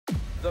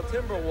The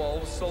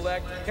Timberwolves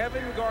select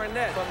Kevin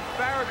Garnett from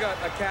Farragut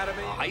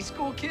Academy. A high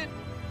school kid?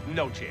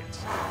 No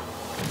chance.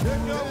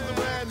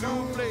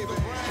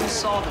 He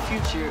saw the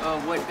future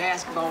of what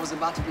basketball was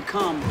about to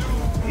become.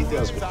 He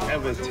does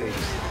whatever it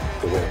takes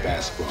to win a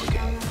basketball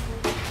game.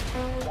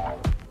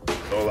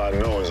 All I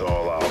know is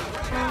all out.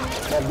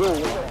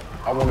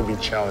 I want to be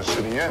challenged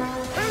to the end.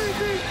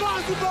 Anything's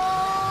possible!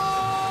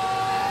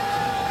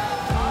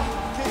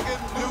 I'm kicking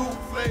new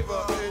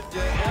flavor.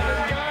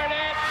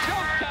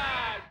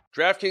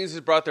 DraftKings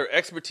has brought their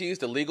expertise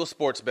to legal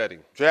sports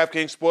betting.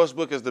 DraftKings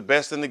Sportsbook is the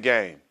best in the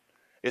game.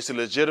 It's a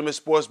legitimate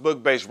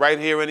sportsbook based right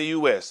here in the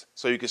U.S.,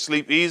 so you can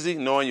sleep easy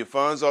knowing your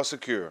funds are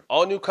secure.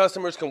 All new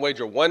customers can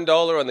wager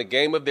 $1 on the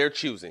game of their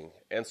choosing.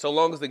 And so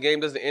long as the game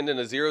doesn't end in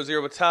a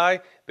 0-0 tie,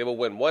 they will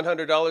win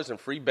 $100 in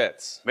free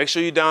bets. Make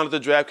sure you download the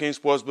DraftKings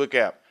Sportsbook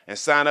app and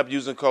sign up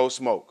using code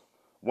SMOKE.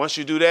 Once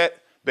you do that,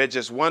 bet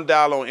just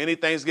 $1 on any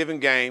Thanksgiving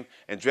game,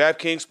 and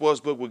DraftKings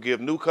Sportsbook will give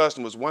new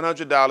customers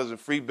 $100 in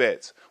free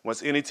bets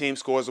once any team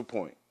scores a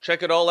point.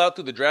 Check it all out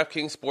through the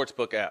DraftKings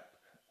Sportsbook app.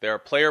 There are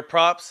player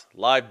props,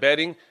 live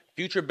betting,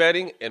 future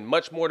betting, and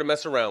much more to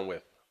mess around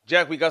with.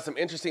 Jack, we got some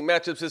interesting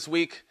matchups this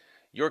week.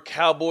 Your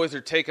Cowboys are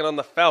taking on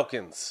the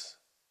Falcons.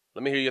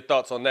 Let me hear your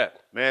thoughts on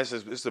that. Man,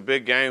 it's a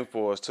big game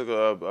for us. Took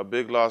a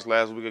big loss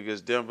last week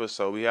against Denver,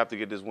 so we have to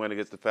get this win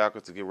against the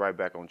Falcons to get right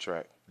back on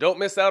track. Don't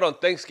miss out on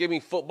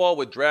Thanksgiving football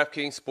with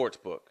DraftKings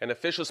Sportsbook, an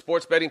official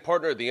sports betting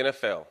partner of the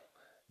NFL.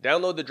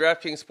 Download the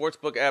DraftKings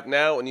Sportsbook app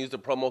now and use the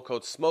promo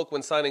code SMOKE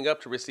when signing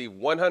up to receive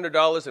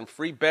 $100 in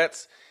free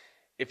bets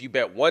if you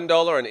bet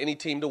 $1 on any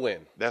team to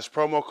win. That's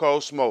promo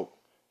code SMOKE.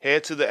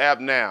 Head to the app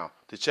now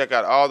to check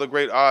out all the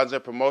great odds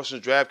and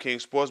promotions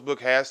DraftKings Sportsbook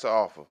has to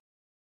offer.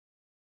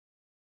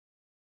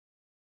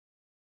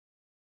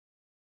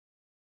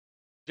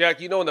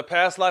 Jack, you know, in the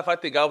past life, I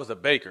think I was a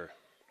baker.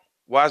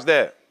 Why's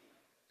that?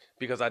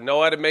 Because I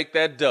know how to make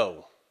that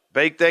dough.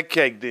 Bake that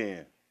cake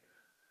then.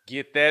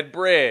 Get that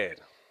bread.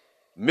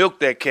 Milk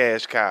that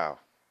cash cow.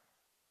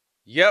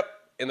 Yep,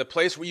 and the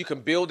place where you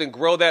can build and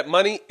grow that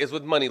money is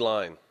with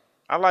Moneyline.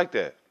 I like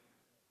that.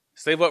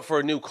 Save up for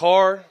a new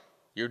car,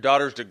 your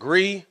daughter's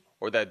degree,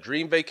 or that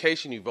dream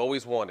vacation you've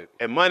always wanted.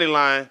 At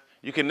Moneyline,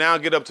 you can now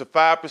get up to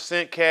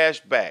 5% cash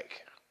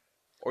back.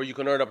 Or you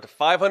can earn up to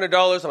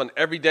 $500 on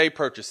everyday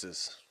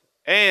purchases.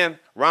 And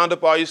round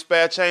up all your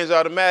spare change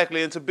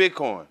automatically into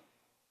Bitcoin.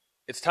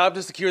 It's time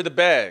to secure the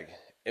bag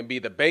and be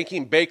the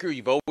banking baker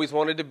you've always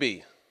wanted to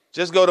be.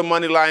 Just go to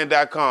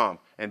Moneyline.com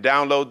and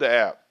download the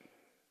app.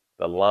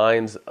 The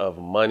lines of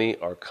money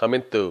are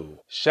coming through.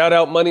 Shout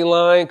out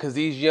Moneyline, because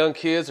these young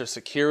kids are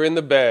secure in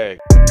the bag.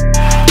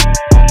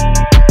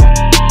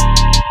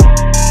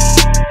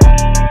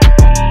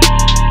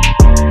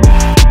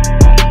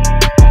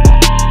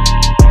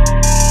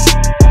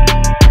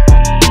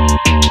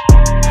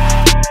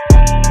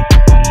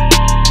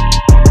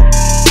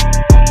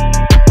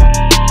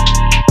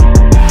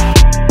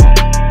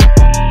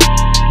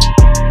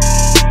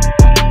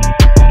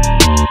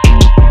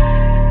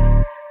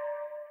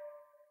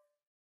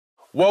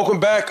 Welcome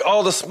back,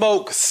 All the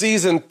Smoke,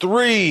 Season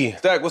 3.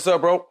 Dak, what's up,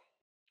 bro?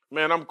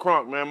 Man, I'm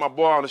crunk, man. My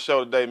boy on the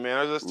show today,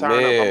 man. Let's turn up.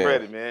 I'm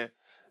ready, man.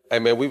 Hey,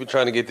 man, we've been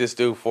trying to get this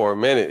dude for a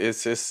minute.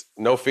 It's just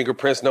no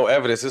fingerprints, no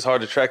evidence. It's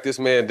hard to track this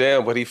man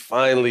down, but he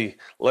finally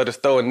let us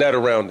throw a net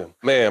around him.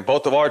 Man,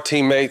 both of our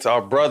teammates,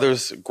 our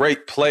brothers,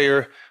 great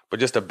player, but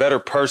just a better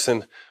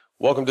person.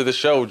 Welcome to the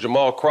show,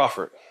 Jamal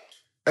Crawford.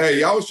 Hey,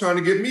 y'all was trying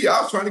to get me.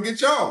 I was trying to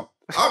get y'all.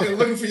 I've been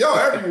looking for y'all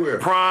everywhere.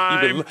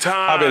 Prime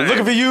time. I've been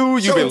looking for you.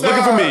 You've been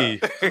looking for me.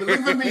 I've been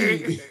looking for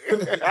me.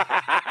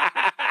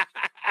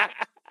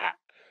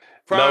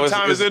 Prime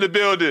time is in the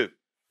building.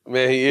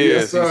 Man, he is.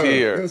 Yes, sir. He's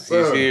here. Yes,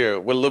 sir. He's here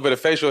with a little bit of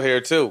facial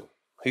hair too.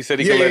 He said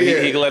he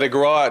can let it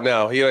grow out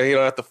now. He don't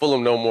have to fool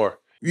him no more.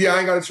 Yeah, I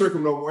ain't got to trick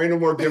him no more. Ain't no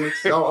more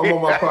gimmicks. I'm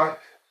on my pocket.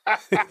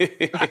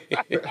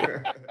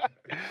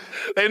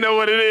 They know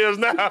what it is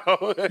now.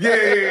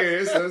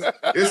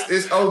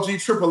 It's OG,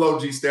 triple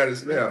OG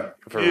status now.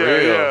 For real.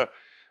 Yeah.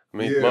 I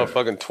mean,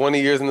 motherfucking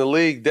 20 years in the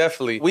league,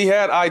 definitely. We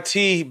had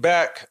IT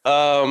back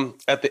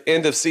at the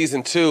end of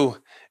Season 2,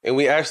 and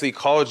we actually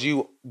called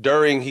you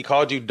during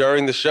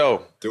the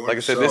show. Like I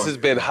said, this has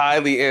been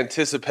highly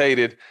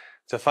anticipated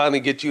to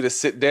finally get you to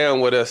sit down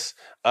with us.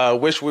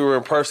 Wish we were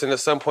in person. At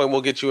some point,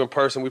 we'll get you in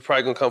person. We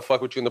probably gonna come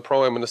fuck with you in the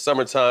pro-am in the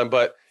summertime,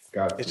 but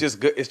it's just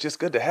good. It's just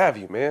good to have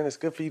you, man. It's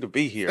good for you to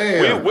be here.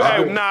 Damn,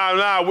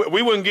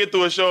 we wouldn't get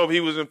through a show if he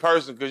was in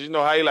person because you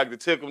know how he like to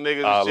tickle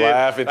niggas and shit.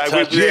 Laugh and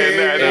touch you. We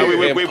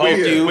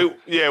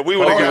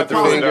would have got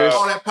through it.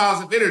 All that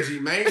positive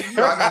energy, man. You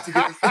know, I got to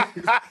get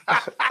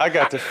I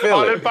got to feel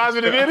All it. that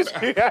positive energy.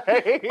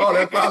 all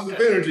that positive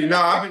energy. No,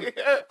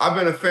 I've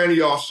been a fan of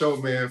y'all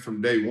show, man,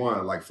 from day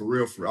one. Like for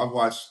real. I've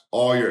watched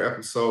all your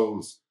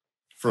episodes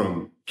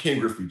from Ken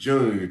Griffey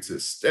Jr. to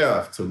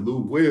Steph to Lou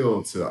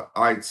Will to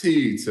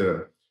IT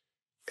to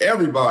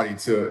everybody.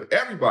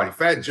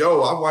 Fat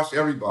Joe. I've watched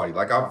everybody.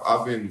 Like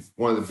I've been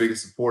one of the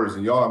biggest supporters,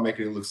 and y'all are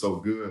making it look so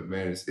good,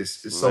 man.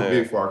 It's so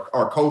big for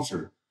our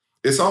culture.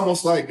 it's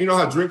almost like, you know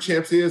how Drink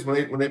Champs is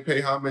when they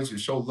pay homage and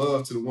show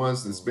love to the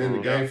ones that's been in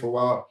the game for a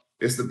while.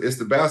 It's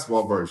the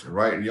basketball version,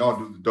 right? And y'all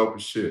do the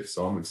dopest shit.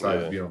 So I'm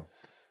excited to be on.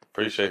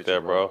 Appreciate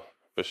that, bro.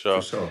 For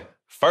sure. For sure.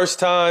 First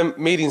time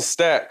meeting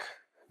Stack.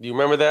 Do you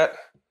remember that?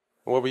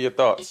 What were your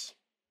thoughts?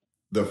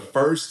 The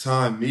first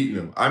time meeting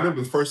him, I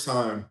remember the first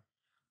time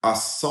I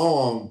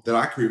saw him that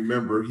I can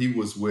remember. He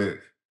was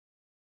with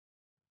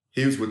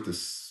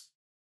this.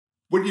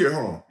 What year?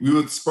 Hold on. You were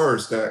with the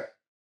Spurs, Stack.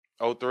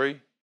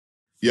 03?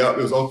 Yeah, it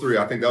was 03.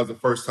 I think that was the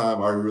first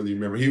time I really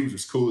remember. He was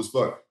just cool as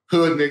fuck.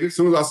 Hood nigga. As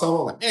soon as I saw him,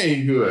 I'm like, man,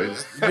 he hood.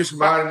 It just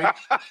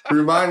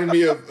reminded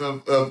me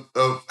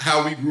of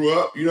how we grew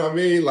up. You know what I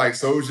mean? Like,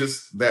 so it was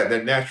just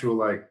that natural,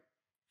 like,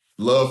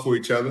 love for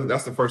each other.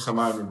 That's the first time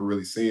I remember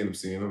really seeing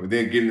him. And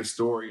then getting the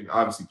story and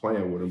obviously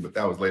playing with him, but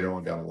that was later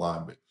on down the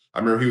line. But I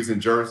remember he was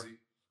in Jersey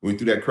when we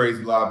threw that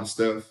crazy lob and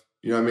stuff.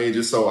 You know what I mean?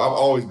 Just so I've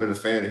always been a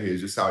fan of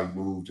his, just how he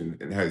moved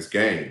and his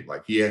game.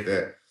 Like he had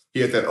that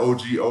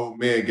OG old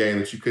man game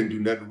that you couldn't do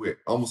nothing with.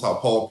 Almost how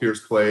Paul Pierce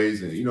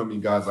plays and you know what I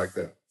mean, guys like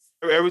that.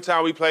 Every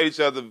time we played each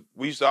other,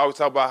 we used to always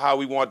talk about how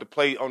we wanted to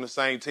play on the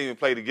same team and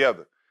play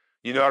together.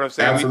 You know what I'm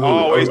saying? Absolutely. We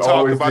always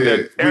talked about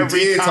that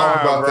every time,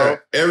 talk about bro.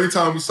 that. Every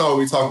time we saw it,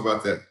 we talked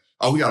about that.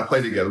 Oh, we got to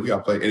play together. We got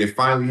to play. And it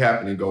finally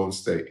happened in Golden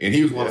State. And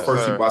he was one of the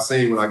first people I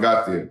seen when I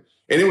got there.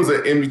 And it was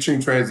an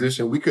in-between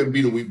transition. We couldn't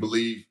beat him, we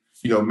believe.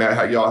 You know, Matt,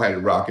 how y'all had it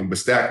rocking. But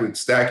Stack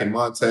and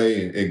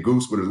Monte and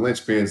Goose were the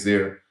linchpins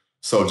there.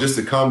 So just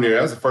to come there,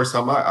 that was the first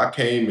time I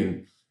came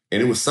and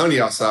it was sunny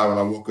outside when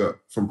I woke up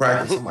from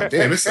practice. I'm like,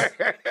 damn, it's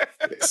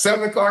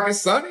 7 o'clock and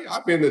sunny.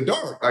 I've been in the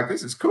dark. Like,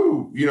 this is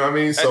cool. You know what I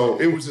mean?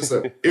 So it was just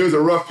a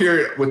rough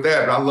period with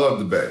that, but I love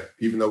the Bay,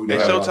 even though we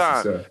don't have a lot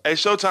of success. Hey,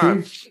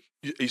 Showtime.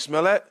 You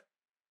smell that?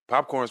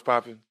 Popcorn's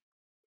popping.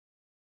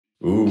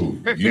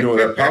 Ooh, you know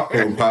that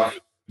popcorn pop.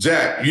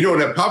 Jack, you know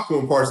that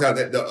popcorn part's out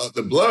that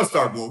the blood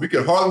start going. We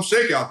could Harlem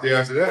Shake out there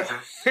after that.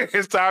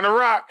 It's time to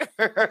rock.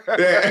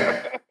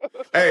 Yeah.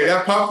 Hey,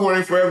 that popcorn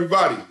ain't for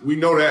everybody. We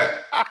know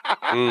that.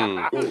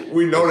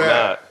 We know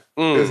that.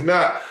 It's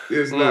not.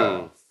 It's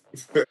not.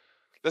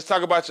 Let's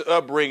talk about your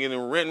upbringing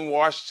in Renton,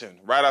 Washington,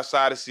 right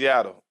outside of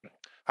Seattle.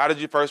 How did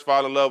you first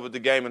fall in love with the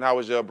game, and how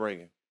was your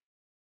upbringing?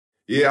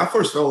 Yeah, I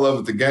first fell in love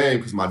with the game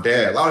because my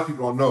dad, a lot of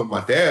people don't know,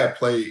 my dad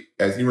played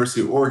at the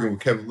University of Oregon with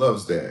Kevin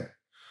Love's dad.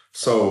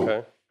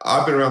 So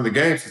I've been around the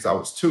game since I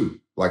was 2.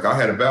 Like, I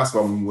had a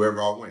basketball room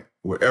wherever I went.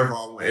 Wherever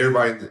I went,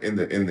 everybody in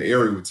the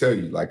area would tell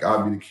you. Like,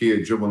 I'd be the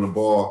kid dribbling the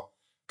ball,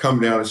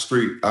 coming down the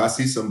street. I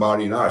see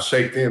somebody and I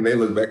shake them. They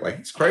look back like,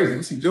 he's crazy.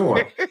 What's he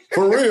doing?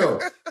 For real.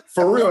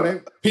 For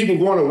real. People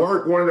going to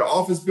work, going to the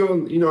office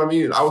building, you know what I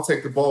mean? And I would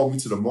take the ball with me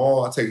to the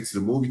mall. I'd take it to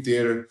the movie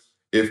theater.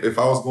 If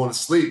I was going to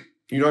sleep,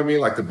 you know what I mean?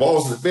 Like, the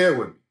ball's in the bed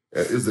with me.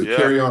 It's the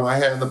carry-on I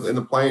had in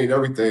the plane and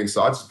everything.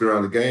 So I just been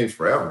around the games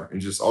forever and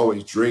just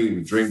always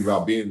dreamed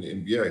about being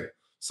in the NBA.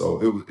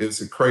 So it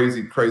was a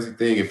crazy, crazy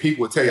thing. And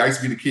people would tell you, I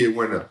used to be the kid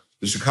wearing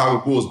the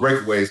Chicago Bulls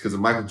breakaways because of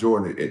Michael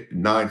Jordan at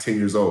 9, 10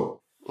 years old.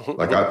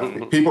 Like,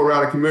 people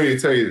around the community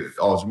would tell you,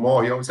 oh,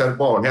 Jamal, he always had the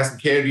ball. And had some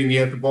candy and he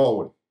had the ball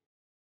with him.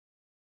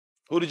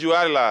 Who did you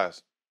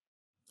idolize?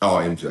 Oh,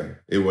 MJ.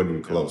 It wasn't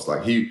even close.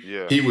 Like,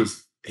 he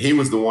was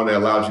the one that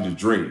allowed you to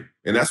dream.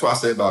 And that's why I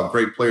say about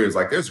great players.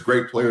 Like, there's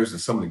great players and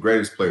some of the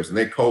greatest players, and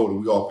they cold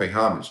and we all pay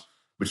homage.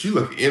 But you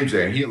look at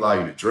MJ and he allowed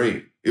you to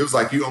dream. It was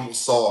like you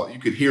almost you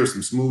could hear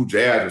some smooth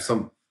jazz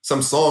or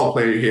some song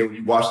playing in your head when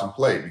you watched him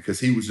play because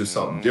he was just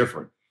something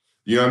different.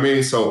 You know what I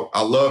mean? So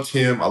I loved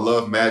him. I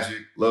loved Magic.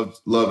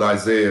 Loved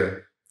Isaiah.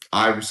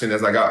 Iverson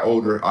as I got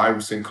older.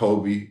 Iverson,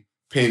 Kobe,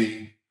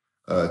 Penny,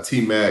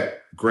 T-Mac,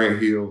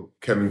 Grant Hill,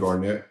 Kevin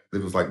Garnett.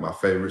 It was like my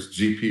favorites.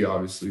 GP,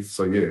 obviously.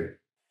 So, yeah.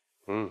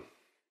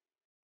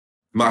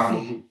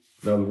 Mahmoud,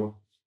 another one.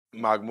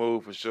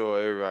 Mahmoud, for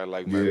sure. Everybody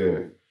like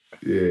Mahmoud.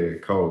 Yeah,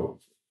 cold.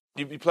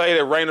 You played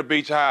at Rainier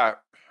Beach High,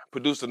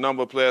 produced a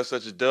number of players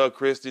such as Doug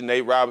Christie,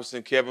 Nate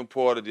Robinson, Kevin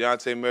Porter,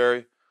 Deontay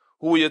Murray.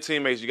 Who were your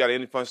teammates? You got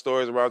any fun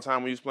stories around the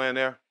time when you was playing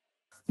there?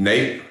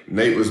 Nate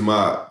was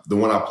the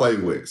one I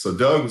played with. So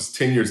Doug was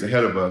 10 years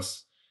ahead of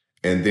us,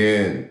 and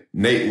then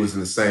Nate was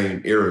in the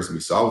same era as me.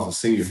 So I was a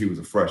senior, he was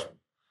a freshman.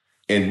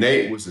 And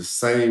Nate was the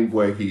same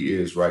way he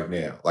is right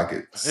now. Like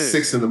at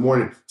 6 in the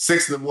morning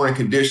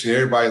conditioning,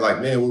 everybody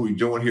like, man, what are we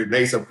doing here?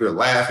 Nate's up there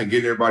laughing,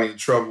 getting everybody in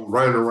trouble,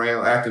 running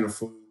around, acting a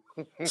fool.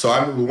 So I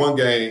remember one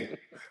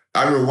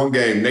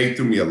game, Nate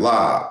threw me a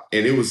lob,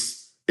 and it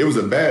was a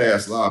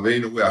badass lob. There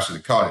ain't no way I should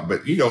have caught it.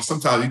 But, you know,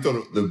 sometimes you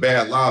throw the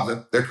bad lobs,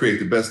 that create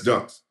the best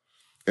dunks.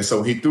 And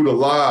so he threw the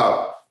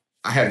lob.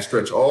 I had to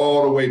stretch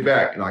all the way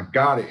back, and I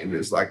got it. And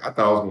it's like, I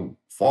thought I was going to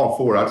fall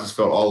forward. I just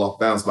felt all off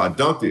balance, but I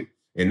dunked it.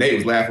 And Nate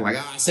was laughing like,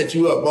 I set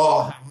you up,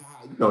 ball.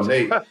 You know,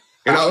 Nate.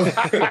 And I was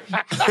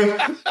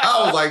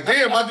like,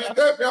 damn, I did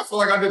that. Man, I feel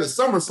like I did a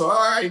somersault.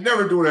 I ain't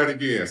never doing that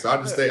again. So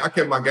I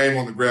kept my game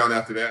on the ground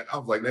after that. I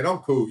was like, Nate, I'm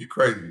cool. You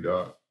crazy,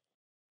 dog.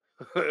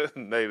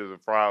 Nate is a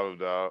problem,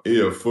 dog.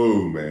 He a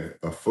fool, man.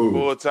 A fool.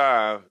 Full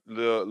time,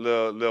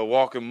 little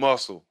walking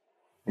muscle.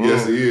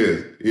 Yes, he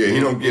is. Yeah,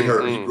 he don't get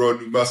hurt. He grow a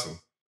new muscle.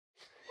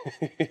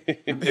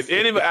 If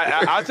anybody,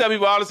 I tell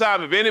people all the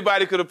time, if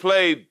anybody could have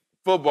played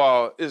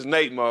football, it's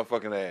Nate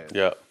motherfucking ass.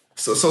 Yeah.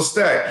 So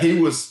Stack, he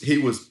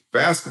was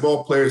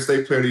basketball player,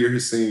 state player of the year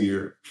his senior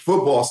year,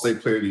 football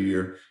state player of the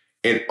year,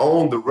 and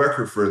owned the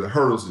record for the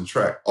hurdles and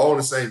track all in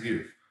the same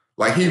year.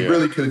 Like he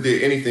really could have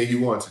did anything he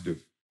wanted to do.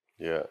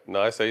 Yeah.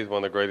 No, I say he's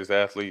one of the greatest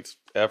athletes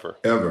ever.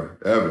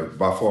 Ever,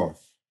 by far.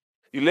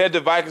 You led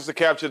the Vikings to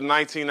capture the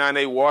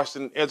 1998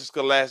 Washington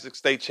Interscholastic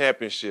State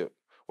Championship.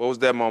 What was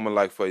that moment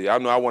like for you? I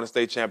know I won a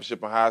state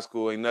championship in high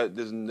school.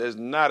 There's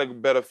not a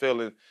better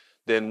feeling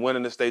than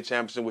winning the state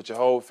championship with your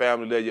whole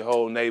family there, your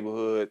whole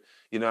neighborhood.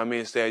 You know what I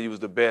mean? Saying you was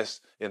the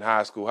best in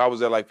high school. How was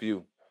that like for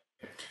you?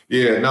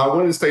 Yeah, now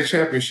winning the state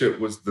championship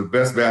was the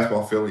best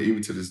basketball feeling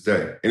even to this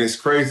day. And it's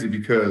crazy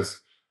because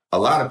a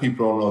lot of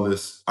people don't know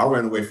this. I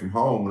ran away from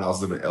home when I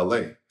was living in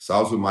L.A. So I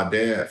was with my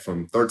dad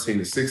from 13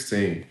 to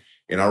 16,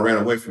 and I ran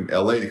away from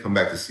L.A. to come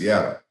back to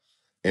Seattle.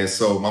 And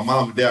so my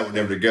mom and dad were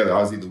never together.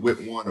 I was either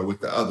with one or with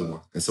the other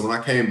one. And so when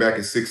I came back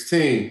at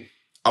 16,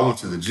 I went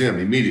to the gym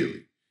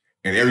immediately.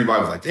 And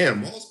everybody was like,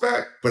 damn, Wall's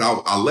back. But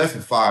I left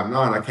at 5'9".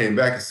 I came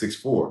back at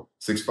 6'4",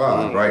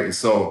 6'5", right? And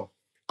so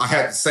I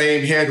had the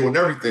same handle and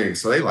everything.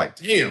 So they like,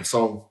 damn.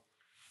 So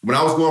when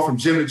I was going from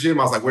gym to gym,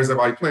 I was like, where's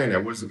everybody playing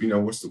at? Where's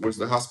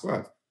the hot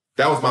spot?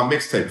 That was my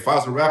mixtape. If I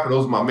was a rapper,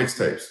 those were my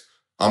mixtapes.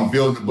 I'm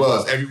building the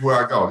buzz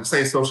everywhere I go. This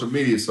ain't social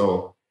media,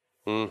 so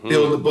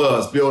building the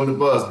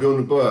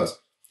buzz.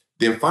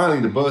 Then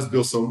finally, the buzz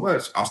built so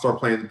much, I'll start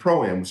playing the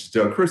Pro-Am, which is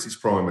Doug Christie's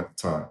Pro-Am at the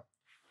time.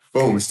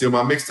 Boom, it's still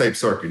my mixtape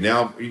circuit.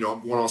 Now, I'm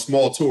going on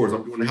small tours.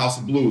 I'm doing the House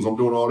of Blues. I'm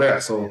doing all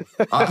that. So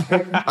It's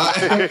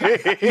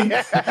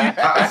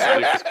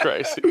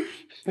crazy.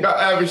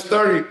 I averaged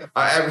 30.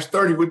 I averaged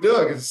 30 with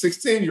Doug as a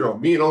 16-year-old.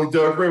 Me and only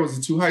Doug Green was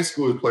the two high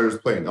school players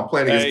playing. I'm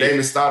playing against Damon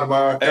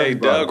Stoudemire. Hey,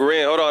 Doug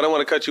Wren. Hold on, I don't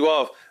want to cut you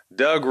off.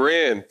 Doug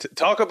Wren.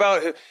 Talk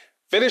about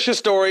finish your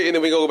story, and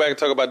then we go back and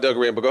talk about Doug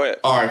Wren. But go ahead.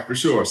 All right, for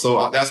sure.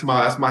 So that's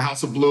my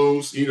House of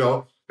Blues.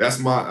 That's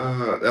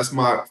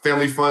my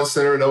Family Fun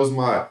Center. That was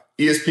my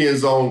ESPN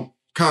Zone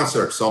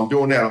concert. So I'm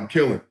doing that. I'm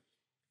killing.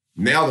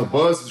 Now the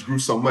buzz has grew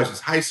so much.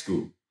 It's high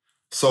school.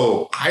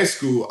 So high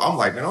school, I'm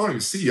like, man, I don't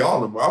even see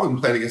y'all anymore. I wasn't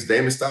playing against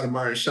Damon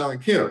Stoudemire and Sean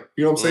Kemp.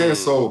 You know what I'm saying?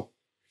 So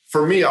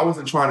for me, I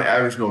wasn't trying to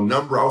average no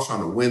number. I was trying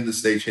to win the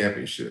state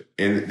championship.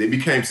 And it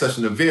became such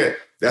an event.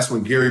 That's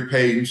when Gary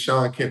Payton,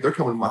 Sean Kemp, they're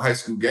coming to my high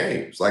school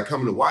games, like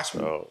coming to watch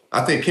me. Oh.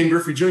 I think King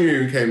Griffey Jr.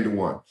 even came to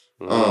one.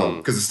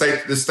 Because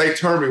the state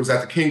tournament was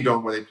at the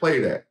Kingdom where they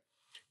played at.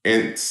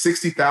 And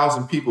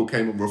 60,000 people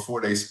came over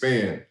before they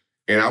span.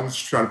 And I was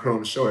just trying to put on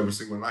the show every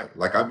single night.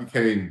 Like I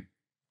became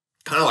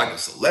kind of like a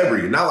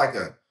celebrity, not like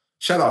a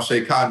shout out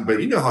Shea Cotton, but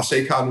you know how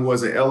Shea Cotton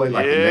was in LA,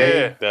 like the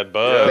name. That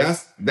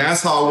buzz.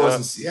 That's how I was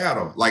in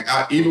Seattle. Like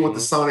even with the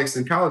Sonics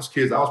and college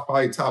kids, I was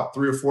probably top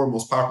 3 or 4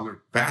 most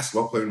popular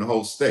basketball player in the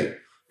whole state.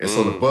 And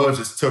so the buzz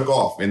just took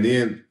off. And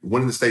then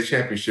winning the state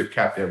championship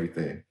capped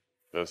everything.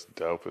 That's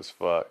dope as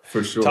fuck.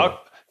 For sure.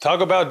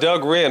 Talk about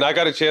Doug Wren. I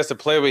got a chance to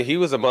play with him. He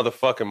was a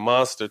motherfucking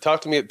monster.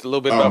 Talk to me a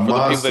little bit about for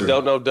the people that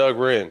don't know Doug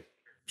Wren.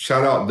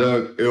 Shout out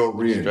Doug L.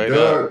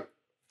 Wren.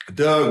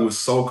 Doug was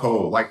so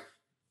cold. Like,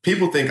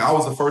 people think I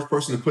was the first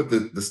person to put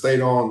the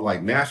state on,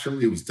 like,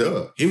 nationally. It was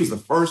Doug. He was the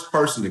first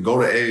person to go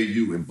to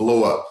AAU and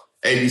blow up.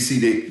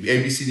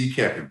 ABCD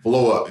camp and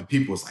blow up. And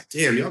people was like,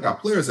 damn, y'all got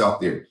players out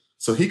there.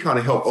 So he kind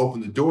of helped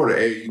open the door to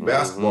AAU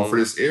basketball for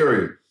this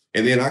area.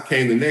 And then I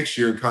came the next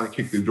year and kind of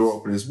kicked the door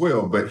open as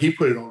well. But he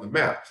put it on the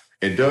map.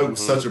 And Doug was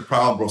such a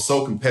problem, bro,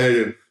 so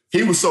competitive.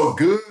 He was so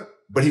good,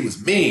 but he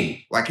was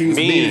mean. Like, he was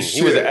mean as shit.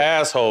 He was an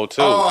asshole,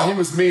 too. Oh, he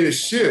was mean as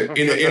shit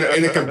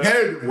in a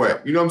competitive way.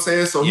 You know what I'm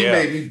saying? So he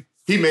made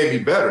me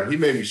better. He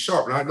made me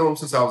sharp. And I know him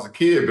since I was a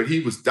kid, but he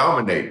was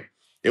dominating.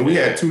 And we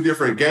had 2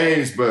 different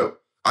games, but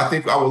I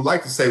think I would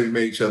like to say we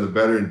made each other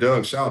better. And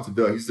Doug, shout out to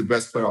Doug. He's the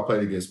best player I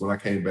played against when I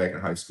came back in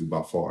high school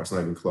by far. It's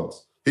not even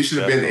close. He should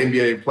have been in the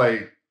NBA and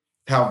played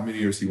however many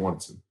years he wanted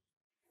to.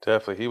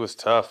 Definitely. He was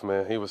tough,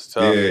 man. He was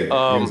tough. Yeah,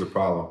 he was a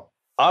problem.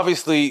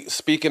 Obviously,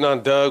 speaking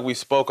on Doug, we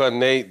spoke on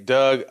Nate.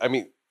 Doug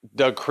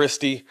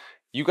Christie.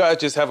 You guys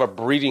just have a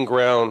breeding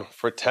ground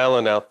for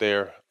talent out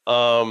there.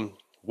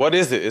 What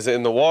is it? Is it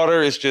in the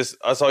water? It's just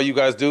that's all you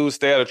guys do?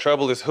 Stay out of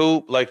trouble? Is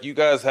hoop? Like, you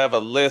guys have a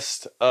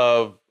list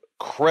of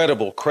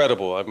credible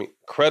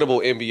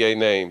NBA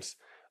names.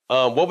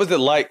 What was it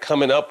like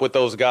coming up with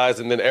those guys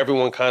and then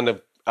everyone kind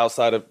of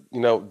outside of,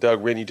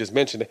 Doug Wren, you just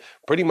mentioned it,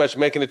 pretty much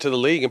making it to the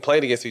league and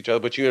playing against each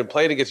other, but you've been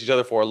playing against each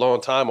other for a long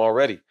time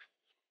already.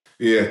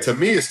 Yeah, to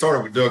me, it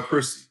started with Doug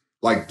Christie.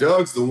 Like,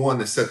 Doug's the one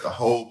that set the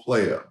whole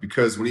play up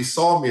because when he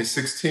saw me at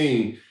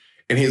 16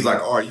 and he's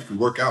like, all right, you can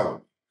work out with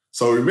me.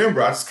 So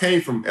remember, I just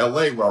came from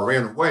LA where I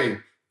ran away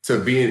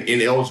to being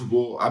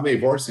ineligible. I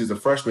made varsity as a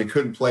freshman,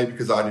 couldn't play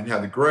because I didn't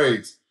have the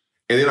grades.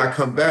 And then I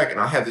come back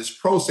and I had this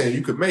pro saying,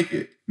 you could make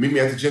it. Meet me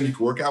at the gym, you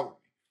could work out with me.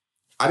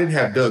 I didn't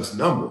have Doug's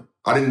number.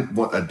 I didn't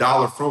want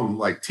 $1 from him,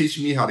 like, teach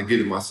me how to get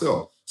it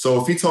myself.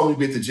 So if he told me to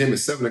be at the gym at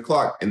 7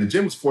 o'clock and the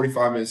gym was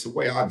 45 minutes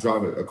away, I'd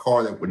drive a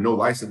car that with no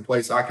license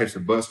plates, I'd catch the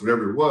bus,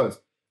 whatever it was.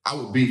 I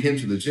would beat him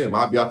to the gym.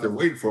 I'd be out there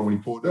waiting for him when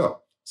he pulled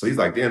up. So he's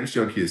like, damn, this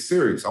young kid's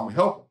serious. I'm going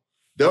to help him.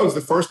 That was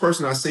the first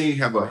person I seen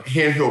have a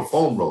handheld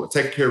foam roller,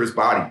 taking care of his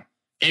body,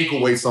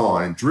 ankle weights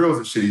on, and drills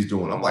and shit he's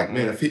doing. I'm like,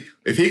 man, if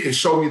he can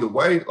show me the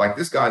way, like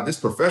this guy, this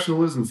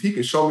professionalism, if he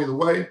can show me the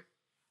way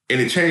and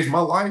it changed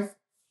my life,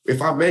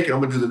 if I make it, I'm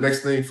going to do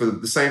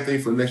the same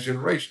thing for the next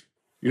generation.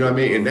 You know what I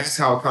mean? And that's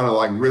how it kind of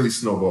like really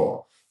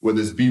snowballed,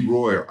 whether it's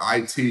B-Roy or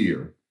IT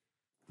or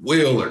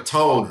Will or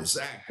Tone or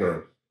Zach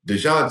or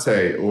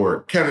DeJounte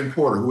or Kevin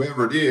Porter,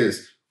 whoever it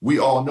is, we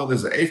all know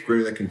there's an 8th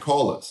grader that can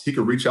call us. He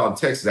can reach out and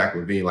text Zach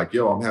Levine like,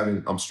 yo,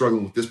 I'm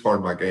struggling with this part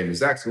of my game. And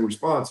Zach's going to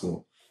respond to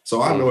him.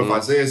 So I know if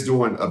Isaiah's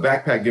doing a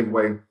backpack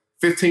giveaway,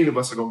 15 of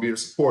us are going to be there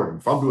supporting him.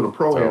 If I'm doing a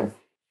pro-am,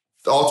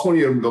 all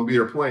 20 of them are going to be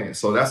there playing.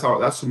 So that's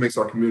what makes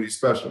our community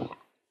special.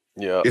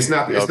 Yeah. It's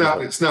not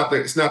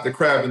the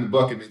crab in the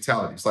bucket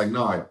mentality. It's like,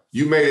 nah,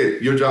 you made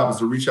it. Your job is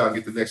to reach out and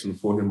get the next one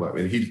to pull him up.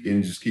 And he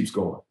just keeps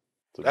going.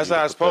 That's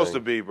how it's supposed to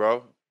be,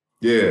 bro.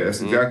 Yeah, that's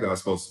exactly how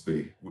it's supposed to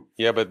be.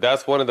 Yeah, but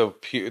that's one of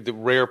the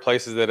rare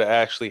places that it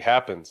actually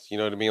happens. You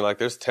know what I mean? Like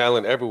there's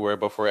talent everywhere,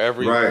 but for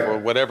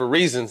whatever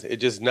reasons, it's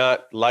just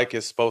not like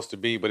it's supposed to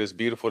be. But it's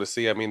beautiful to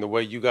see. I mean, the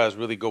way you guys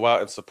really go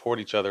out and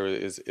support each other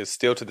is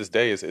still to this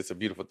day it's a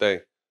beautiful thing.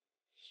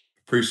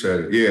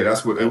 Appreciate it. Yeah,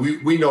 that's what, and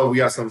we know we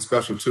got something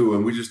special too,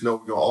 and we just know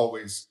we're gonna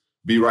always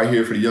be right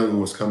here for the younger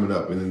ones coming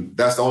up, and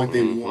that's the only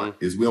thing we want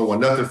is we don't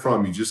want nothing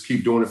from you. Just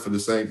keep doing it for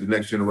the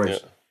next generation.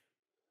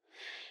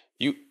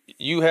 Yeah.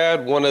 You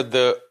had one of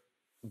the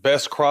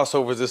best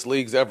crossovers this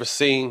league's ever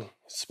seen.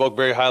 Spoke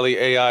very highly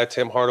AI,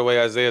 Tim Hardaway,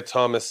 Isaiah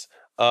Thomas.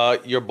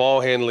 Your ball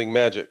handling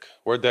magic,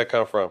 where'd that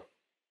come from?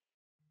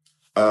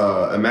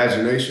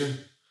 Imagination,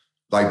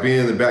 like being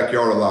in the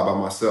backyard a lot by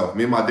myself.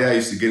 Me and my dad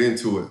used to get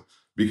into it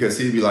because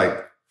he'd be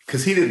like,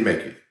 because he didn't make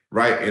it,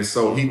 right? And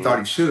so he thought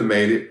he should have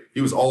made it.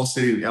 He was all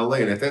city in LA,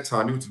 and at that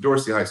time, he went to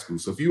Dorsey High School.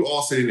 So if you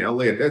all city in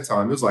LA at that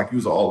time, it was like he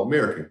was an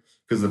All-American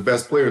because the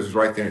best players was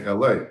right there in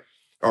LA.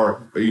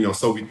 Or,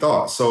 so we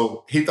thought.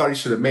 So he thought he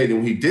should have made it.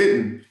 When he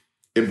didn't,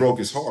 it broke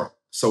his heart.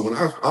 So when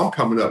I'm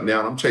coming up now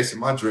and I'm chasing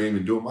my dream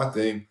and doing my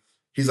thing,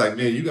 he's like,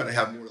 man, you got to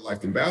have more to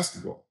life than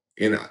basketball.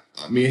 And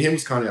me and him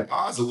was kind of at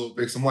odds a little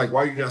bit. So I'm like,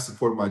 why are you not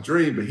supporting my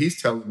dream? But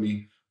he's telling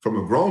me from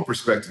a grown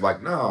perspective,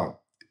 like, nah,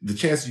 the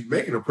chances you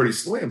making are pretty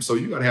slim. So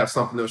you got to have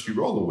something else you're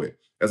rolling with.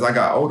 As I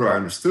got older, I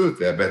understood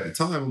that. But at the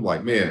time, I'm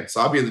like, man,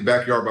 so I'll be in the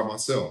backyard by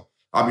myself.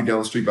 I'll be down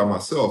the street by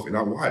myself. And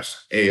I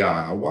watched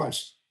AI. I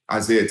watched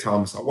Isaiah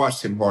Thomas. I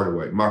watched Tim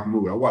Hardaway,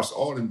 Mahmoud. I watched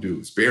all them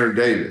dudes, Baron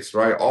Davis,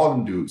 right? All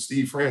them dudes,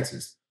 Steve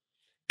Francis.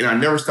 And I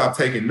never stopped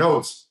taking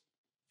notes.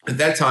 At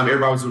that time,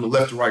 everybody was doing the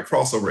left to right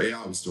crossover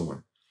AI was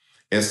doing.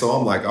 And so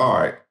I'm like, all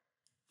right,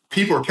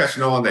 people are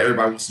catching on that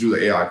everybody wants to do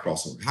the AI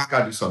crossover. How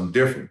can I do something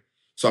different?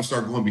 So I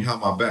started going behind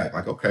my back.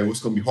 Like, okay,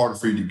 what's going to be harder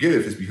for you to get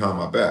if it's behind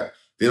my back?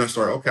 Then I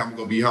started, okay, I'm going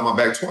to go behind my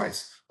back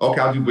twice.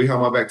 Okay, I'll do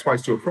behind my back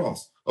twice to a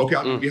cross. Okay,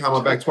 I'll do behind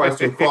my back twice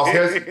to a cross.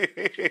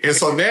 And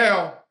so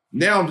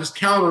now I'm just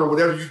countering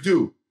whatever you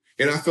do.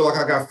 And I feel like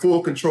I got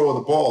full control of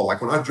the ball.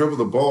 Like when I dribble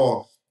the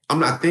ball, I'm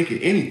not thinking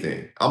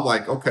anything. I'm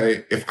like,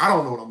 okay, if I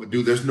don't know what I'm going to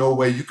do, there's no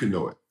way you can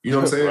know it. You know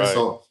what I'm saying? Right.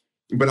 So,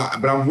 but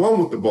I'm one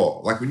with the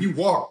ball. Like when you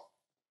walk,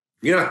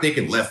 you're not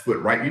thinking left foot,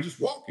 right? You're just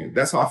walking.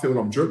 That's how I feel when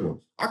I'm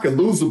dribbling. I can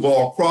lose the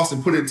ball, cross,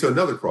 and put it into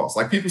another cross.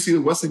 Like people see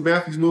the Wesley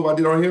Matthews move I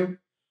did on him.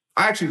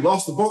 I actually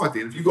lost the ball at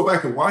the end. If you go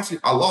back and watch it,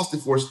 I lost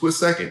it for a split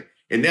second.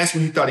 And that's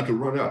when he thought he could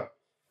run up.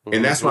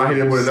 And that's why I hit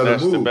him with another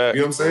move. You know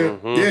what I'm saying?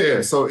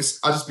 Yeah. So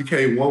I just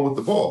became one with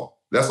the ball.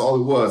 That's all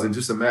it was. And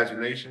just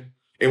imagination.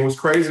 And what's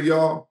crazy,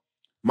 y'all,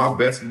 my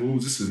best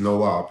moves, this is no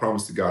lie, I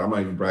promise to God, I'm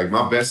not even bragging.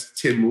 My best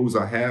 10 moves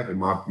I have in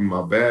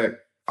my bag,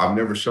 I've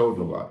never showed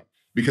nobody.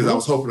 Because I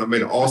was hoping I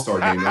made an all-star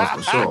game. That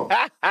was my show.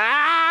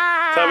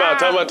 Time out.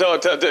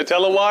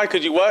 Tell them why.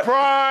 Could you what?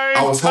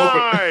 I was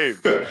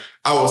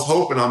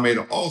hoping I made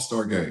an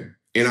all-star game.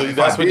 And so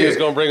that's when you was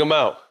going to bring them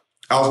out.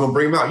 I was going to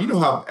bring them out. You know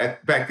how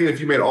back then,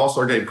 if you made an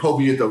all-star game,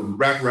 Kobe had to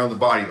wrap around the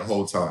body the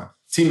whole time.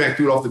 T-Mac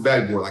threw it off the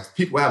backboard. Like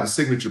people have a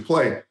signature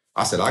play.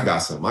 I said, I got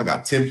something. I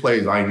got 10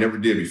 plays I ain't never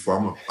did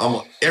before.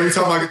 Every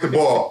time I get the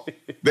ball,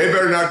 they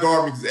better not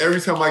guard me because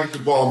every time I get the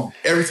ball,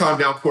 every time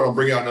down court, I'm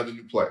bringing out another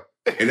new play.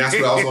 And that's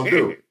what I was going to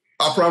do.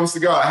 I promise to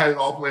God, I had it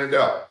all planned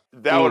out.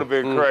 That would have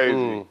been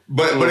crazy.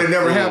 But it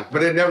never happened.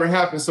 But it never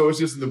happened. So it's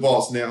just in the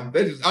vaults now.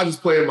 I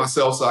just play it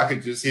myself so I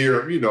could just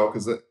hear them,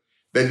 because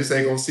they just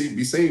ain't going to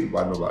be seen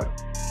by nobody.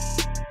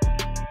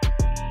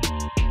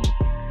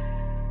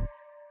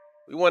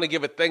 We want to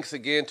give a thanks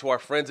again to our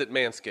friends at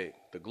Manscaped,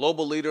 the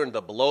global leader in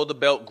the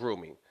below-the-belt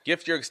grooming.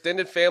 Gift your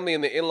extended family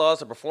and the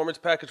in-laws a Performance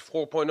Package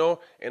 4.0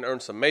 and earn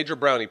some major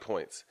brownie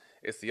points.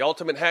 It's the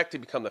ultimate hack to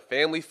become the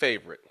family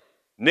favorite.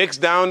 Nicks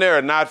down there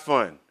are not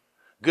fun.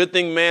 Good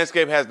thing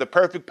Manscaped has the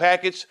perfect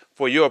package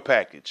for your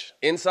package.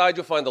 Inside,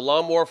 you'll find the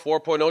Lawnmower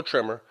 4.0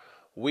 trimmer,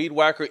 Weed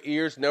Whacker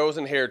ears, nose,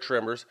 and hair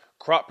trimmers,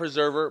 Crop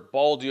Preserver,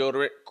 ball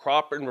deodorant,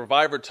 Crop and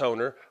Reviver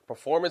toner,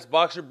 Performance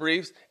boxer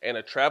briefs, and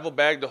a travel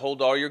bag to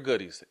hold all your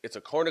goodies. It's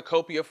a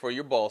cornucopia for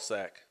your ball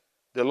sack.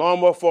 The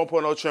Lawnmower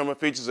 4.0 trimmer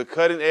features a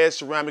cutting-edge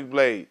ceramic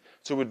blade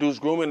to reduce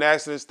grooming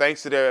accidents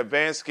thanks to their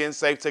advanced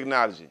skin-safe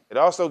technology. It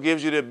also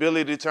gives you the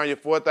ability to turn your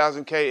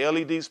 4000K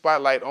LED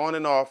spotlight on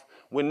and off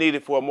when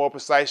needed for a more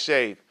precise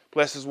shave,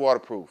 plus it's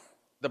waterproof.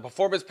 The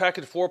Performance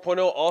Package 4.0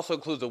 also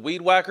includes a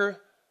weed whacker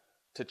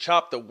to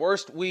chop the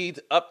worst weeds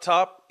up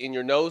top in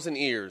your nose and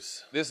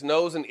ears. This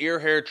nose and ear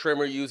hair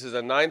trimmer uses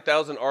a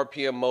 9,000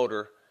 RPM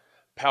motor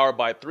powered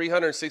by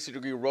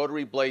 360-degree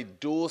rotary blade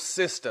dual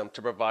system to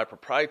provide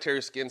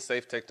proprietary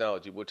skin-safe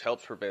technology, which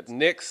helps prevent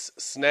nicks,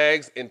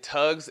 snags, and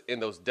tugs in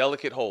those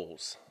delicate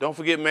holes. Don't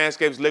forget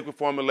Manscaped's liquid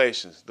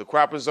formulations, the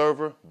Crop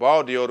Preserver,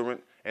 Ball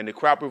Deodorant, and the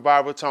Crop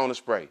Reviver Toner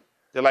Spray.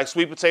 They're like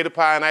sweet potato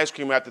pie and ice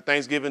cream after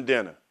Thanksgiving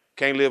dinner.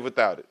 Can't live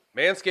without it.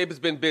 Manscaped has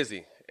been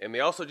busy, and they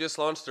also just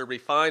launched their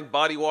refined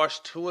body wash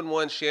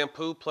 2-in-1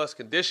 shampoo plus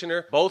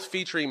conditioner, both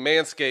featuring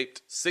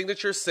Manscaped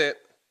signature scent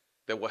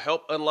that will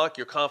help unlock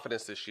your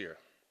confidence this year.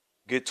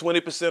 Get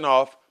 20%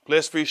 off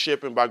plus free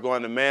shipping by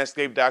going to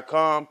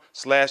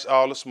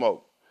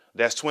manscaped.com/allthesmoke.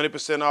 That's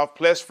 20% off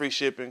plus free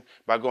shipping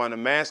by going to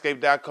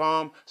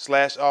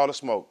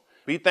manscaped.com/allthesmoke.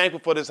 Be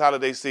thankful for this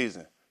holiday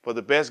season. For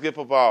the best gift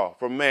of all,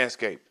 from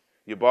Manscaped,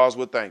 your balls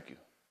will thank you.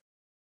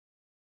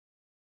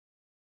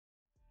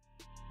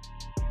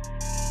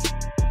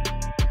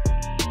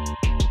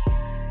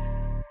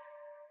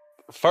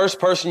 First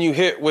person you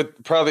hit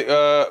with probably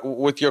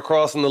with your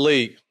cross in the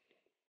league.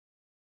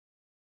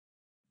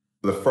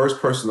 The first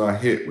person I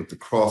hit with the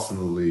cross in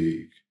the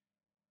league,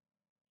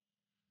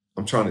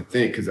 I'm trying to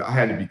think because I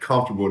had to be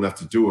comfortable enough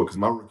to do it because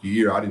my rookie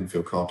year, I didn't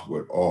feel comfortable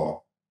at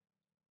all.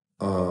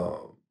 I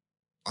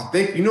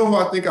think, you know who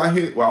I think I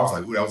hit? Well, I was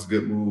like, ooh, that was a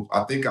good move.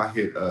 I think I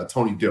hit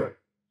Tony Delk.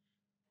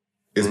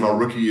 It's my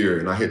rookie year,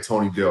 and I hit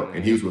Tony Delk,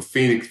 and he was with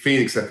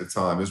Phoenix at the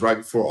time. It was right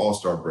before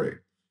All-Star break,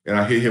 and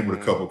I hit him with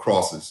a couple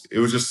crosses. It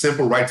was just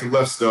simple right to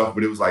left stuff,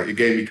 but it was like, it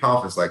gave me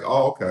confidence, like,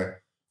 oh, okay.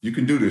 You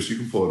can do this. You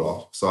can pull it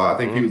off. So I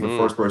think he was the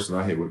first person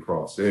I hit with a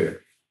cross. Yeah.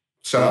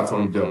 Shout out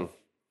Tony Delk.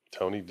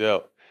 Tony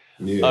Delk.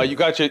 Yeah. You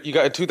got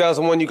in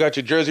 2001. You got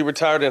your jersey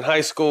retired in high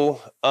school.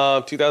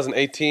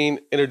 2018,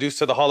 introduced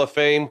to the Hall of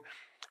Fame.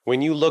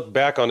 When you look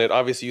back on it,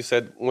 obviously you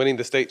said winning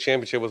the state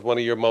championship was one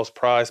of your most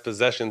prized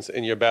possessions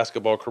in your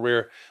basketball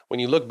career. When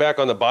you look back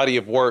on the body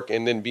of work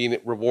and then being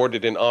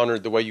rewarded and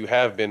honored the way you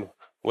have been,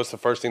 what's the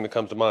first thing that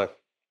comes to mind?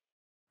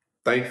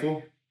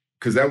 Thankful,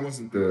 because that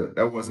wasn't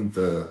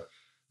the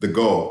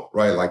goal,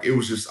 right? Like, it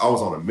was just, I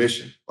was on a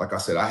mission. Like I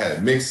said, I had a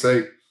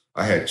mixtape,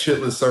 I had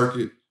Chitlin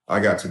Circuit, I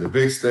got to the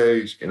big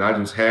stage, and I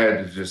just had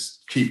to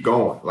just keep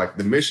going. Like,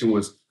 the mission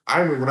was,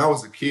 I remember when I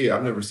was a kid,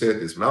 I've never said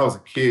this, when I was a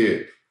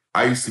kid,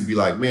 I used to be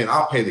like, man,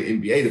 I'll pay the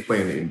NBA to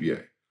play in the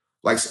NBA.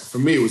 Like, for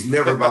me, it was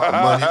never about the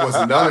money. It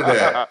wasn't none of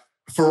that.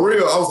 For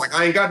real, I was like,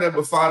 I ain't got that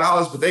but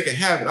 $5, but they can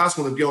have it. I just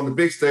want to be on the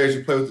big stage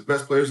and play with the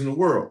best players in the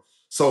world.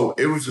 So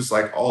it was just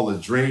like all a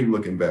dream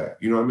looking back.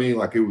 You know what I mean?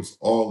 Like, it was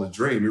all a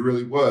dream. It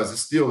really was. It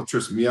still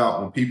trips me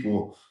out when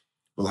people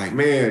were like,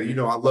 man, you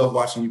know, I love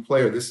watching you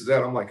play or this or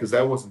that. I'm like, because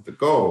that wasn't the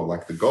goal.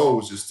 Like, the goal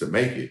was just to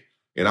make it.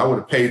 And I would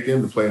have paid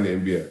them to play in the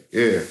NBA.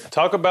 Yeah.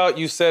 Talk about,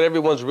 you said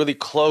everyone's really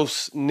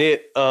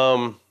close-knit,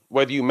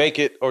 whether you make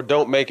it or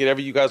don't make it,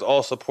 you guys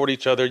all support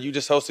each other. You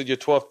just hosted your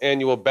 12th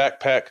annual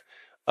backpack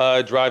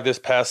drive this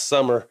past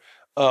summer.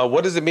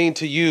 What does it mean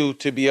to you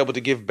to be able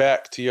to give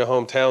back to your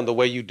hometown the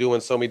way you do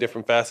in so many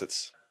different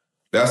facets?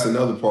 That's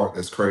another part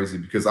that's crazy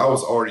because I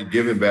was already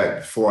giving back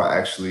before I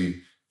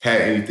actually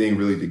had anything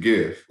really to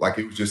give. Like,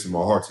 it was just in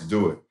my heart to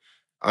do it.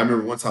 I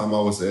remember one time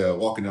I was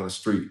walking down the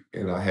street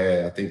and I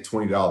had, I think,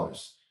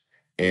 $20.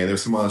 And there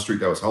was someone on the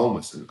street that was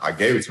homeless. And I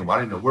gave it to him. I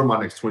didn't know where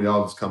my next $20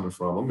 was coming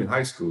from. I'm in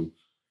high school.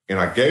 And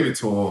I gave it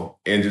to him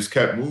and just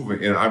kept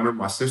moving. And I remember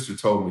my sister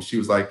told me, she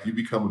was like, you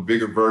become a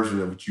bigger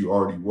version of what you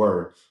already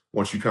were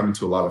once you come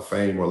into a lot of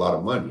fame or a lot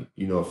of money.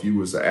 You know, if you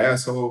was an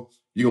asshole,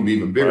 you're going to be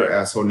even bigger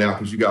asshole now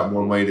because you got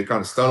more money to kind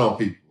of stun on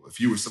people. If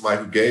you were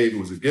somebody who gave and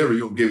was a giver,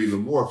 you're going to give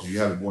even more because you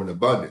have it more in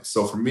abundance.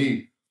 So for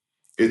me,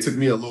 it took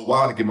me a little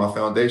while to get my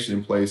foundation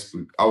in place,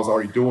 but I was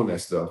already doing that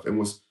stuff. And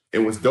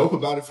what's dope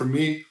about it for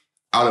me,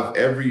 out of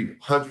every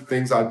 100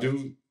 things I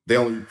do, they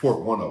only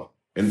report one of them.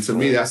 And to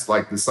me, that's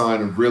like the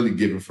sign of really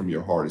giving from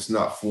your heart. It's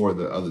not for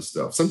the other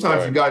stuff.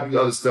 Sometimes you got to do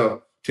other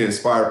stuff to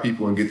inspire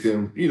people and get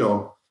them, you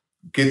know,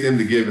 get them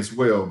to give as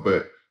well.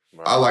 But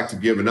I like to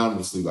give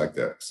anonymously like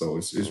that. So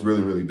it's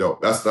really, really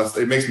dope. That's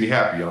it makes me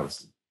happy,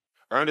 honestly.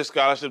 Earned a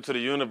scholarship to the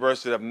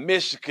University of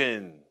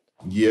Michigan.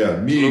 Yeah,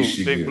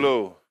 Michigan. Big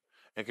Blue.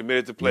 And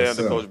committed to play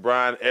under Coach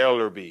Brian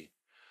Ellerby.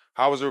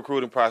 How was the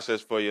recruiting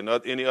process for you?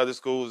 Any other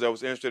schools that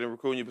was interested in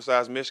recruiting you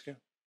besides Michigan?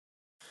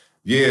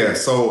 Yeah,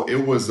 so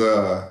it was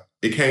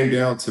it came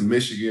down to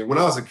Michigan. When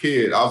I was a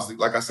kid, I was,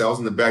 like I said, I was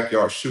in the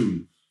backyard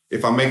shooting.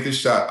 If I make this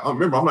shot, I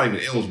remember I'm not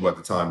even eligible at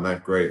the time,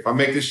 9th grade. If I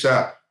make this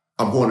shot,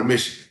 I'm going to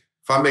Michigan.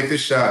 If I make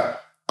this shot,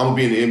 I'm going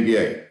to be in the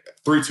NBA.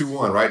 3, 2,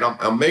 1, right?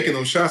 I'm making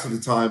those shots at the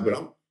time,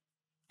 but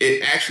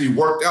it actually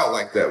worked out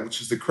like that, which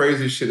is the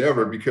craziest shit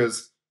ever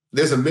because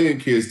there's a million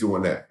kids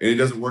doing that, and it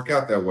doesn't work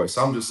out that way.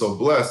 So I'm just so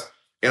blessed.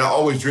 And I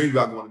always dreamed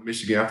about going to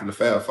Michigan after the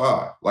Fab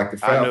Five. Like the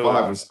Fab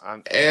Five was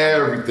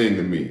everything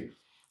to me.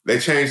 They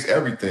changed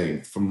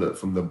everything from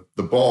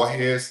the ball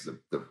heads,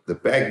 the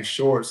baggy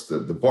shorts, the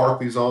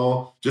Barclays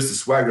on, just the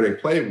swagger they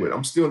played with.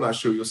 I'm still not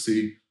sure you'll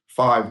see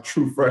 5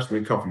 true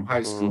freshmen come from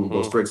high school and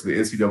go straight to the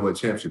NCAA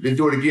championship. They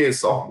do it again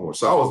sophomore.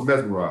 So I was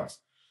mesmerized.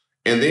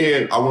 And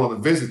then I went on a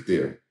visit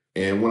there.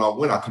 And when I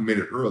went, I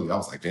committed early. I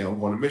was like, damn, I'm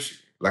going to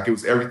Michigan. Like it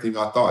was everything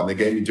I thought. And they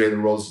gave me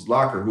Jalen Rose's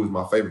locker, who was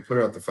my favorite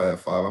player at the Fab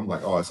Five. I'm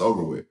like, oh, it's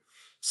over with.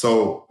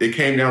 So it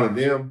came down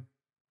to them.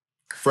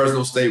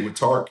 Fresno State with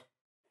Tark.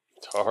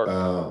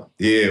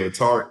 With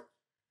Tark.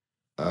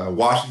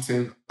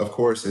 Washington, of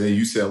course, and then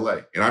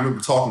UCLA. And I remember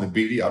talking to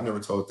BD. I've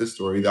never told this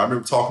story either. I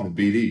remember talking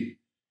to BD.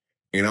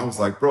 And I was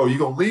like, bro, you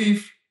going to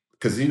leave?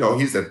 Because, you know,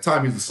 he's at the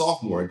time, he was a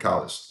sophomore in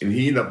college. And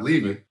he ended up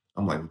leaving.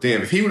 I'm like,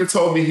 damn, if he would have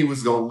told me he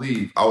was going to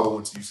leave, I would have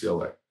went to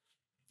UCLA.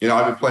 You know,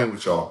 I've been playing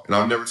with y'all, and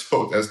I've never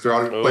told that story.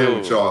 I've been playing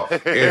with y'all.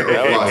 That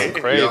would be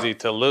crazy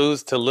to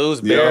lose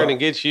Barron and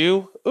get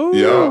you. Ooh,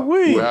 that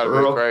would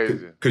be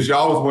crazy. Because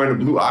y'all was wearing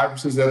the blue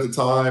Iversons at the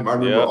time. I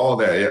remember all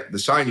that. Yeah, the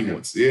shiny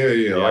ones.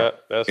 Yeah,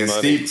 that's and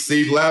funny.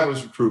 Steve Ladd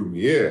was recruiting me.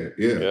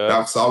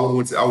 Yeah. So I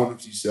went to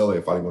UCLA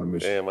if I didn't go to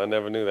Michigan. Damn, I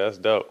never knew. That's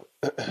dope.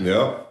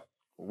 Yeah.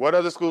 What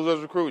other schools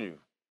was recruiting you?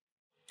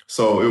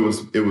 So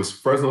it was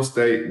Fresno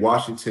State,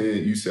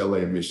 Washington,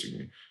 UCLA, and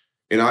Michigan.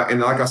 And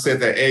like I said,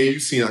 that AAU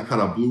scene I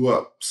kind of blew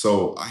up.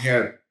 So I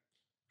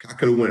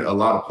could have went a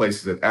lot of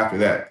places after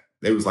that.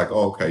 They was like,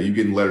 oh, okay, you're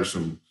getting letters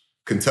from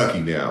Kentucky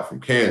now, from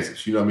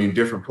Kansas, you know what I mean?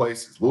 Different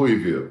places,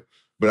 Louisville.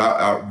 But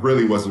I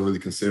really wasn't really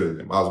considering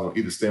them. I was going to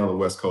either stay on the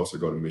West Coast or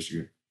go to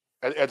Michigan.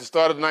 At the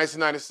start of the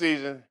 1990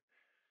 season,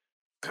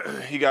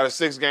 he got a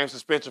 6-game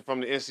suspension from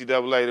the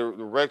NCAA.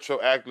 The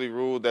retroactively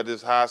ruled that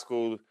this high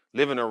school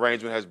living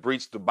arrangement has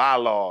breached the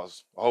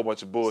bylaws. A whole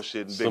bunch of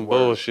bullshit and big Some words.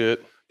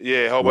 bullshit.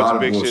 Yeah, a whole bunch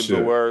of big shit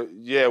and word.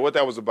 Yeah, what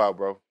that was about,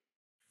 bro.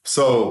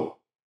 So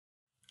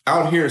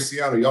out here in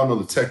Seattle, y'all know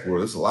the tech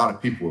world. There's a lot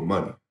of people with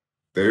money.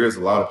 There is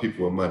a lot of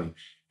people with money.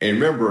 And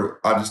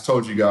remember, I just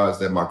told you guys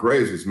that my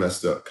grades was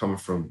messed up coming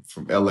from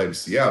LA to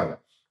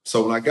Seattle.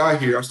 So when I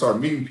got here, I started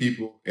meeting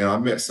people, and I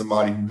met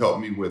somebody who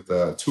helped me with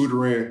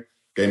tutoring,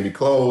 gave me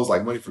clothes,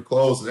 like money for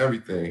clothes and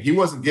everything. He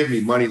wasn't giving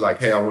me money like,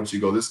 hey, I want you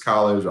to go to this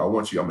college, or I'm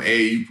an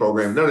AAU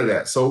program, none of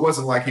that. So it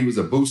wasn't like he was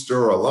a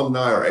booster or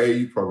alumni or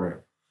AAU program.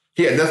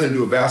 He had nothing to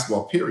do with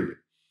basketball, period.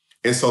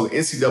 And so the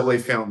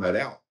NCAA found that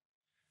out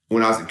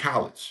when I was in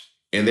college.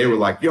 And they were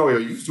like, yo,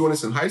 you was doing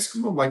this in high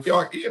school? I'm like,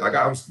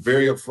 I was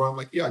very upfront. I'm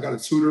like, I got a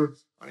tutor.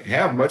 I didn't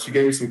have much. He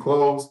gave me some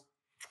clothes.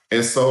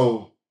 And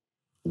so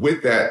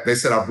with that, they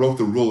said I broke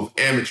the rule of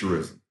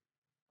amateurism.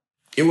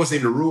 It wasn't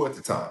even a rule at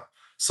the time.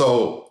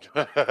 So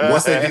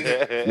once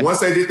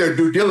they did their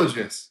due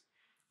diligence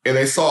and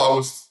they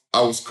saw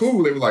I was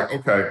cool, they were like,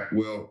 okay,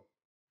 well,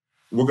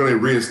 we're going to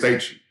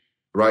reinstate you.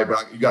 Right,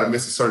 but you got to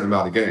miss a certain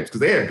amount of games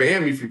because they had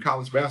banned me from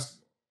college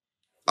basketball.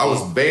 I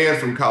was banned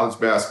from college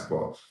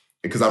basketball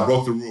because I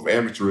broke the rule of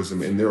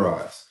amateurism in their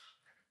eyes.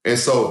 And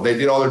so they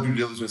did all their due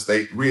diligence.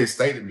 They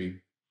reinstated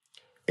me.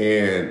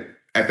 And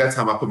at that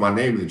time, I put my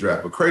name in the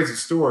draft. But crazy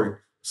story.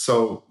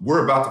 So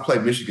we're about to play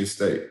Michigan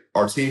State.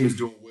 Our team is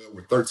doing well.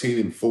 We're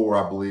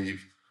 13-4, I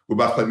believe. We're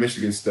about to play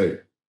Michigan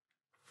State.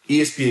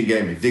 ESPN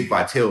Gaming, Dick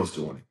Vitale's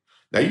doing it.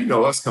 Now, you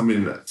know us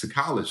coming to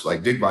college,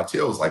 like Dick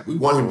Vitale's, like we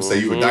want him to say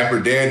you a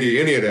diaper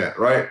dandy, any of that,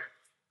 right?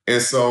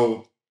 And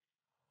so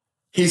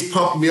he's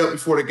pumping me up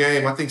before the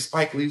game. I think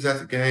Spike leaves at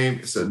the game.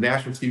 It's a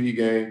national TV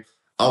game.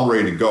 I'm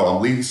ready to go.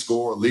 I'm leading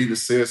score, leading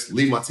assists,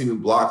 leading my team in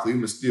blocks,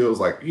 leading the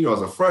steals, like, you know,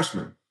 as a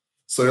freshman.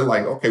 So they're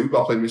like, okay, we about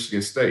to play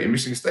Michigan State. And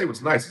Michigan State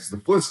was nice. It's the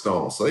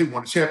Flintstones. So they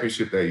won the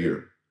championship that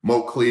year.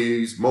 Mo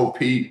Cleaves, Mo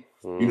Pete,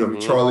 you know,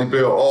 Charlie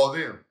Bell, all of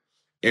them.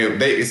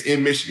 And it's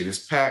in Michigan.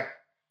 It's packed.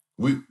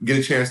 We get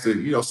a chance to,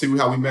 you know, see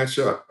how we match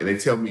up. And they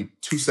tell me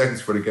 2 seconds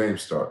before the game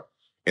start.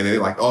 And they're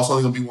like, oh, it's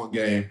only going to be one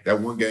game. That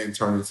one game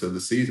turned into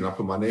the season. I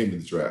put my name in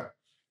the draft.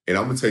 And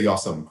I'm going to tell y'all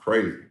something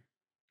crazy.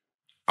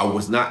 I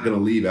was not going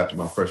to leave after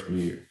my freshman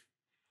year.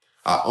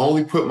 I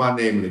only put my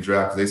name in the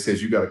draft because they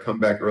said, you got to come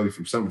back early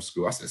from summer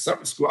school. I said,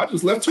 summer school? I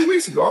just left 2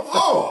 weeks ago. I'm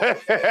home.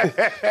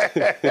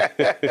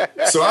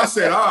 So I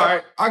said, all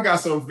right, I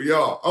got something for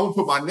y'all. I'm going to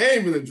put my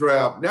name in the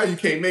draft. Now you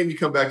can't make me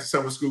come back to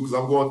summer school because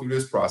I'm going through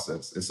this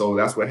process. And so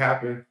that's what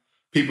happened.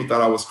 People thought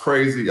I was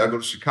crazy. I go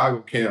to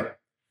Chicago camp,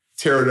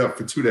 tear it up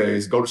for 2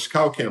 days, go to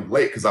Chicago camp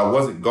late because I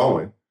wasn't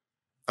going.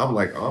 I'm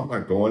like, oh, I'm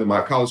not going. And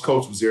my college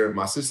coach was there,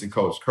 my assistant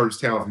coach, Curtis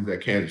Townsend, he's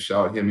at Kansas,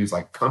 shout out him. He's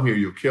like, come here,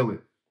 you'll kill it.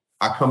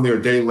 I come there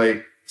a day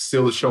late,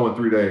 still the show in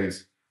 3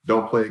 days,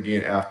 don't play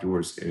again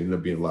afterwards, and ended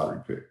up being a lottery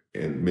pick.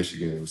 And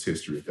Michigan was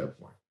history at that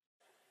point.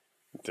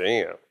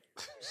 Damn.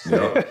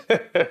 Yeah,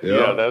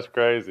 yeah, that's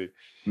crazy.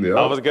 Yeah.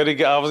 I was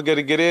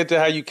gonna get into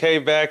how you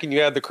came back and you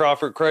had the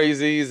Crawford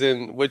crazies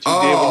and what you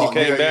did when you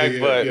came back,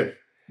 but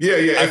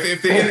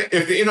if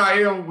the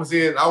NIL was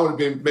in, I would have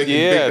been making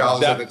big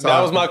dollars at the time. That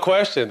was my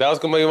question. That was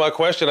gonna be my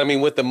question. I mean,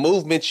 with the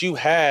movement you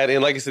had,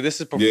 and like I said, this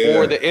is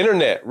before the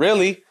internet,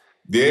 really.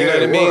 Yeah, you know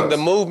what I mean? The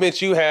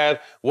movement you had,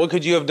 what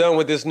could you have done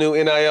with this new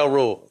NIL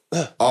rule?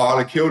 Oh, I'd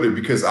have killed it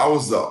because I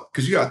was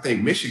because you got to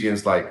think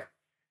Michigan's like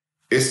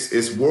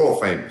it's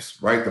world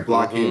famous, right? The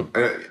blocking.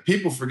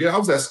 People forget I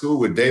was at school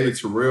with David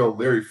Terrell,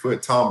 Larry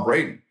Foote, Tom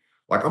Brady.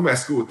 Like I'm at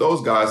school with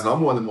those guys, and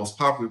I'm one of the most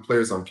popular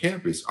players on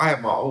campus. I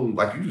have my own,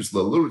 like you just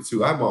alluded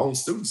to, I have my own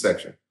student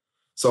section.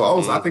 So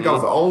I think I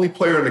was the only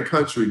player in the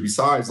country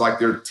besides like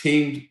their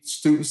team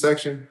student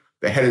section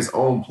that had his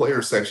own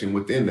player section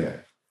within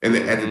that. And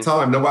at the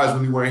time, nobody's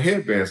really wearing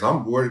headbands.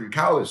 I'm bored in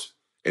college,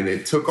 and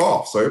it took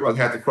off. So everybody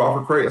had the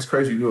Crawford crazy. That's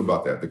crazy you knew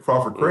about that. The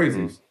Crawford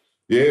crazies.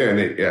 Yeah,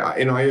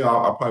 and I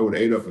probably would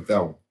have ate up with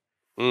that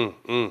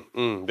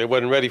one. They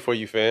wasn't ready for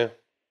you, fam.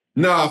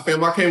 Nah,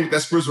 fam, I came with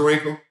that Spritzer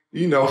wrinkle.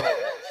 You know,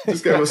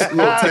 just gave us a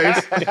little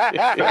taste.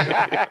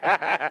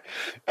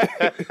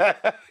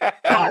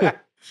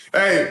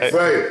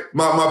 Hey,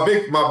 my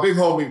big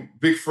homie,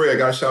 Big Fred,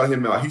 gotta shout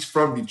him out. He's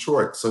from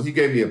Detroit, so he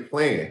gave me a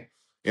plan.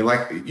 And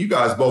like you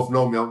guys both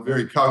know me, I'm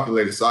very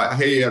calculated. So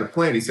he had a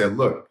plan. He said,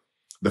 look,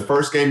 the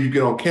first game you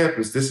get on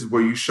campus, this is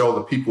where you show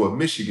the people of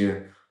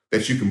Michigan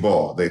that you can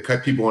ball. They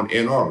cut people on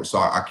Ann Arbor. So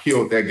I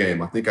killed that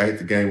game. I think I hit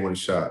the game-winning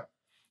shot.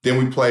 Then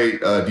we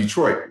played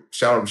Detroit.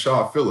 Shout out to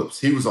Shaw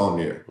Phillips. He was on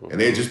there. And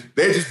they just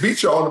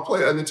beat y'all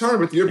in the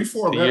tournament the year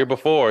before, man. The year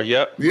before,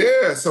 yep.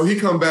 Yeah, so he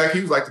come back.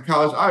 He was like the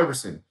college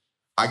Iverson.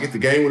 I get the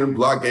game-winning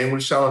block, game-winning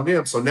shot on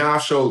them. So now I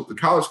show the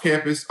college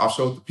campus. I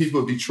show the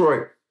people of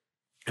Detroit.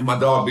 And my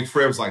dog, Big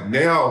Fred, was like,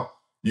 now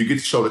you get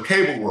to show the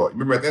cable world.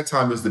 Remember at that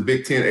time, it was the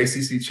Big Ten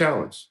ACC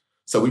Challenge.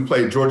 So we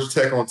played Georgia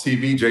Tech on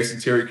TV. Jason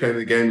Terry came to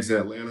the game. He's in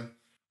Atlanta.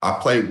 I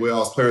played well. I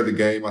was player of the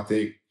game, I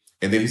think.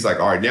 And then he's like,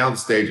 all right, now the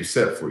stage is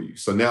set for you.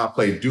 So now I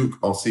play Duke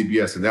on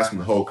CBS, and that's when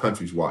the whole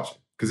country's watching.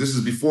 Because this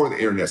is before the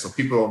internet, so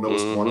people don't know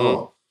what's going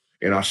on.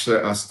 And I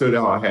stood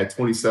out. I had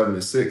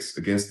 27-6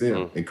 against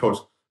them. And Coach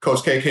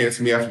K came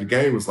to me after the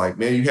game, was like,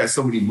 man, you had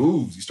so many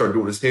moves. He started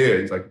doing his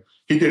head. He's like,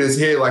 he did his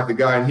head like the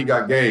guy, and he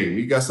got game.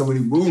 He got so many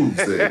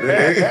moves. So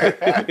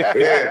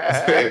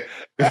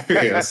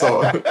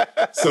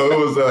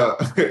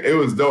it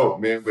was dope,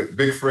 man. But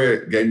Big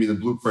Fred gave me the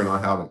blueprint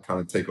on how to kind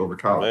of take over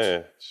college.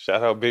 Man,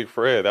 shout out Big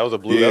Fred. That was a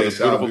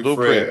beautiful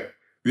blueprint. Fred.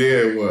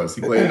 Yeah, it was.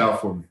 He played it out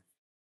for me.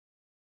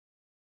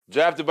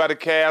 Drafted by the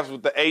Cavs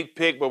with the 8th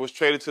pick, but was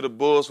traded to the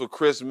Bulls with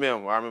Chris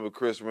Mim. I remember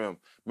Chris Mim.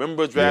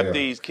 Remember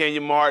draftees,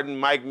 Kenyon Martin,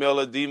 Mike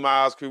Miller, D.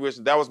 Miles, Cree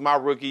Richardson. That was my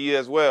rookie year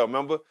as well,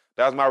 remember?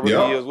 That was my rookie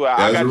year as well.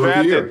 I got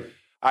drafted.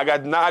 I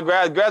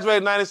graduated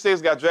in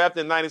 96, got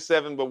drafted in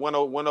 97, but went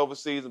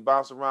overseas and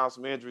bounced around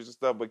some injuries and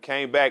stuff, but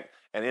came back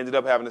and ended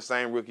up having the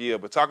same rookie year.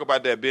 But talk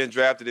about that, being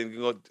drafted and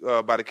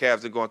by the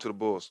Cavs and going to the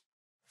Bulls.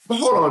 But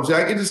hold on,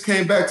 Jack. It just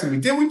came back to me.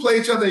 Didn't we play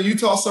each other in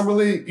Utah Summer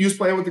League? You was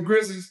playing with the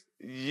Grizzlies?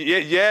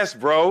 Yes,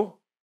 bro.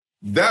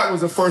 That was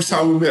the first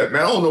time we met,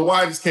 man. I don't know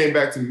why it just came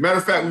back to me. Matter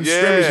of fact, we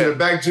scrimmaged in the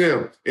back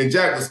gym, and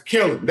Jack was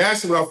killing.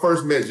 That's when I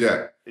first met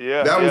Jack.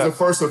 That was the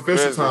first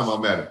official time I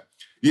met him.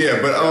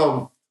 Yeah,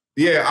 but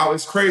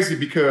it's crazy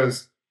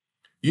because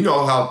you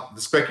know how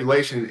the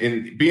speculation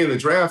and being in the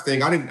draft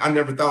thing. I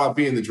never thought I'd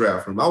be in the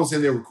draft room. I was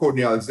in there with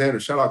Courtney Alexander.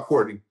 Shout out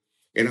Courtney,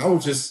 and I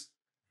was just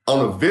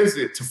on a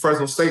visit to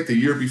Fresno State the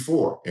year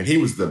before, and he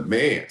was the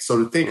man. So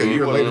to think a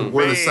year later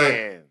we're the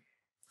same.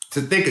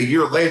 To think a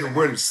year later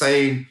we're in the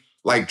same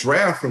like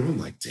draft room, I'm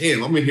like,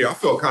 damn, I'm in here. I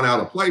felt kind of out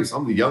of place.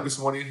 I'm the youngest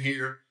one in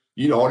here.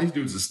 You know, all these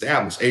dudes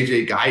established.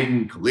 AJ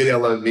Guyton, Khalid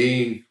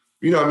El-Amin,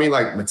 you know what I mean?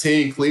 Like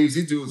Mateen Cleaves,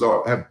 these dudes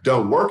have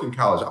done work in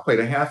college. I played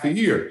a half a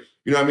year.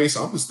 You know what I mean?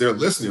 So I'm just there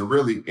listening,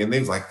 really. And they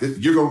was like,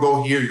 you're going to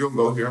go here, you're going to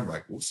go here. I'm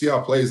like, we'll see how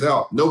it plays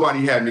out.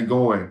 Nobody had me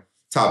going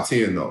top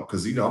 10, though,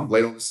 because, you know, I'm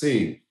late on the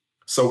scene.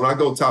 So when I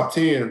go top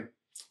 10,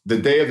 the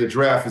day of the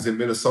draft is in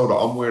Minnesota.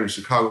 I'm wearing a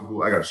Chicago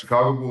Bulls. I got a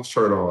Chicago Bulls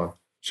shirt on,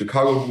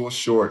 Chicago Bulls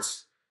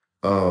shorts,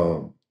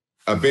 a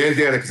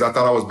bandana because I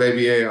thought I was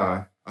Baby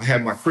AI. I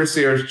had my Chris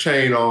Ayers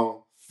chain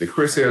on, the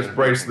Chris Ayers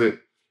bracelet,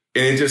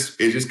 and it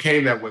just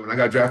came that way. When I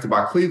got drafted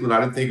by Cleveland, I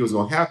didn't think it was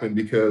going to happen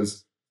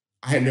because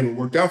I had never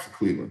worked out for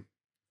Cleveland.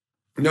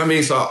 You know what I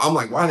mean? So I'm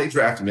like, why are they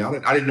drafting me?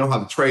 I didn't know how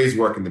the trades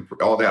work and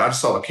all that. I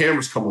just saw the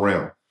cameras come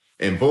around,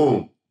 and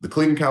boom, the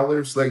Cleveland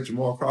Cavaliers select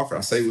Jamal Crawford.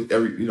 I say with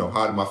every,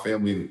 hi to my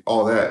family and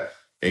all that,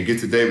 and get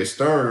to David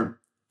Stern,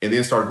 and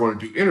then start going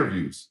to do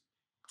interviews.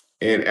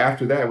 And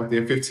after that,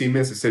 within 15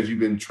 minutes, it said, you've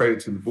been traded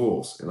to the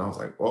Bulls. And I was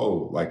like,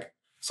 whoa,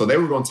 so they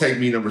were going to take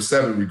me number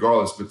 7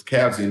 regardless, but the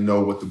Cavs didn't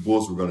know what the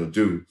Bulls were going to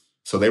do.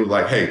 So they were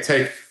like, hey,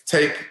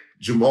 take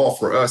Jamal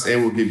for us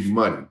and we'll give you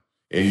money.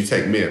 And you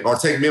take Mim. Or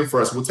take Mim for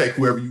us, we'll take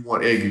whoever you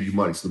want and give you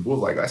money. So the Bulls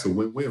like, that's a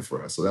win-win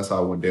for us. So that's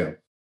how it went down.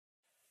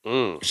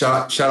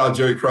 Shout out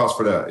Jerry Krause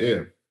for that,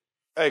 yeah.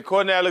 Hey,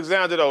 Courtney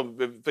Alexander, though,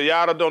 for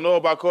y'all that don't know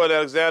about Courtney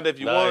Alexander, if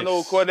you want to know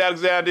who Courtney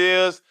Alexander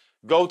is,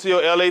 go to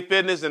your LA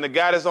Fitness, and the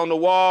guy that's on the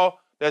wall,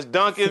 that's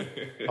dunking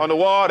on the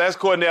wall, that's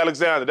Courtney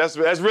Alexander. That's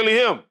really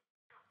him.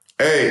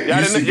 Hey,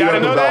 y'all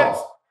didn't know that?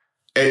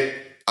 Hey,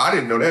 I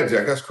didn't know that,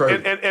 Jack. That's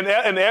crazy. In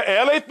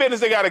LA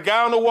Fitness, they got a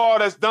guy on the wall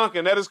that's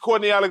dunking. That is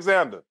Courtney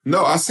Alexander.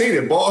 No, I seen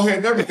it. Bald head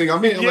and everything.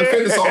 I'm in LA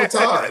Fitness all the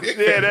time.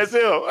 Yeah, that's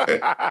him.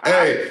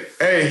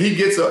 Hey, he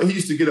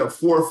used to get up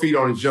 4 feet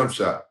on his jump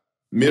shot.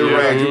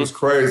 Mid-range, it was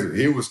crazy.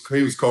 He was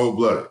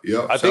cold-blooded.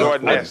 Yep.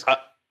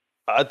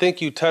 I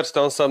think you touched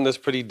on something that's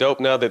pretty dope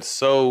now that's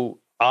so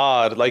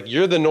odd. Like,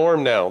 you're the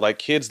norm now. Like,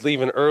 kids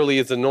leaving early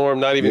is the norm,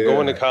 not even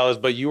going to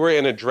college. But you were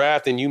in a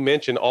draft and you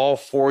mentioned all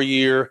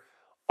 4-year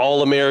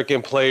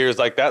All-American players.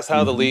 Like, that's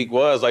how the league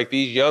was. Like,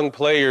 these young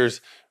players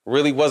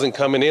really wasn't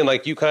coming in.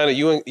 Like, you had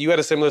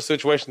a similar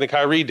situation that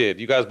Kyrie did.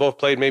 You guys both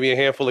played maybe a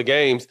handful of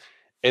games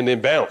and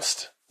then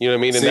bounced. You know what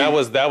I mean? And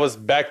that was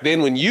back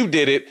then when you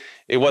did it,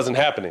 it wasn't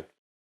happening.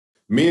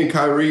 Me and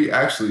Kyrie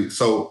actually,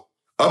 so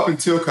up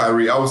until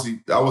Kyrie, I was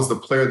the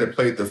player that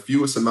played the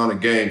fewest amount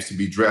of games to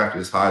be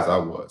drafted as high as I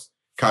was.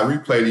 Kyrie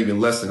played even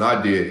less than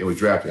I did and was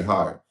drafted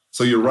higher.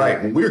 So you're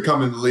right. When we were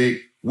coming to the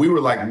league, we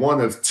were like one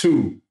of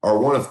 2 or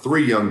one of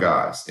 3 young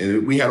guys.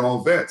 And we had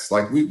all vets.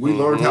 Like we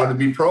learned how to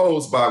be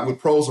pros with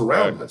pros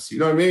around us. You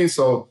know what I mean?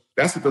 So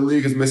that's what the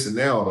league is missing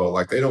now, though.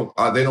 Like they don't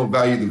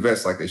value the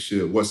vets like they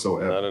should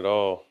whatsoever. Not at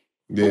all.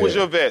 Yeah. Who was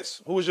your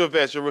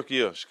vets? Your rookie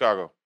year,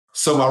 Chicago?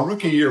 So my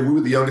rookie year, we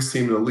were the youngest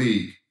team in the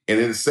league. And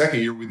in the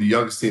second year, we were the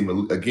youngest team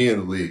again in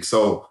the league.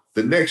 So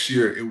the next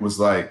year, it was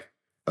like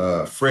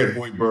Fred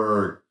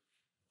Hoiberg,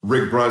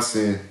 Rick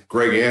Brunson,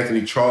 Greg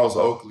Anthony, Charles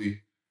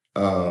Oakley.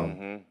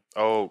 You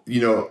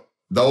know,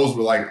 those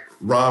were like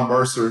Ron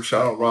Mercer.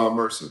 Shout out Ron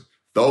Mercer.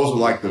 Those were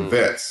like the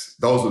vets.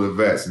 Those were the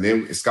vets. And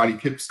then Scottie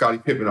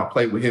Pippen, I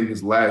played with him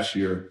his last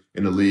year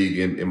in the league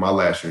in my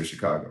last year in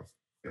Chicago.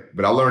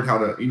 But I learned how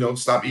to,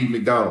 stop eating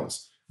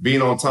McDonald's.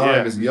 Being on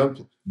time as a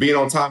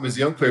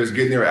young players,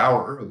 getting there an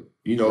hour early.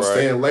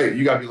 Staying late.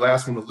 You got to be the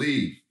last one to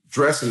leave.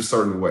 Dressing a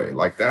certain way.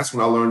 Like, that's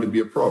when I learned to be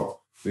a pro.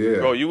 Yeah.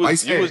 Bro, you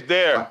was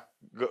there.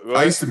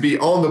 I used to be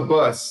on the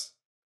bus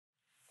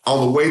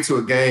on the way to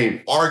a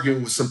game,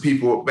 arguing with some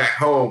people back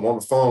home on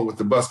the phone with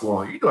the bus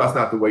going, that's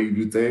not the way you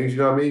do things. You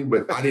know what I mean?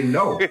 But I didn't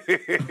know.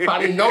 I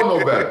didn't know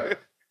no better.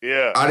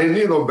 Yeah. I didn't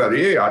know no better.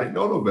 Yeah, I didn't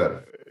know no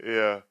better.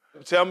 Yeah.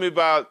 Tell me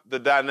about the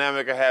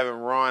dynamic of having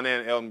Ron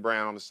and Elton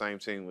Brand on the same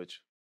team with you.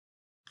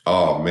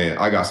 Oh, man,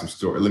 I got some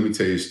story. Let me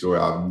tell you a story.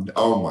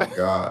 Oh, my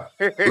God.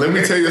 Let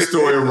me tell you a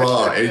story,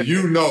 Ron.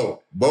 And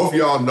both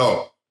y'all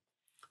know.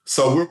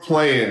 So we're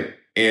playing,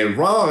 and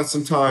Ron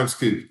sometimes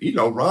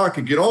Ron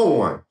could get on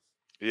one.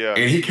 Yeah.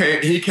 And he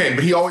came,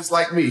 but he always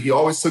liked me. He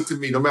always took to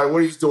me. No matter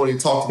what he was doing, he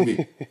talked to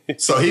me.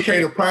 So he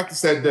came to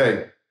practice that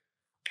day,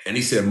 and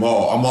he said,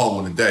 "Ma, I'm on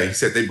one today." He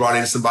said they brought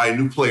in somebody, a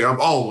new player.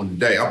 I'm on one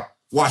today.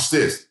 Watch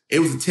this. It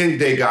was a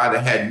 10-day guy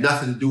that had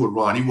nothing to do with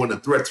Ron. He wasn't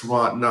a threat to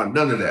Ron. None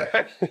of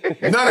that.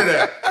 None of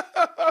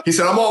that. He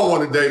said, "I'm on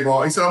one today,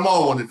 Ma." He said, "I'm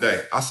on one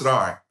today." I said, "All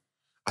right."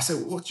 I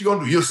said, "What you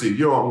gonna do?" "You'll see.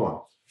 You're on one."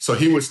 So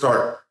he would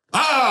start,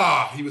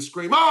 he would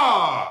scream,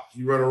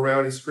 He run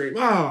around and scream,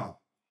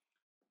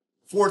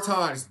 4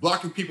 times,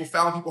 blocking people,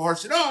 fouling people hard.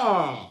 Shit,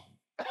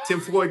 Tim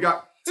Floyd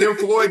got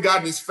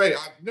in his face.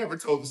 I've never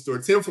told the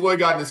story. Tim Floyd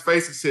got in his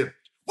face and said,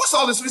 "What's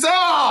all this?" He said,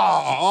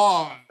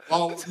 all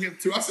of him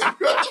too. I said,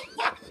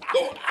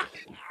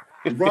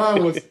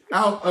 Ron was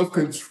out of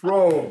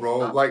control,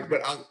 bro.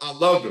 But I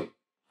loved him.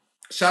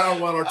 Shout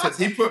out Ron Artest.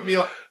 He put me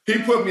on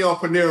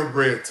Panera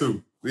Bread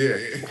too. Yeah.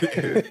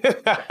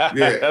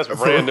 That's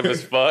random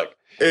as fuck.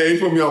 Yeah, he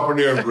put me on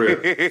Panera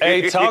Bread.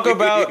 Hey, talk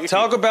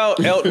about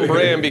Elton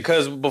Brand,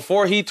 because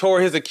before he tore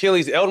his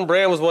Achilles, Elton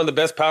Brand was one of the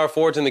best power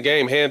forwards in the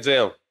game, hands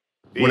down.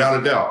 Without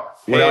a doubt.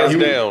 Hands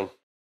down.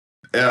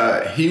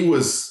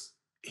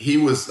 He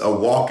was a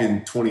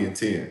walking 20 and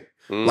 10.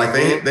 Mm-hmm.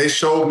 Like they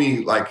showed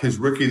me like his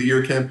rookie of the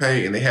year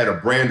campaign, and they had a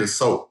brand of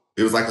soap.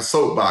 It was like a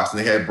soap box, and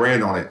they had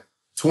brand on it.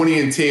 20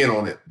 and 10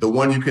 on it, the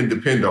one you can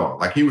depend on.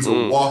 Like, he was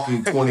a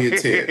walking 20 and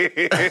 10.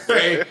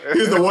 He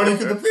was the one you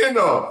can depend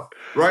on,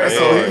 right?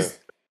 Man. So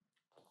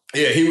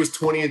he was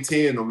 20 and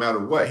 10 no matter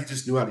what. He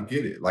just knew how to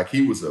get it. Like,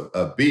 he was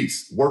a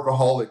beast.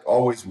 Workaholic,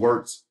 always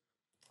worked,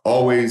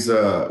 always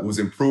was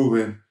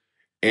improving.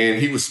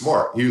 And he was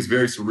smart. He was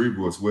very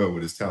cerebral as well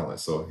with his talent.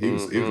 So he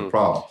was a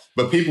problem.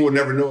 But people would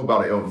never know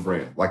about Elton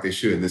Brand like they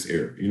should in this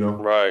era,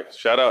 Right.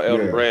 Shout out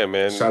Elton Brand,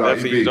 man. Shout out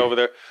he's over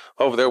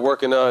there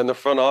working in the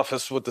front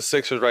office with the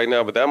Sixers right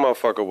now. But that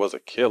motherfucker was a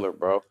killer,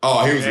 bro.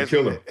 Oh, he was a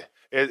killer.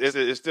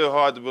 It's still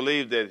hard to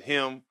believe that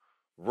him,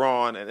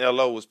 Ron, and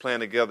L.O. was playing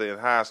together in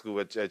high school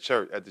at the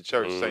church,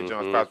 St.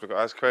 John's Hospital.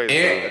 That's crazy.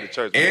 At the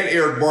church. And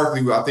Eric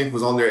Barkley, I think,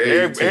 was on there.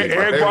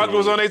 Eric Barkley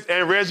was on there,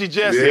 and Reggie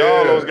Jesse,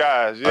 all those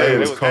guys. Yeah, they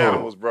was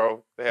animals,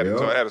 bro. They had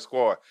a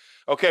squad.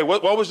 Okay,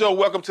 what was your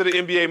welcome to the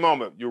NBA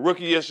moment? Your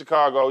rookie year in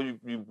Chicago.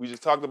 We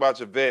just talked about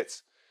your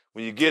vets.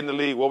 When you get in the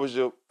league,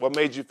 what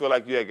made you feel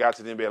like you had got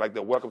to the NBA? Like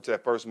the welcome to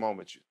that first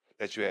moment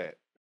that you had.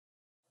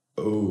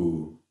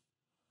 Oh.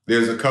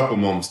 There's a couple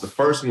moments. The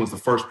first one was the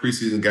first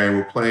preseason game.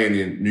 We're playing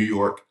in New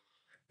York,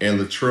 and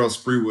Latrell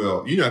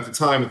Sprewell. At the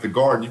time at the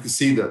Garden, you could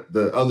see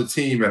the other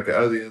team at the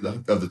other end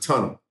of the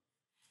tunnel.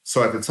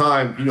 So at the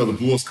time, the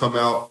Bulls come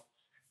out,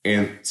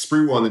 and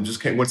Sprewell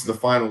just went to the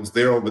finals.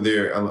 They're over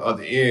there on the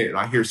other end, and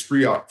I hear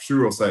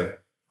Sprewell say,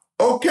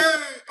 "Okay,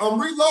 I'm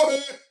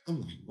reloaded."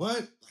 I'm like, what?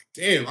 Like,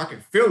 damn, I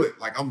can feel it.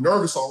 Like, I'm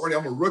nervous already.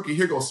 I'm a rookie.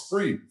 Here goes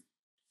Spree.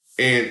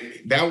 And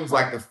that was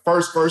like the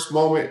first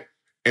moment.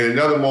 And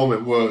another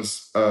moment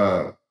was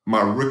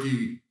my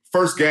rookie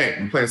first game,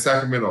 I'm playing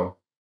Sacramento.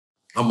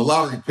 I'm a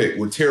lottery pick.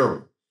 We're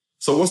terrible.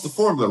 So what's the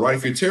formula, right?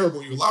 If you're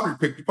terrible, you're a lottery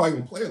pick, you're probably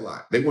going to play a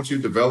lot. They want you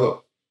to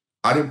develop.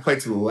 I didn't play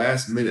till the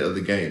last minute of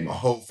the game. My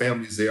whole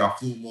family's there. I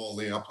flew them all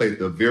in. I played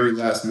the very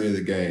last minute of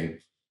the game.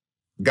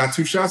 Got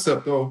 2 shots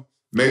up, though.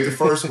 Made the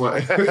first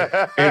one.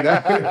 Got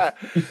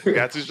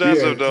 2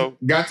 shots up, though.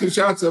 Got 2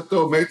 shots up,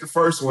 though. Made the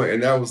first one.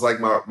 And that was like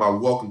my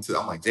welcome to,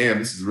 I'm like, damn,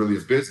 this is really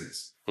a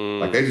business.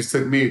 Like, they just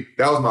took me.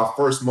 That was my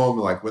first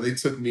moment, like, when they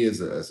took me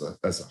as a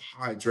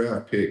high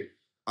draft pick.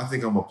 I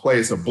think I'm going to play.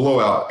 It's a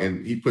blowout.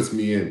 And he puts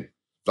me in,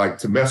 like,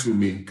 to mess with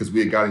me because we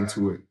had got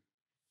into it.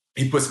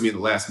 He puts me in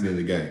the last minute of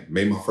the game.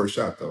 Made my first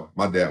shot, though.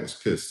 My dad was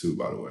pissed, too,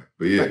 by the way.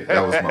 But, yeah,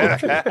 that was my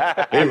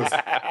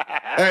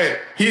Hey,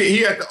 he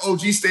had the OG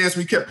stance.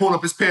 We kept pulling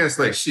up his pants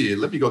like, shit,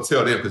 let me go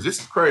tell them because this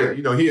is crazy.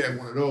 You know, he had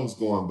one of those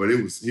going, but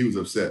he was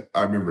upset.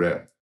 I remember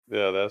that.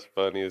 Yeah, that's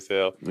funny as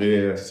hell.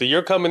 Yeah. So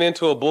you're coming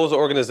into a Bulls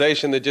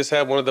organization that just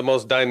had one of the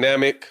most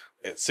dynamic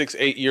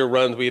 6-8-year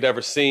runs we'd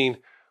ever seen.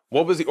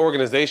 What was the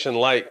organization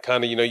like?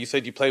 Kind of, you know, you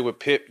said you played with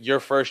Pip your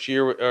first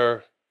year,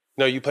 or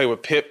no, you played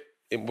with Pip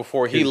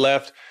before he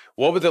left.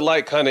 What was it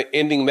like kind of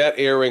ending that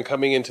era and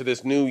coming into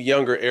this new,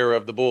 younger era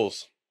of the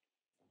Bulls?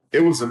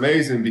 It was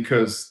amazing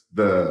because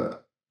the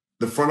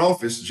front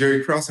office,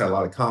 Jerry Krause, had a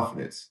lot of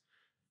confidence.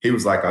 He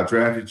was like, I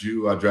drafted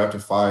you, I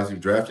drafted Fies, you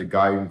drafted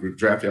Guy, you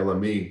drafted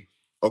LME.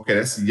 Okay,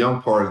 that's the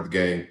young part of the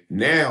game.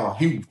 Now,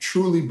 he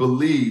truly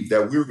believed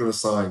that we were going to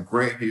sign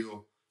Grant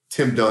Hill,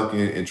 Tim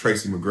Duncan, and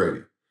Tracy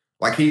McGrady.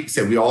 Like he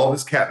said, we all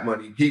this cap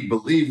money. He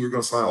believed we were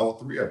going to sign all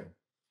 3 of them.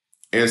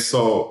 And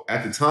so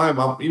at the time,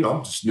 I'm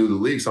just new to the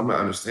league, so I'm not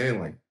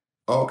understanding like,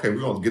 oh, okay,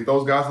 we're going to get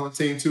those guys on the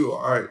team too.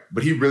 All right.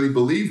 But he really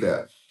believed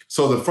that.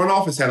 So the front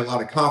office had a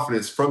lot of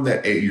confidence from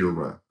that 8-year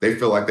run. They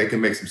feel like they can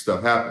make some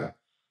stuff happen.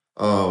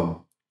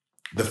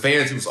 The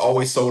fans, it was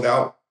always sold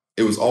out.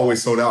 It was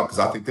always sold out because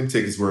I think them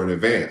tickets were in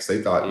advance. They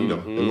thought, they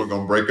weren't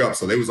going to break up.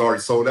 So they was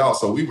already sold out.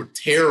 So we were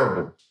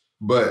terrible.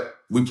 But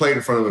we played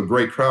in front of a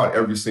great crowd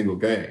every single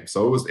game.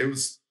 So it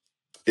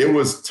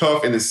was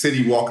tough in the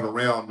city walking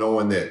around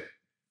knowing that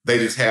they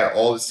just had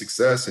all this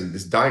success and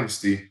this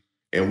dynasty.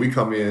 And we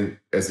come in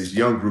as this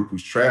young group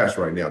who's trash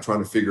right now,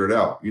 trying to figure it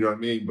out. You know what I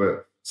mean?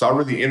 But so I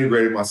really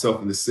integrated myself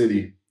in the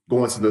city,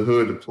 going to the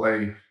hood to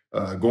play,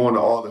 going to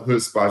all the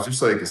hood spots just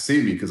so they could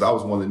see me because I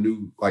was one of the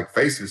new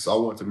faces. So I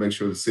wanted to make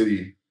sure the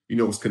city,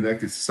 was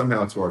connected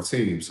somehow to our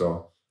team.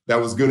 So that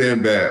was good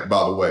and bad,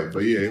 by the way. But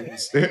yeah, it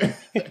was good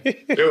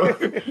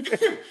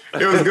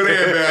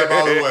and bad,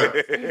 by the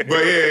way.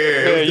 But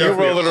yeah. You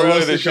rolling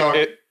around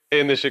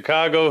in the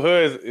Chicago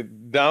hood.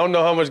 I don't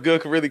know how much good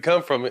could really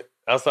come from it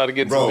outside of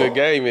getting some good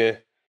game in.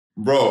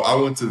 Bro, I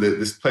went to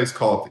this place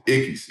called the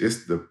Ickies.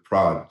 It's the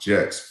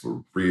projects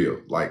for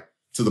real. Like,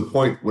 to the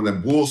point when the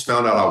Bulls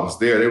found out I was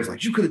there, they was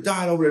like, you could have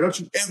died over there. Don't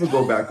you ever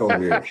go back over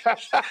there.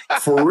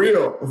 For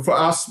real.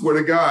 I swear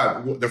to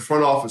God, the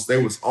front office,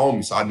 they was on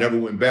me, so I never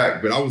went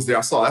back. But I was there.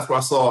 that's where I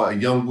saw a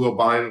young Will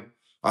Bynum.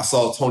 I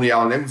saw Tony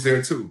Allen. They was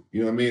there too. You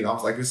know what I mean? I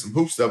was like, there's some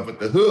hoop stuff,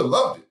 but the hood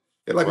loved it.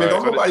 They're like, man,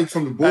 don't nobody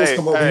from the Bulls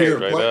come over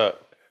here and play.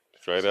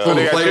 Straight up. So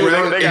they play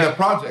around in the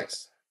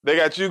projects. They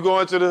got you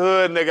going to the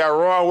hood, and they got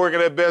Ron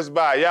working at Best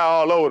Buy. Y'all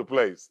all over the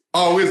place.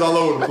 Oh, we was all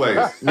over the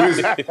place. We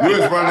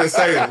was running and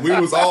saying we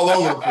was all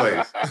over the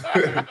place.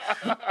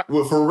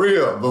 Well, for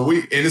real. But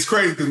and it's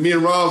crazy because me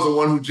and Ron was the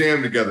one who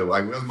jammed together.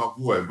 Like, that's my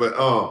boy. But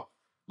now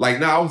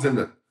I was in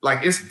the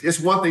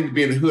it's one thing to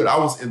be in the hood. I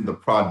was in the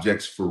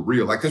projects for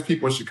real. Like, there's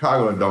people in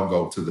Chicago that don't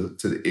go to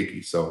the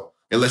Icky. So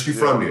unless you're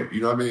from there,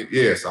 you know what I mean?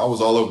 Yeah, so I was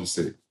all over the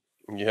city.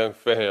 Young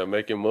fam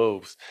making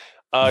moves.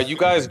 You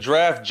guys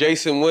draft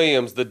Jason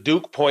Williams, the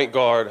Duke point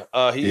guard.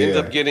 He ends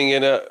up getting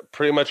in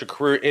pretty much a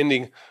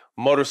career-ending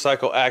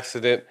motorcycle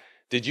accident.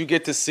 Did you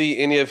get to see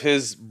any of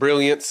his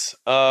brilliance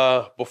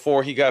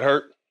before he got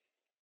hurt?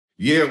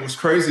 Yeah, what's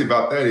crazy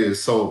about that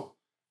is, so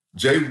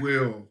Jay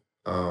Will,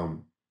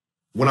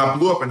 when I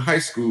blew up in high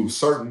school,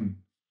 certain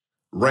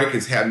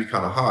rankings had me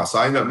kind of high. So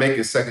I ended up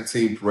making second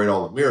team parade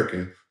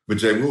All-American, but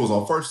Jay Will was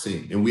on first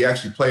team. And we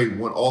actually played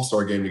one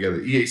All-Star game together,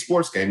 EA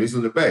Sports game. It was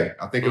in the Bay.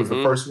 I think it was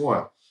the first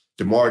one.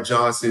 DeMar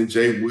Johnson,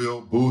 Jay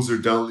Will, Boozer,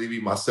 Dunleavy,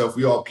 myself,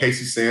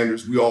 Casey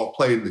Sanders, we all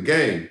played in the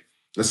game.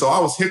 And so I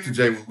was hip to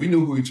Jay Will. We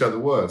knew who each other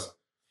was.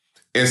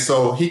 And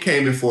so he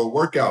came in for a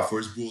workout, for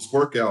his Bulls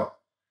workout,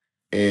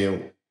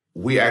 and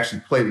we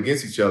actually played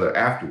against each other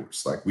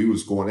afterwards. Like, we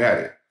was going at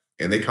it,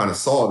 and they kind of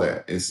saw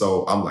that. And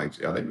so I'm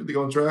like, are they really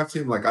going to draft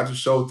him? Like, I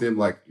just showed them,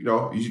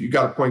 you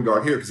got a point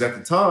guard here. Because at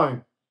the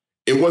time,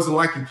 it wasn't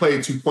like you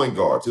played 2 point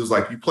guards. It was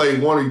like you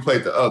played one or you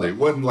played the other. It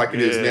wasn't like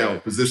it is now,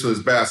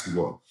 positionless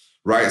basketball.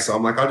 Right. So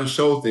I'm like, I just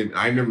showed them.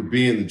 I remember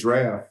being in the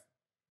draft.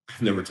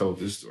 I've never told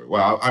this story.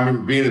 Well, I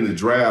remember being in the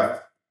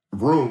draft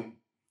room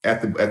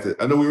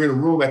I know we were in a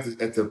room at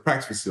the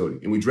practice facility,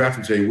 and we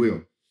drafted Jay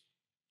Will.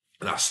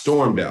 And I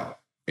stormed out,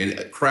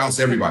 and Krause,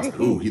 everybody said,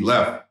 ooh, he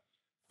left.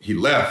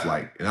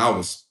 And I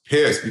was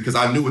pissed because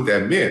I knew what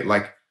that meant.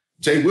 Like,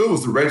 Jay Will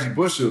was the Reggie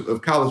Bush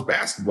of college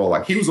basketball.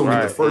 Like, he was going to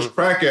get the first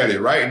crack at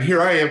it, right? And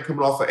here I am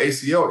coming off an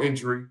ACL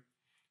injury,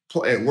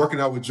 working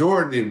out with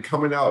Jordan and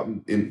coming out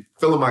and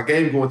feeling my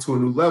game going to a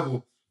new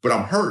level, but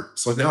I'm hurt.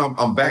 So now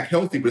I'm back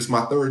healthy, but it's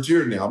my third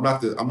year now. I'm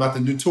not the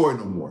new toy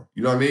no more.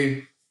 You know what I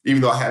mean?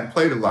 Even though I hadn't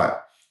played a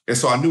lot. And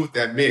so I knew what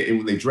that meant. And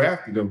when they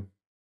drafted him,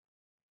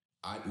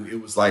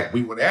 it was like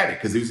we went at it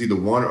because it was either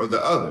one or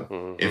the other.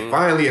 Mm-hmm. And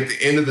finally, at the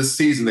end of the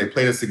season, they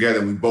played us together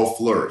and we both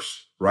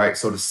flourished, right?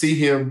 So to see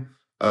him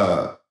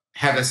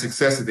have that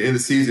success at the end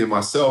of the season and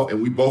myself,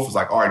 and we both was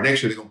like, all right,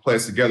 next year they're going to play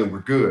us together. We're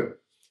good.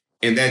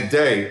 And that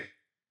day,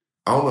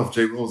 I don't know if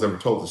Jay Rose ever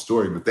told the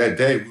story, but that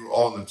day we were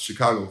all in the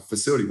Chicago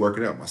facility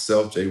working out,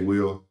 myself, Jay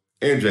Will,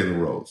 and Jalen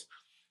Rose.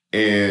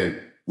 And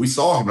we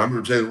saw him. I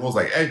remember Jalen Rose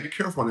like, hey, be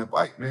careful on that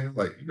bike, man.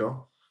 Like, you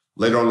know,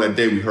 later on that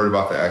day, we heard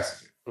about the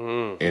accident.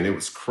 And it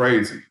was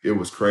crazy. It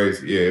was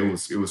crazy. Yeah,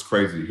 it was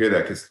crazy to hear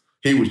that because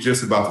he was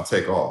just about to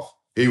take off.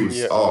 He was,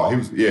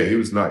 he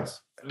was nice.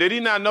 Did he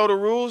not know the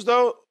rules,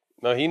 though?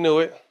 No, he knew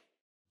it.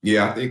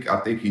 Yeah, I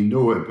think he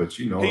knew it, but,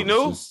 you know. He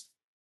knew?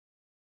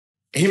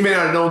 He may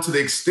not have known to the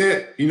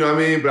extent, you know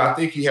what I mean? But I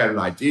think he had an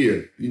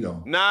idea, you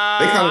know. Nah,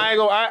 I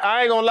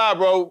ain't gonna lie,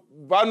 bro.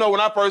 I know when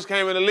I first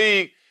came in the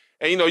league,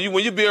 and, you know,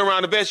 when you be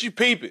around the vets, you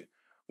peep it.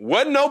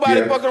 Wasn't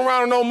nobody fucking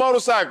around on no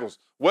motorcycles.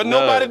 Wasn't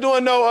nobody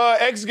doing no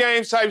X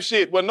Games type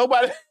shit. Wasn't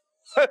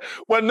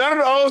none of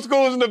the old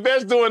schools in the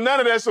vets doing none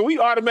of that, so we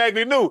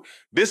automatically knew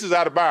this is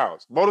out of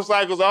bounds.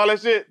 Motorcycles, all that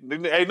shit,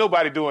 ain't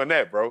nobody doing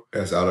that, bro.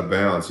 That's out of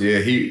bounds.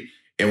 Yeah,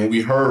 and when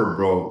we heard,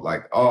 bro,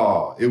 like,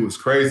 it was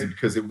crazy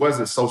because it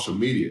wasn't social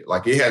media.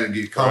 Like, it had to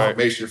get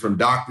confirmation from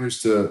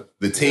doctors to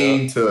the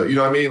team to, you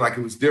know what I mean? Like,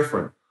 it was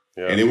different.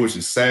 Yeah. And it was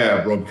just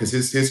sad, bro, because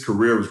his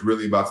career was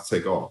really about to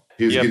take off.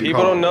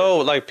 People don't know.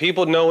 Like,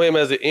 people know him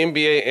as an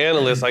NBA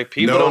analyst. Like,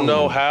 people don't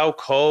know how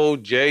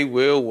cold Jay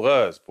Will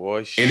was,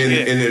 boy. And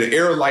in an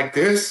era like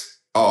this,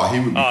 he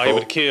would be he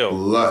would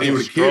kill. He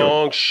would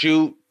strong,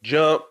 shoot,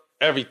 jump,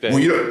 everything.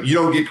 Well, you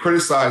don't get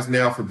criticized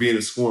now for being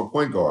a scoring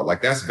point guard.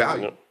 Like, that's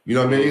value. You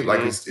know what I mean?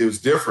 Like, it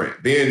was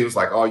different. Then it was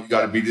like, you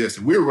got to be this.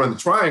 And we were running the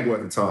triangle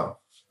at the time.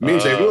 Me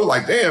and Jay, we were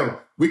like, damn,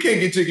 we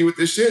can't get jiggy with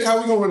this shit. How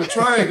we going to run a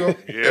triangle?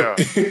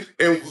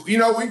 and, you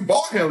know, we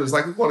ball handlers,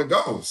 like, we want to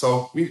go.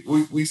 So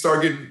we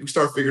start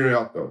figuring it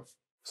out, though.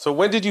 So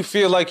when did you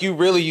feel like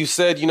you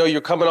said, you know,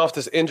 you're coming off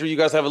this injury. You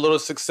guys have a little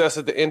success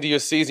at the end of your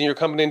season. You're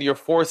coming into your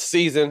fourth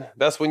season.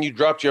 That's when you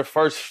dropped your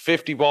first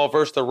 50 ball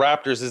versus the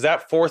Raptors. Is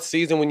that fourth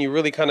season when you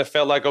really kind of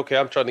felt like, okay,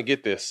 I'm trying to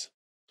get this?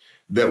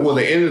 The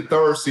end of the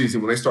third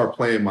season, when they start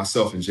playing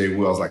myself and Jay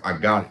Will, I was like, I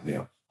got it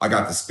now. I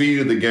got the speed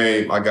of the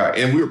game.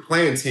 And we were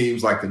playing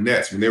teams like the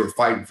Nets when they were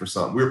fighting for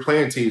something. We were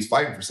playing teams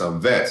fighting for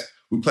something. Vets.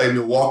 We played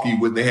Milwaukee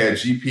when they had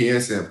GP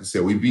and San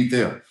Francisco. We beat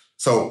them.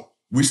 So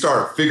we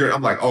started figuring,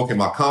 I'm like, okay,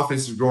 my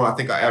confidence is growing. I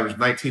think I averaged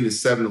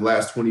 19-7 in the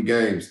last 20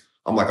 games.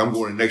 I'm like, I'm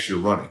going to next year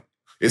running.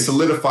 It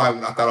solidified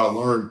what I thought I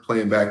learned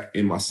playing back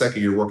in my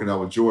second year working out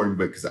with Jordan,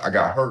 but because I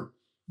got hurt.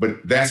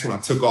 But that's when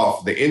I took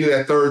off. The end of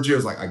that third year, I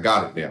was like, I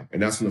got it now.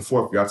 And that's when the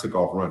fourth year I took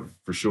off running,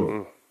 for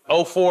sure.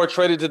 04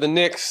 traded to the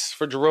Knicks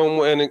for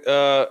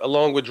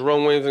along with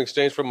Jerome Williams in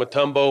exchange for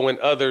Mutombo and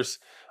others.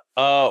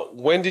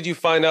 When did you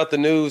find out the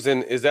news?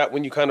 And is that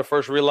when you kind of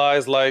first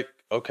realized, like,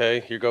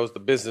 okay, here goes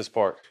the business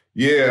part?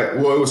 Yeah,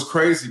 well, it was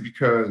crazy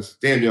because,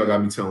 damn, y'all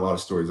got me telling a lot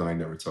of stories I ain't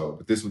never told.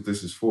 But this is what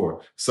this is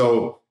for.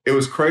 So it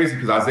was crazy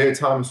because Isaiah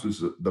Thomas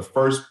was the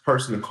first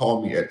person to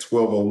call me at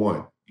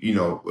 12:01, you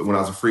know, when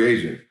I was a free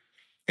agent.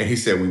 And he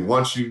said, we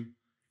want you.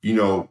 You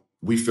know,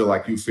 we feel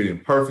like you fit in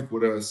perfect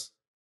with us.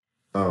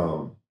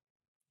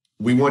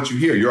 We want you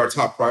here. You're our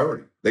top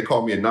priority. They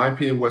called me at 9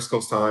 p.m. West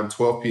Coast time,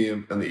 12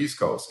 p.m. on the East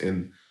Coast.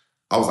 And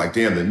I was like,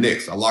 damn, the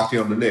Knicks. I locked in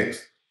on the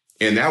Knicks.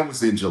 And that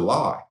was in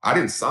July. I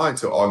didn't sign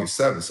until August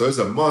 7th. So it's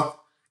a month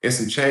and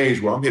some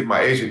change where I'm hitting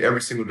my agent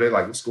every single day,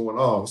 like, what's going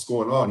on? What's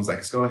going on? He's like,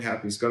 it's going to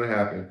happen. It's going to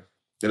happen.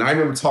 And I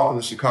remember talking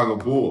to the Chicago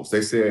Bulls.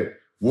 They said,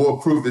 we'll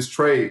approve this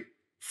trade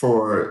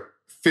for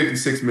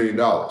 $56 million,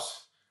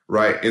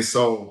 right? And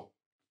so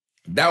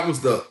that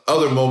was the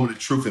other moment of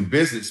truth in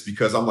business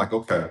because I'm like,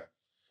 okay,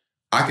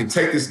 I can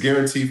take this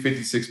guaranteed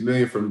 $56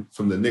 million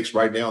from the Knicks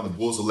right now. The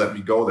Bulls will let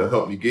me go. They'll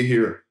help me get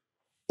here.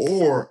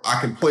 Or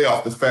I can play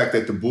off the fact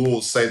that the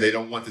Bulls say they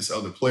don't want this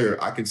other player.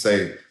 I can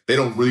say they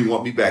don't really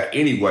want me back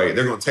anyway.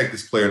 They're going to take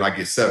this player and I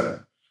get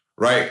 7,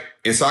 right?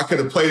 And so I could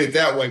have played it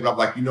that way, but I'm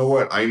like, you know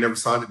what? I ain't never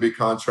signed a big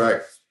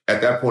contract.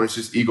 At that point, it's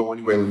just ego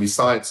anyway. Let me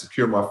sign it,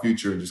 secure my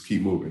future, and just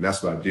keep moving.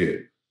 That's what I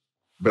did.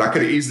 But I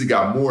could have easily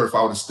got more if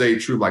I would have stayed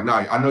true. Like,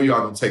 nah, I know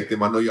y'all going to take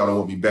them. I know y'all don't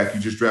want me back. You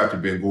just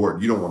drafted Ben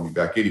Gordon. You don't want me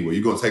back anyway.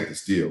 You're going to take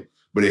this deal.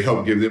 But it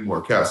helped give them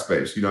more cap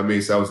space. You know what I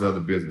mean? So that was another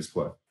business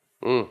play.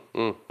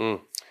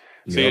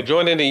 So you're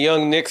joining the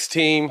young Knicks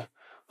team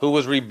who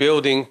was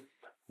rebuilding.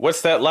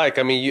 What's that like?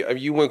 I mean,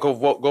 you went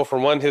go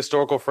from one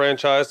historical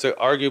franchise to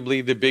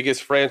arguably the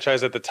biggest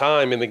franchise at the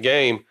time in the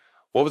game.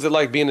 What was it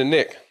like being a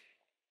Knick?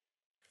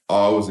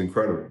 Oh, it was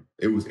incredible.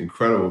 It was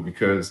incredible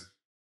because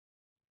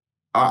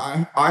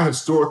I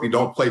historically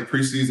don't play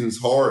preseasons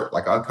hard.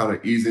 Like, I kind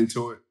of ease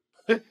into it.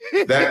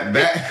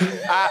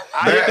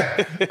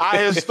 I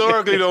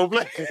historically don't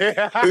play.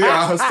 Yeah,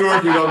 I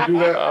historically don't do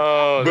that.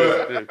 Oh,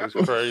 that's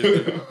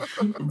crazy.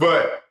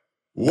 But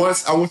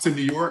once I went to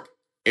New York,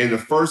 and the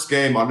first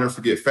game, I'll never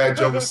forget, Fat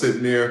Joe was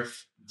sitting there,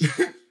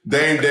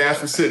 Dame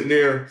Dash was sitting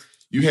there.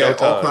 You had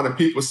all kind of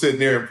people sitting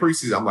there in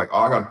preseason. I'm like, oh,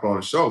 I got to put on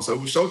a show. So it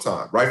was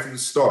showtime right from the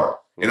start.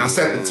 And I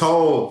set the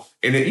tone.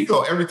 And then,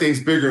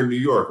 everything's bigger in New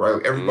York,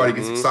 right? Everybody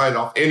gets excited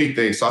off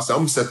anything. So I said, I'm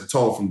going to set the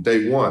tone from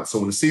day one. So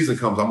when the season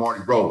comes, I'm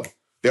already rolling.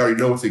 They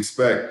already know what to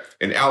expect.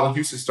 And Allen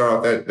Houston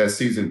started out that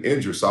season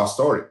injured, so I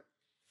started.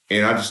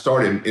 And I just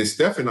started. And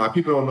Steph and I,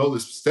 people don't know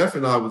this, Steph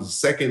and I was the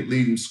second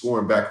leading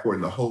scoring backcourt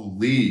in the whole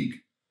league,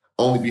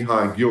 only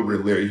behind Gilbert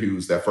and Larry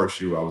Hughes that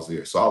first year I was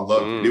there. So I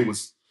loved it.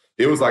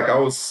 It was like I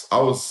was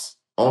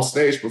on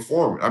stage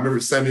performing. I remember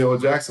Samuel L.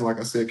 Jackson, like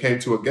I said, came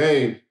to a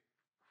game,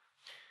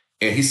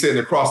 and he's sitting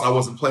across. I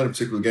wasn't playing a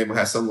particular game. I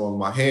had something on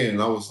my hand,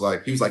 and he was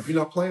like, "You're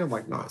not playing?" I'm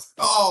like, "No." He's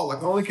like, "Oh,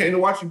 like I only came to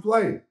watch you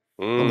play."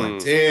 I'm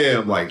like,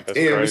 damn,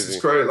 this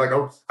is crazy.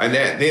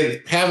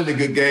 Then having a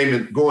good game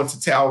and going to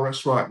Tao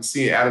Restaurant and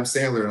seeing Adam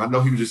Sandler, and I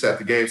know he was just at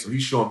the game, so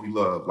he's showing me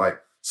love.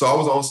 So I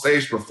was on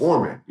stage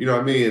performing, you know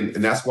what I mean?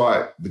 And that's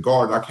why the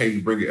Garden, I came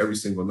to bring it every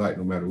single night,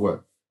 no matter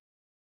what.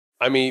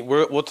 I mean,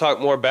 we'll talk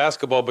more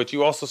basketball, but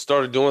you also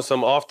started doing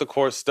some off the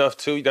court stuff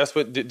too. That's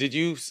what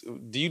you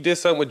did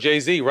something with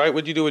Jay-Z, right?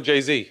 What'd you do with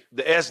Jay-Z?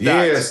 The S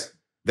dot. Yes,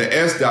 the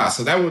S dot.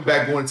 So that went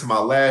back going into my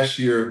last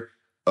year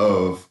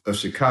of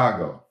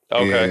Chicago.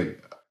 Okay.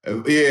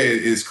 And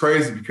it's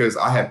crazy because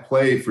I had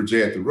played for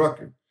Jay at the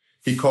Rucker.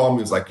 He called me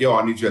and was like, "Yo,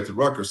 I need you at the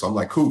Rucker." So I'm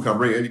like, "Cool, can I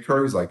bring Eddie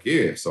Curry?" He's like,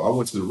 "Yeah." So I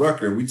went to the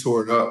Rucker and we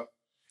tore it up.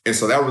 And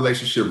so that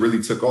relationship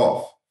really took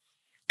off.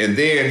 And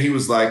then he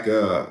was like,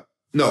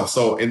 no.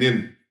 So, and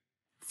then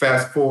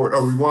fast forward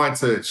or rewind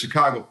to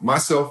Chicago.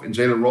 Myself and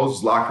Jalen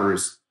Rose's locker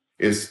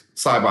is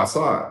side by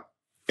side.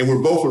 And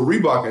we're both with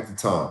Reebok at the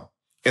time.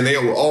 And they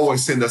will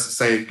always send us the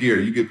same gear.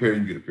 You get a pair,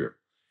 you get a pair.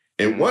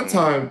 And one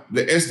time,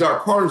 the S.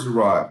 Dot Carters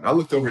arrived. And I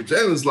looked over at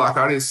Jalen's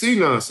locker. I didn't see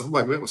none. So I'm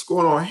like, man, what's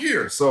going on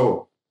here?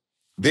 So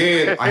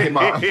then I hit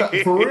my,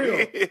 for real,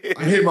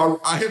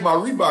 I hit my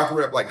Reebok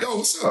rep like, "Yo,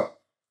 what's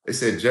up?" They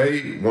said,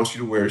 "Jay wants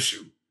you to wear a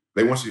shoe.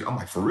 They want you." I'm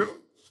like, "For real?"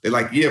 They're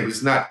like, "Yeah, but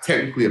it's not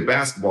technically a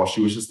basketball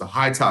shoe. It's just a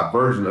high top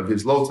version of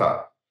his low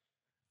top."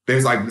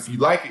 There's like, "If you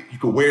like it, you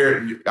can wear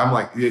it." I'm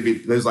like,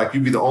 "There's like,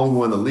 you'd be the only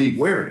one in the league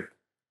wearing it."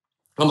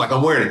 I'm like,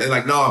 "I'm wearing it." They're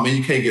like, "No, man,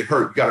 you can't get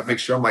hurt. You got to make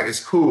sure." I'm like,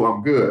 "It's cool.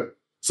 I'm good."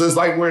 So it's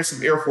like wearing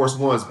some Air Force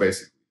Ones,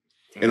 basically.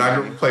 And I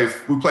remember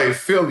we played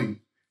Philly,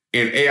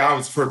 and AI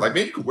was first like,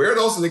 "Man, you could wear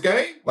those in the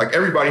game?" Like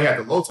everybody had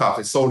the low tops.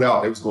 They sold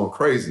out. They was going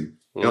crazy.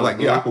 And I'm like,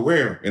 "Yeah, I could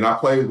wear them." And I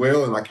played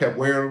well, and I kept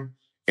wearing them.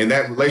 And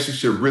that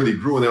relationship really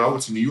grew. And then I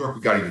went to New York.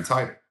 We got even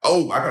tighter.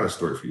 Oh, I got a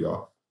story for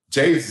y'all.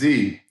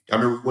 Jay-Z, I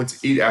remember we went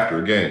to eat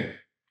after a game.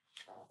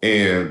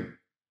 And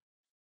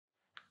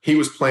he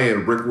was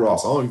playing Rick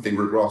Ross. I don't even think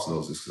Rick Ross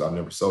knows this because I've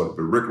never saw it.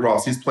 But Rick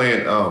Ross, he's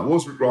playing, what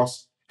was Rick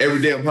Ross?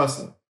 Every Damn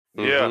Hustler.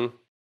 Yeah.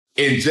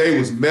 And Jay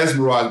was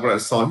mesmerized by that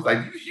song. He's like,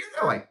 "You hear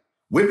that? Like,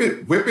 whip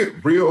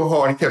it real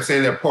hard." He kept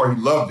saying that part.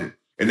 He loved it.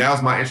 And that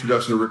was my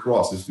introduction to Rick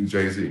Ross, is through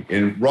Jay-Z.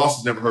 And Ross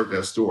has never heard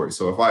that story.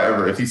 So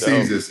if he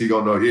sees this, he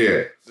gonna know,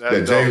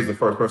 that Jay was the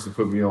first person to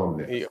put me on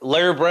there.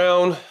 Larry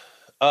Brown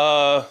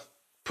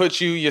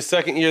put you your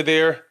second year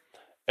there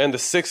and the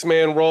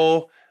 6-man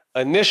role.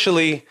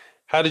 Initially,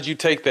 how did you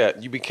take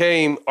that? You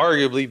became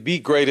arguably the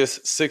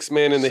greatest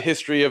 6-man in the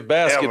history of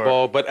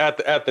basketball. Ever. But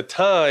at the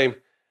time,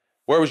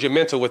 where was your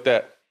mental with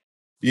that?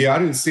 Yeah, I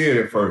didn't see it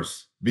at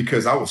first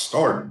because I was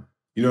starting.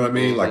 You know what I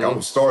mean? Like I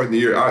was starting the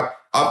year. I've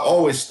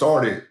always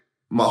started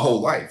my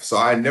whole life. So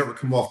I had never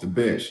come off the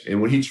bench.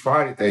 And when he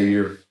tried it that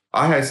year,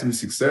 I had some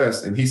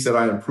success. And he said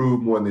I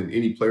improved more than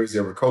any players he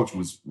ever coached,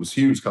 was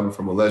huge coming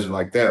from a legend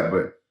like that.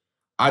 But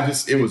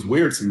it was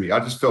weird to me. I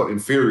just felt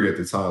inferior at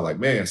the time. Like,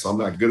 man, so I'm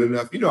not good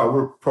enough.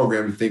 We're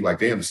programmed to think like,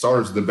 damn, the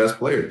starters are the best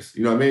players.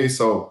 You know what I mean?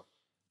 So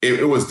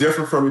it was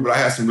different for me, but I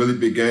had some really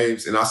big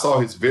games. And I saw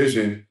his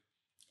vision.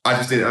 I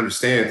just didn't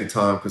understand at the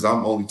time because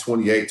I'm only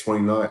 28,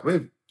 29.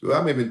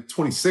 I may have been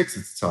 26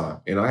 at the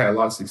time, and I had a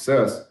lot of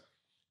success.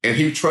 And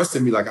he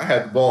trusted me. Like, I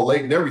had the ball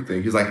late and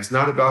everything. He's like, "It's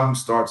not about who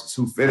starts, it's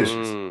who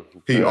finishes."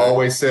 He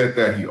always said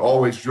that. He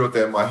always drilled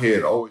that in my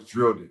head, always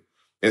drilled it.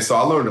 And so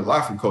I learned a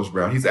lot from Coach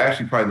Brown. He's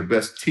actually probably the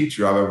best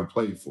teacher I've ever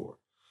played for.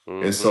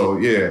 And so,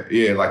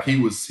 like he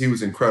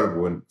was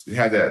incredible and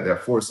had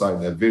that foresight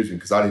and that vision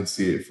because I didn't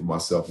see it for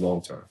myself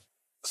long term.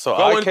 So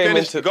go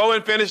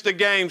and finish the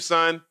game,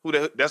 son.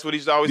 That's what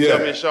he's always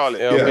telling me in Charlotte.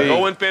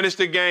 Go and finish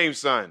the game,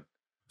 son.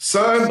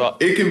 Son,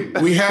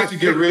 we have to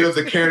get rid of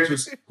the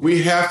characters.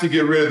 We have to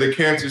get rid of the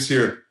characters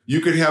here.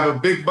 You could have a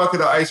big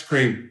bucket of ice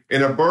cream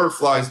and a bird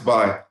flies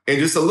by and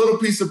just a little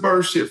piece of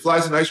bird shit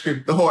flies in ice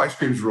cream. The whole ice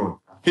cream's ruined.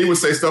 He would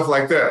say stuff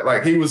like that.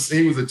 Like he was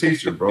a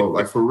teacher, bro.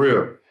 Like for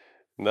real.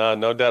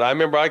 No doubt. I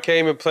remember I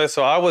came and played.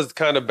 So I was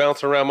kind of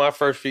bouncing around my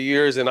first few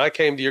years and I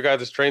came to your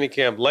guys' training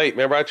camp late.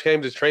 Remember I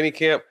came to training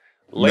camp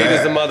late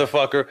as a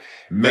motherfucker.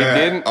 They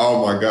didn't.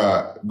 Oh my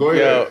God. Go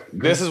ahead.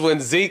 This is when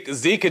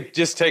Zeke had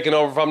just taken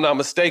over, if I'm not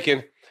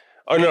mistaken.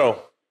 Or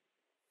no.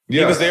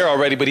 He was there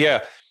already, but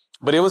yeah.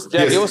 But it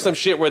was some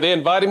shit where they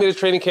invited me to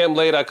training camp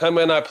late. I come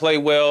in, I play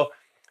well.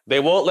 They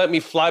won't let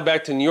me fly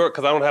back to New York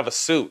because I don't have a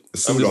suit.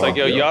 I'm just like,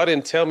 y'all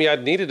didn't tell me I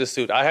needed a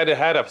suit. I had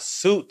a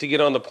suit to get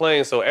on the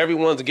plane, so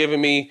everyone's giving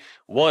me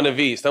one of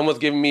each. Someone's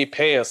giving me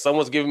pants.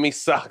 Someone's giving me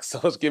socks.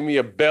 Someone's giving me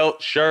a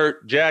belt,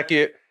 shirt,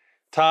 jacket,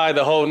 tie,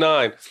 the whole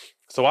nine.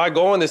 So I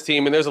go on this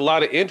team, and there's a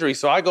lot of injuries.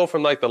 So I go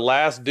from like the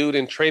last dude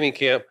in training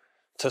camp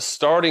to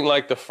starting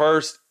like the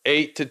first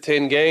 8 to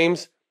 10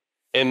 games.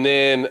 And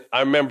then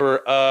I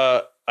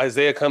remember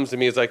Isaiah comes to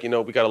me. It's like, we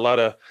got a lot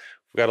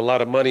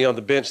of money on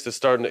the bench that's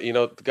starting to,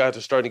 the guys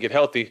are starting to get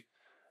healthy.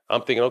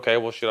 I'm thinking, okay,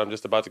 well, shit, I'm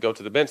just about to go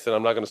to the bench, then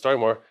I'm not going to start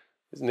anymore.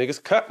 These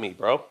niggas cut me,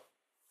 bro.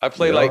 I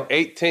played like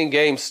 8-10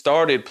 games,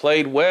 started,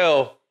 played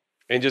well,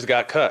 and just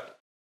got cut.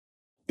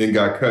 And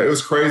got cut. It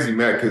was crazy,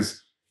 Matt,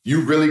 because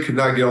you really could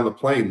not get on the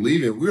plane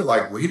leaving. We were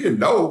like, well, he didn't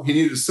know he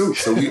needed a suit.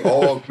 So we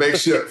all make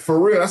sure, for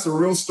real, that's a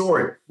real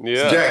story.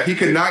 Yeah. So Jack, he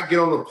could not get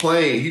on the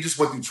plane. He just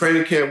went through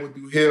training camp, went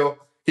through hell.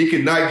 He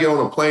could not get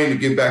on a plane to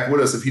get back with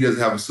us if he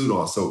doesn't have a suit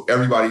on. So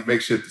everybody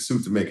makes sure the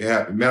suit to make it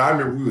happen. Man, I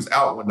remember we was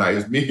out one night. It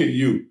was me and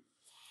you.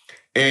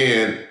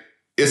 And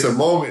it's a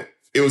moment.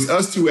 It was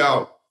us two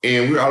out,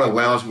 and we were out of the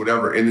lounge,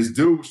 whatever. And this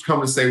dude was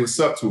coming to say what's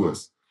up to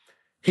us.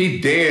 He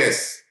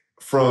danced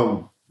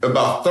from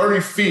about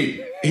 30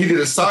 feet. He did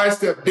a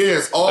sidestep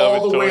dance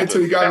all the way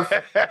until he got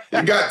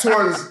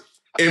towards us.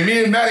 And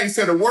me and Maddie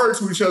said a word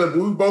to each other, but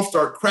we both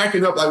started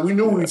cracking up like we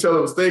knew what each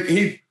other was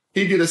thinking.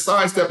 He did a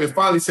sidestep and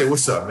finally said,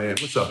 "What's up, man?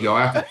 What's up,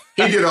 y'all?"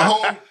 He did a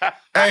whole,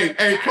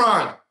 hey,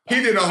 Prime.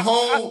 He did a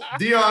whole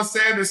Deion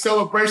Sanders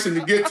celebration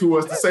to get to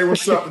us to say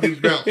what's up and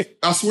then bounce.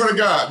 I swear to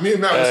God, me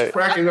and Matt was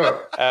cracking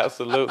up.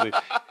 Absolutely.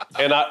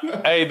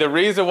 And the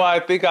reason why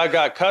I think I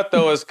got cut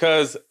though is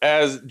because,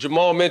 as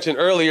Jamal mentioned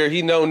earlier,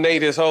 he known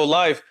Nate his whole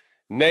life.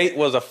 Nate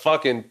was a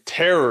fucking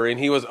terror, and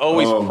he was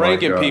always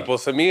pranking people.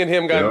 So me and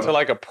him got into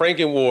like a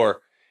pranking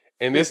war.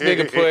 And this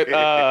nigga put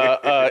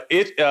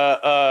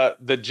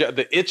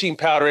the itching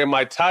powder in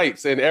my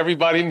tights, and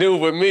everybody knew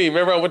with me.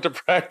 Remember, I went to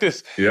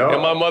practice,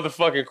 and my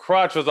motherfucking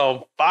crotch was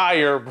on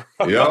fire, bro.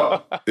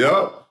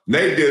 Yep.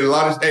 Nate did a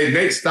lot of. Hey,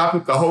 Nate stopped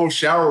at the whole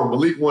shower.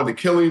 Malik wanted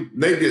to kill him.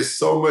 Nate did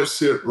so much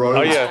shit, bro.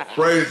 It was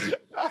crazy.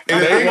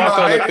 And the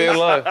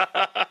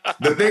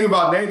thing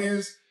about Nate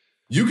is,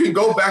 you can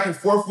go back and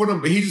forth with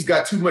him, but he just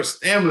got too much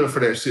stamina for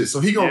that shit.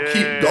 So he gonna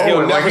keep going.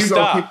 He'll never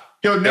stop.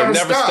 He'll never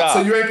stop.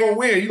 So you ain't gonna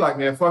win. You like,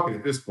 man, fuck it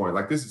at this point.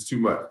 Like, this is too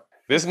much.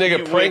 This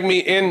nigga pranked me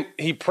in.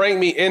 He pranked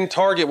me in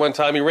Target one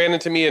time. He ran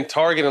into me in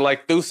Target and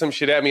like threw some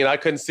shit at me, and I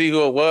couldn't see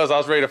who it was. I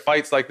was ready to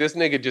fight. It's like, this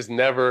nigga just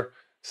never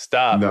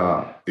stopped.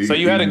 Nah. So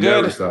you had a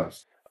good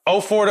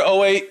 04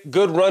 to 08,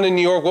 good run in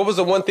New York. What was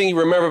the one thing you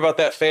remember about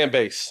that fan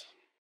base?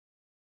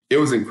 It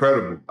was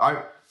incredible.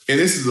 And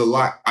this is a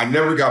lot. I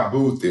never got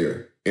booed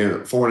there in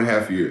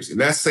 4.5 years, and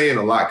that's saying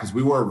a lot because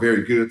we weren't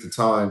very good at the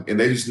time, and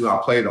they just knew I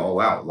played all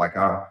out. Like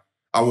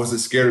I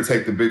wasn't scared to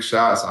take the big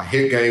shots. I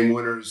hit game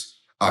winners.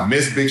 I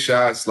missed big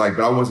shots, but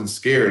I wasn't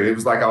scared. It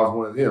was like I was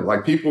one of them.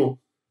 Like, people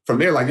from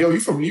there, like, yo, you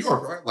from New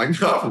York, right? Like,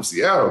 no, I'm from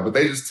Seattle. But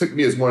they just took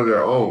me as one of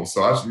their own.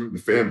 So I just remember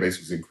the fan base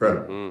was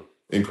incredible.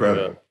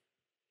 Incredible. Yeah.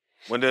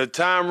 When the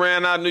time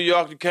ran out in New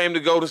York, you came to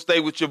go to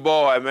stay with your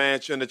boy, man,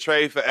 trying to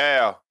trade for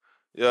Al.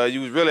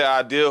 You was really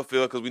ideal,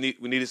 Phil, because we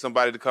needed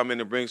somebody to come in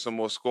and bring some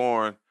more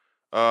scoring.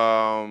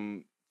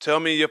 Tell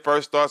me your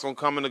first thoughts on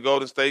coming to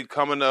Golden State,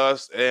 coming to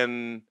us,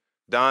 and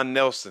Don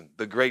Nelson,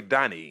 the great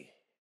Donnie.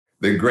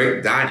 The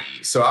great Donnie.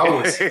 So I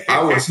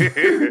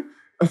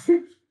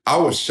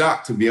was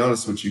shocked, to be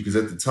honest with you, because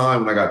at the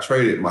time when I got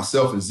traded,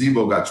 myself and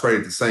Zebo got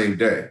traded the same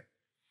day.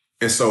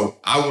 And so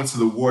I went to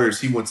the Warriors,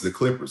 he went to the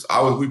Clippers.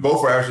 We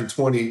both were averaging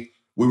 20.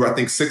 We were, I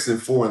think,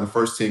 6-4 in the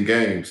first 10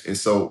 games. And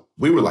so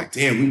we were like,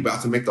 damn, we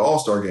about to make the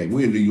All-Star game.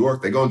 We in New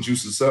York, they're gonna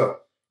juice us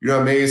up. You know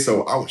what I mean?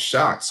 So I was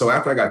shocked. So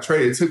after I got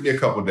traded, it took me a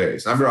couple of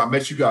days. I remember I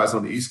met you guys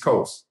on the East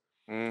Coast.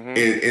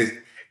 Mm-hmm.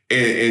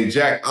 And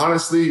Jack,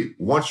 honestly,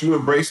 once you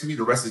embraced me,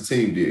 the rest of the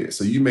team did.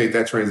 So you made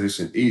that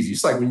transition easy.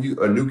 It's like when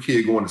you a new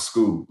kid going to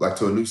school, like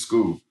to a new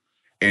school,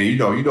 and you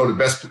know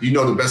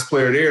the best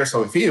player there.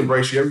 So if he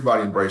embraced you,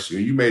 everybody embraced you,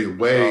 and you made it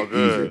way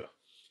easier.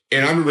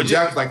 And I remember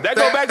Jack was like, that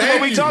go back to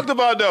what we talked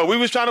about though. We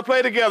was trying to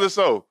play together,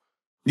 so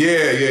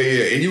yeah.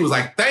 And he was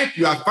like, "Thank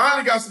you. I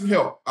finally got some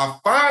help.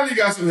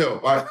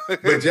 Right?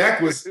 But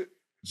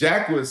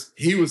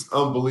he was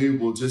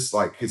unbelievable, just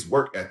like his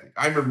work ethic.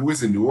 I remember we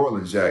was in New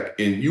Orleans, Jack,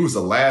 and you was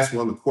the last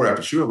one on the court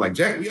after shooting. I'm like,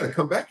 Jack, we got to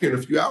come back here in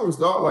a few hours,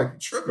 dog. Like, you're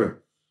tripping.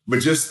 But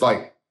just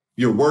like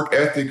your work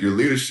ethic, your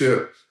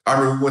leadership. I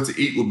remember we went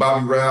to eat with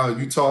Bobby Rao in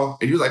Utah,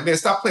 and you was like, man,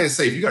 stop playing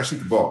safe. You got to shoot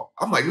the ball.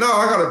 I'm like, no,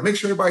 I got to make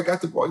sure everybody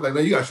got the ball. He's like,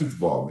 no, you got to shoot the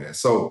ball, man.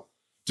 So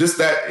just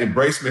that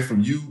embracement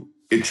from you,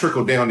 it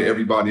trickled down to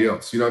everybody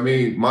else. You know what I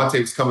mean? Monte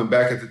was coming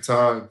back at the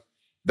time.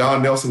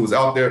 Don Nelson was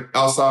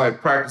outside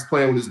practice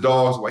playing with his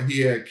dogs while he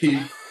had Key.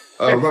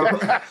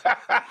 Run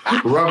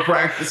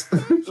practice,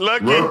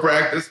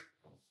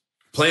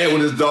 playing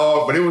with his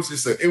dog. But it was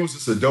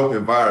just a dope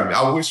environment.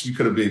 I wish we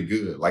could have been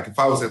good. Like if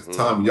I was at the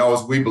time and y'all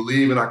was We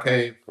Believe and I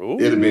came,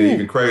 it'd have been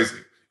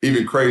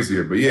even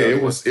crazier. But yeah,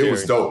 it was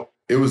dope.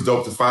 It was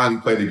dope to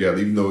finally play together,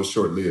 even though it was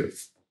short lived.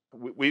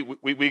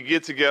 We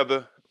get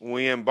together. when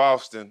we in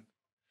Boston.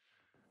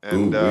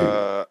 And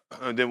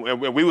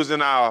then we was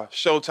in our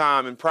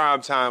Showtime and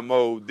Primetime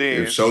mode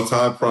then.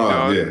 Showtime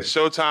Prime, yeah.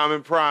 Showtime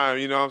and Prime,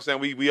 you know what I'm saying?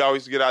 We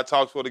always get our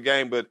talks for the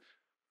game, but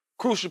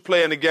crucial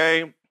play in the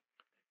game,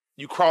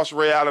 you cross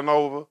Ray Allen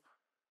over,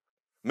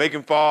 make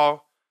him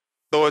fall,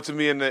 throw it to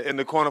me in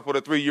the corner for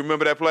the three. You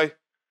remember that play?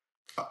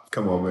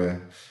 Come on,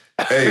 man.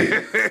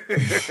 Hey.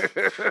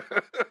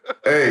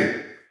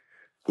 Hey.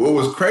 What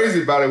was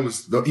crazy about it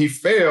was he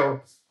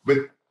fell,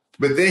 but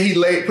then he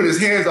put his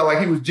hands out like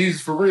he was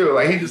Jesus for real.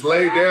 Like he just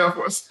laid down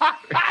for a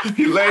second.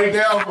 He laid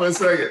down for a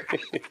second.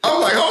 I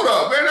was like, hold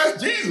up, man,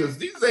 that's Jesus.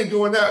 Jesus ain't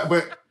doing that.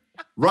 But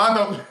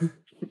Rondo,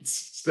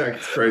 it's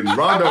crazy.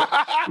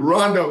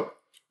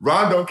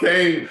 Rondo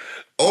came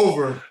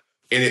over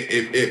and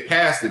it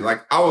passed it.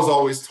 Like I was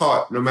always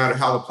taught, no matter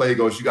how the play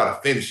goes, you got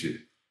to finish it.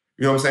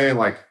 You know what I'm saying?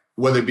 Like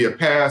whether it be a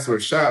pass or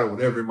a shot or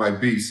whatever it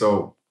might be.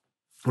 So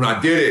when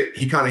I did it,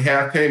 he kind of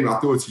half came and I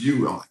threw it to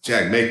you. I'm like,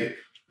 Jack, make it.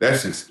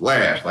 That's just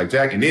laugh. Like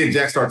Jack, and then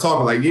Jack started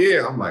talking like,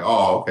 yeah. I'm like,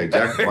 oh, okay,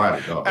 Jack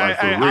provided, dog. Like,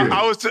 for real.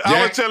 I was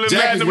telling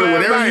Jack Matt is with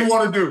whatever you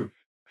want to do.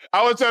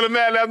 I was telling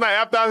Matt last night,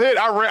 after I hit,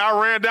 I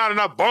ran down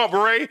and I bumped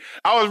Ray.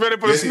 I was ready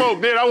for the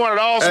smoke. Then I wanted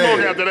all smoke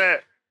after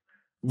that.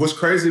 What's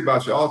crazy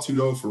about y'all two,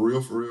 though, for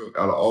real,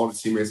 out of all the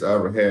teammates I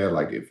ever had,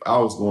 like, if I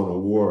was going to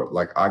war,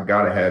 like, I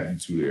got to have you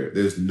two there.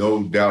 There's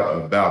no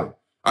doubt about it.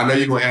 I know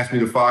you're going to ask me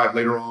the 5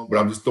 later on, but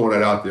I'm just throwing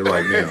that out there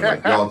right now.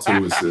 Like, y'all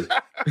two is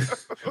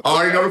I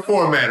already know the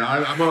format.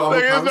 I'm a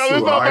Let's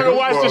not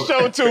watch the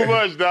show too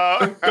much,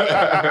 dog.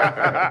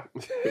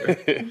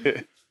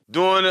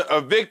 During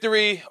a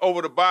victory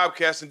over the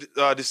Bobcats in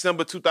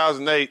December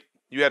 2008,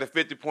 you had a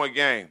 50-point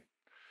game,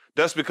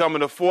 thus becoming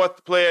the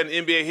 4th player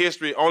in NBA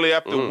history, only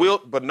after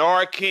Wilt,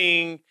 Bernard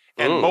King,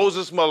 and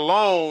Moses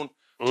Malone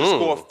to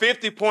score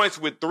 50 points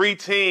with 3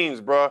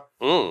 teams, bro.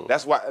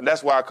 That's why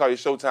I call you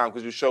Showtime,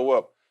 because you show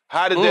up.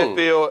 How did that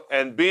feel?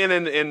 And being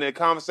in the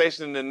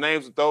conversation and the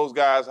names of those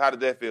guys, how did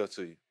that feel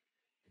to you?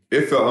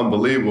 It felt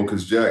unbelievable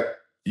because, Jack,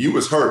 you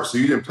was hurt, so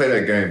you didn't play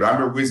that game. But I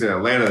remember we was in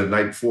Atlanta the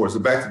night before. So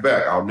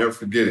back-to-back, I'll never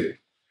forget it.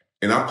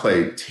 And I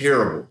played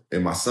terrible.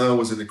 And my son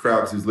was in the crowd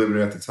because he was living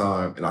there at the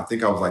time. And I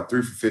think I was like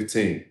 3 for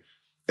 15.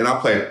 And I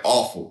played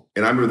awful.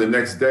 And I remember the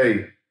next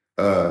day,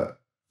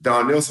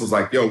 Don Nelson was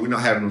like, yo, we're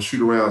not having no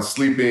shoot around,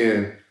 sleep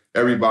in,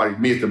 everybody,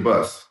 meet at the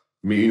bus.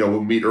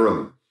 We'll meet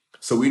early.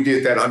 So we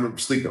did that. I remember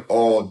sleeping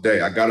all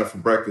day. I got up for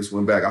breakfast,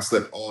 went back. I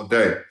slept all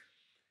day.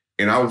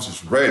 And I was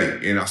just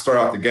ready. And I started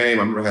out the game.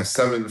 I remember I had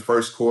 7 in the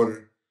first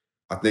quarter.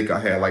 I think I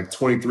had like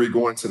 23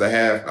 going into the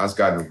half. I just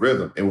got in the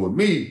rhythm. And with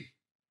me,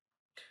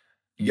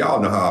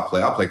 y'all know how I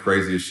play. I play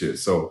crazy as shit.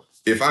 So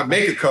if I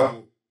make a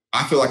couple,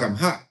 I feel like I'm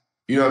hot.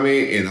 You know what I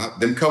mean?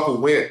 And them couple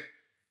went,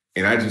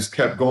 and I just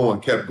kept going.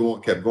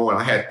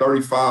 I had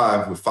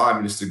 35 with 5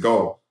 minutes to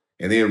go.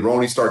 And then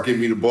Ronnie started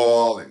giving me the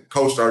ball, and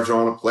coach started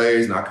drawing the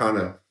plays, and I kind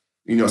of,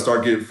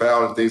 start getting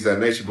fouled and things of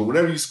that nature. But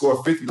whenever you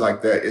score 50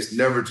 like that, it's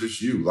never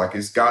just you. Like,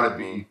 it's got to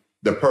be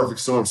the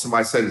perfect storm.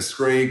 Somebody setting the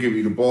screen, giving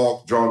you the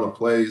ball, drawing the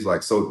plays.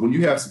 Like, so when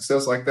you have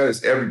success like that,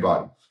 it's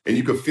everybody. And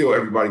you can feel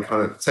everybody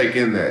kind of take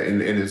in that.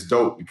 And it's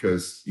dope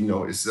because,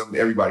 it's something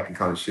everybody can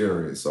kind of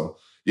share in. So,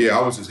 yeah,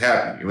 I was just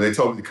happy. And when they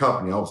told me the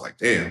company, I was like,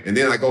 damn. And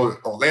then I go to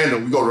Orlando.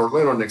 We go to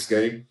Orlando next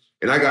game.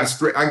 And I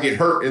get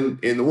hurt in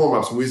the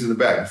warm-ups when we was in the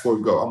back before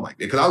we go. I'm like,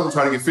 because I was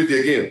trying to get 50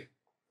 again.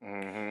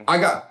 I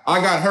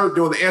got hurt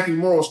doing the Anthony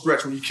Morrow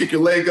stretch when you kick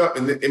your leg up,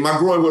 and my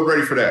groin wasn't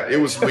ready for that. It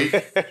was weak.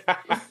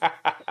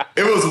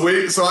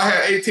 So I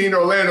had 18 in the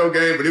Orlando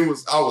game, but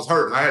I was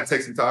hurt. I had to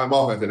take some time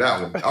off after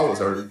that one. I was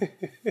hurt.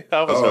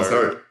 I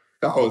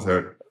was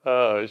hurt.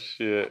 Oh,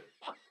 shit.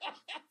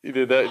 You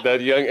did that.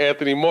 That young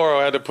Anthony Morrow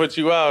had to put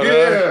you out.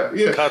 Yeah.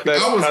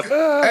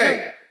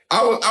 Hey,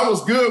 I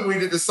was good when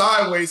he did the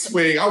sideways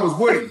swing. I was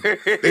with him.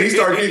 Then he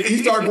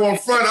started going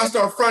front. I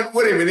started front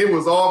with him, and it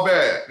was all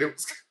bad. It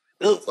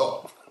was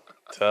all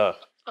tough.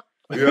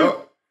 Yeah.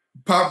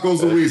 Pop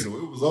goes the weasel.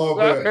 It was all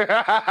bad.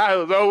 It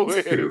was over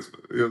with. It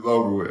was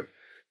over with.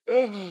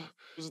 It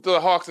was the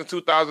Hawks in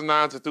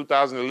 2009 to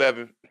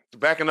 2011.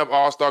 Backing up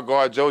All-Star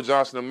guard Joe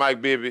Johnson and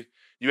Mike Bibby.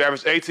 You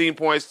averaged 18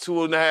 points,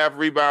 2.5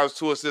 rebounds,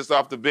 2 assists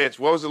off the bench.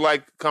 What was it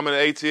like coming to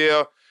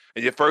ATL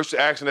and your first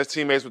action as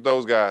teammates with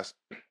those guys?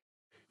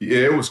 Yeah,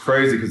 it was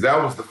crazy because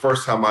that was the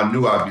first time I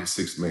knew I'd be a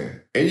sixth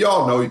man. And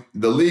y'all know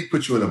the league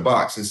put you in a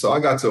box. And so I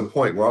got to a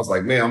point where I was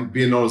like, man, I'm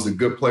being known as a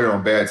good player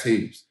on bad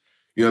teams.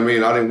 You know what I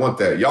mean? I didn't want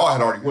that. Y'all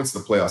had already went to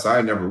the playoffs. I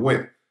had never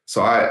went.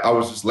 So I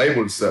was just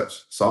labeled as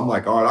such. So I'm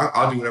like, all right,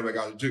 I'll do whatever I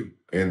got to do.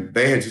 And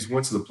they had just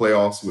went to the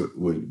playoffs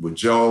with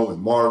Joe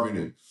and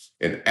Marvin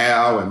and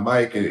Al and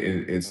Mike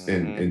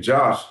and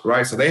Josh,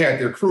 right? So they had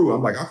their crew.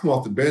 I'm like, I'll come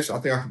off the bench. I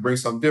think I can bring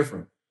something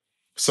different.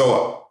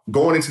 So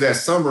going into that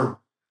summer,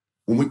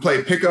 when we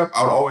played pickup,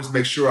 I would always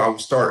make sure I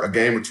would start a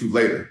game or two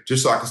later,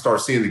 just so I could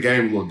start seeing the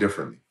game a little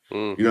differently.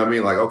 You know what I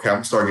mean? Like, okay, I'm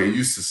going to start getting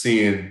used to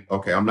seeing,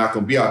 okay, I'm not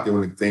going to be out there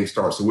when the thing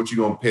starts. So what you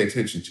going to pay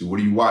attention to? What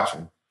are you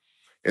watching?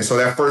 And so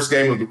that first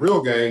game of the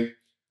real game,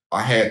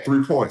 I had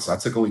 3 points. I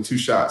took only 2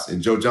 shots.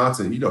 And Joe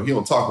Johnson, he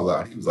don't talk a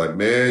lot. He was like,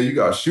 man, you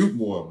got to shoot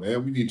more,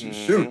 man. We need you to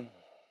shoot.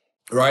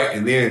 right?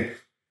 And then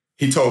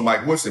he told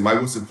Mike Woodson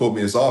pulled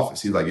me in his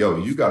office. He's like, yo,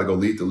 you got to go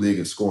lead the league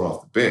in scoring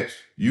off the bench.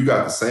 You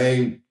got the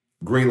same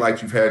green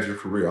light you've had your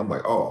career. I'm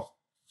like, oh,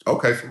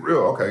 okay, for real.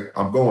 Okay,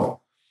 I'm going.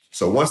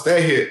 So once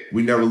that hit,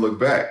 we never looked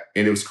back.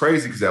 And it was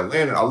crazy because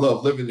Atlanta, I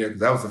love living there because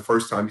that was the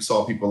first time you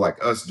saw people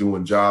like us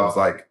doing jobs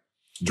like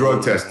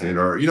drug testing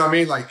or, you know what I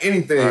mean? Like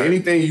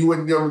anything you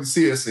wouldn't really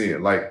see us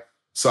in. Like,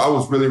 so I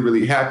was really,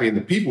 really happy and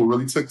the people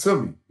really took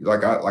to me.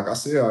 Like I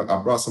said,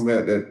 I brought some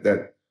of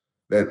that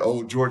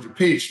old Georgia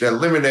peach, that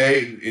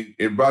lemonade,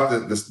 and brought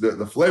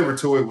the flavor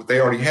to it, what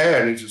they already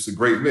had. And it's just a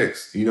great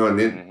mix, you know, and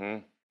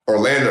then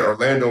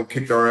Orlando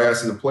kicked our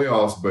ass in the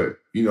playoffs, but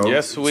you know,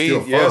 yes.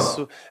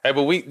 Hey,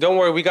 but don't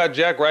worry, we got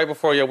Jack right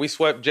before you. We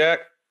swept Jack,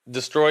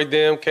 destroyed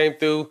them, came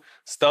through,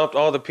 stomped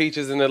all the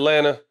peaches in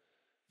Atlanta.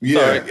 Yeah,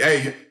 sorry.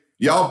 Hey,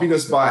 y'all beat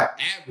us by an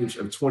average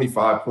of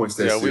 25 points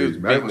that series. We was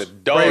beating the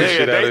dog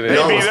shit out of them.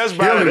 They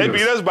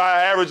beat us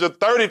by an average of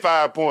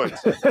 35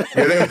 points.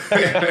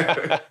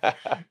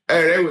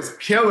 They was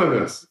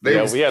killing us. We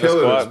had a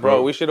squad,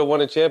 bro. We should have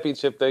won a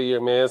championship that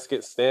year, man.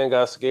 Stan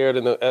got scared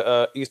in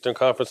the Eastern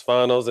Conference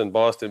Finals, and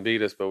Boston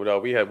beat us. But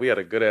we had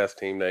a good ass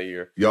team that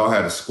year. Y'all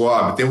had a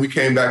squad, but then we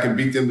came back and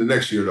beat them the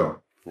next year,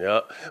 though.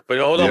 Yeah, but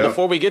hold on.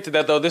 Before we get to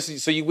that, though,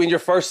 so you win your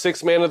first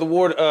Sixth Man of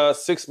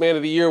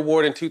the Year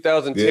award in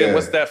 2010. Yeah.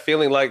 What's that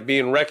feeling like,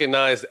 being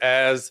recognized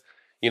as,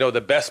 you know, the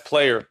best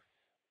player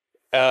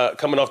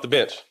coming off the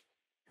bench?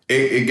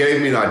 It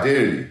gave me an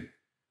identity,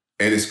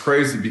 and it's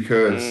crazy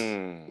because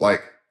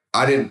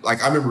I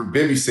remember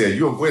Bibby said, "You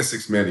don't win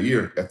Sixth Man of the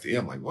Year at the end."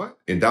 I'm like, what?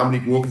 And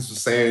Dominique Wilkins was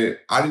saying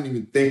it. I didn't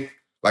even think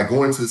like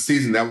going into the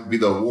season that would be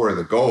the award or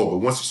the goal. But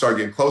once you start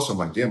getting closer, I'm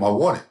like, damn, I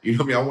want it. You know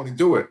what I mean? I want to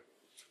do it.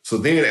 So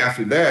then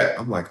after that,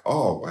 I'm like,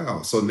 oh,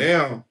 wow. So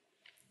now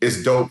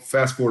it's dope.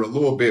 Fast forward a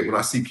little bit when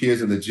I see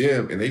kids in the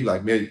gym and they be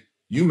like, man,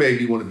 you made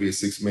me want to be a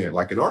sixth man.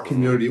 Like in our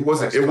community, it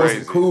wasn't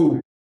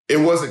cool. It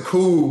wasn't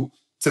cool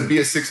to be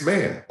a sixth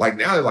man. Like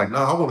now they're like,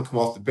 nah, I want to come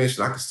off the bench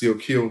and I can still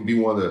kill and be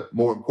one of the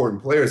more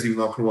important players even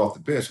though I'm coming off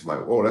the bench. I'm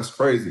like, whoa, that's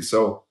crazy.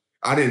 So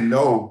I didn't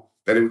know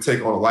that it would take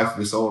on a life of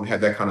its own,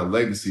 had that kind of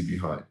legacy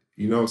behind it,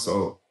 you know?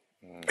 So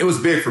it was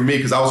big for me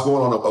because I was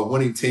going on a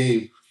winning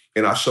team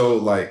and I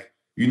showed like,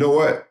 you know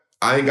what?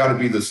 I ain't got to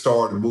be the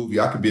star of the movie.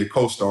 I could be a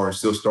co-star and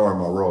still star in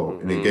my role.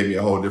 Mm-hmm. And it gave me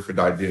a whole different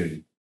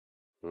identity.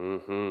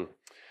 Mm-hmm.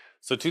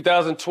 So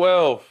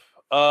 2012,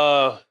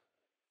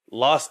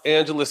 Los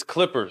Angeles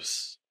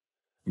Clippers.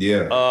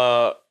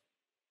 Yeah.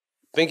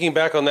 Thinking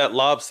back on that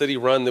Lob City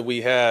run that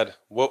we had,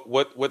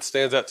 what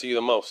stands out to you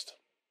the most?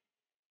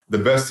 The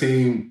best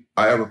team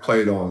I ever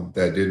played on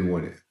that didn't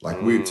win it. Like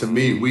to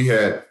me, we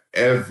had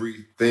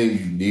everything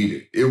you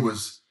needed. It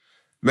was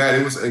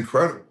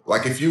incredible.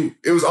 Like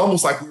it was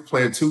almost like we were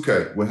playing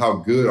 2K with how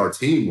good our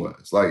team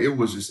was. Like it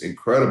was just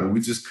incredible.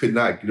 We just could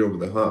not get over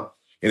the hump.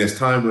 And as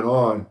time went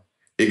on,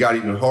 it got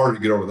even harder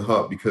to get over the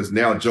hump because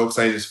now jokes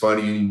ain't as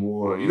funny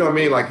anymore. You know what I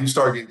mean? Like you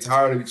start getting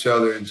tired of each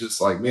other and just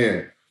like,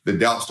 man, the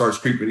doubt starts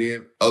creeping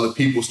in. Other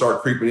people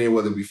start creeping in,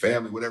 whether it be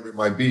family, whatever it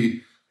might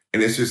be.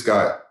 And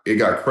it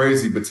got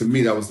crazy. But to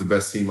me, that was the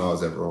best team I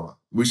was ever on.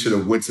 We should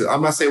have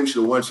I'm not saying we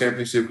should have won a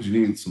championship because you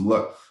needed some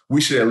luck. We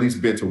should have at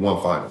least been to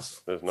one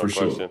finals. There's no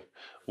question. Sure.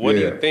 What do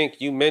you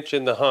think? You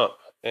mentioned the hump,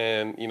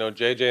 and you know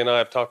JJ and I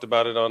have talked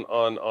about it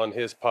on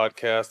his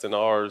podcast and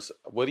ours.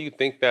 What do you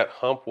think that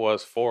hump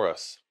was for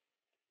us?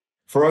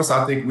 For us,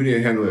 I think we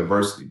didn't handle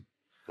adversity.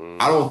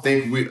 I don't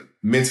think we're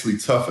mentally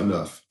tough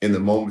enough in the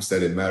moments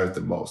that it mattered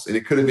the most. And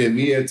it could have been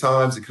me at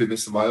times, it could have been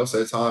somebody else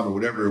at a time, or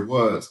whatever it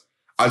was.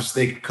 I just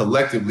think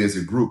collectively as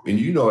a group, and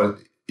you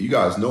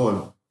guys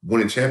knowing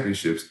winning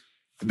championships,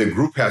 the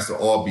group has to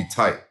all be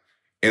tight.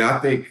 And I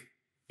think,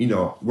 you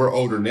know, we're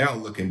older now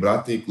looking, but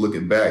I think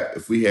looking back,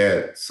 if we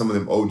had some of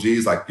them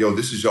OGs like, yo,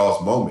 this is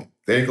y'all's moment.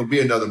 There ain't gonna be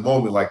another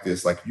moment like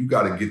this. Like, you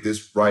got to get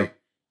this right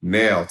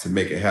now to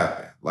make it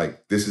happen.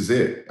 Like, this is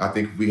it. I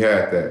think if we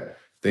had that,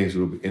 things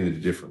would have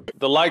ended differently.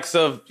 The likes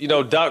of, you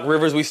know, Doc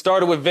Rivers, we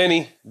started with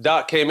Vinny.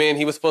 Doc came in.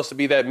 He was supposed to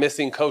be that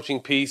missing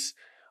coaching piece.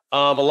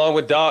 Along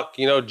with Doc,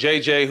 you know,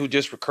 JJ, who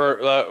just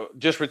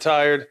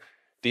retired,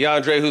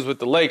 DeAndre, who's with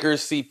the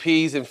Lakers,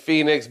 CP's in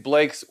Phoenix,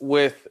 Blake's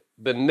with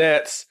the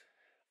Nets.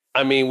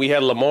 I mean, we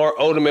had Lamar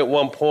Odom at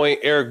one point,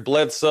 Eric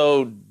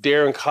Bledsoe,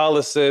 Darren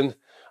Collison.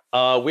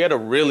 We had a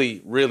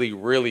really, really,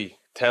 really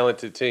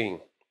talented team.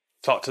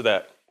 Talk to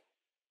that.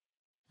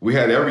 We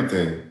had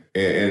everything.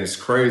 And it's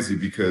crazy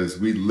because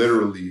we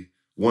literally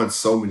won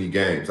so many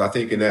games. I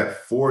think in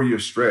that 4-year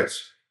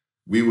stretch,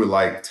 we were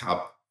like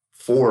top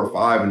 4 or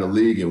 5 in the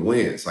league in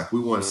wins. Like, we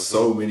won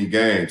so many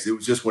games. It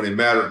was just when it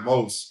mattered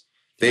most,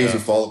 things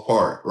would fall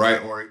apart,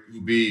 right? Or it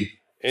would be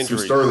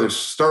injuries. Some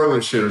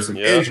Sterling shit or some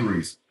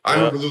injuries. I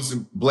remember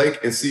losing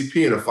Blake and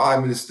CP in a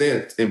 5-minute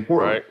stint in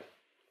Portland.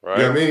 Right.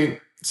 You know what I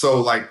mean?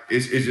 So, like,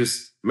 it's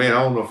just, man,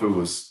 I don't know if it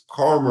was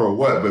karma or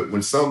what, but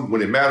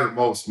when it mattered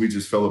most, we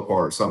just fell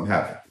apart. Something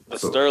happened. The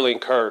Sterling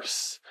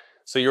curse.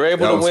 So you're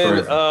able to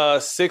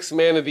win Sixth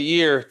Man of the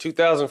Year,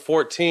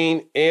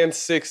 2014 and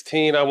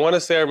 16. I want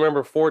to say I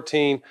remember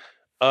 14.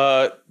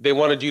 They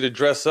wanted you to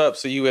dress up,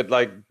 so you had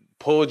like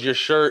pulled your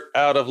shirt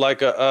out of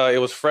like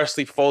it was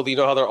freshly folded. You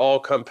know how they're all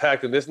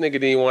compact, and this nigga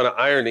didn't even want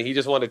to iron it. He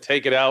just wanted to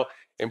take it out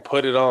and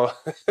put it on.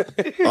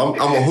 I'm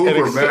a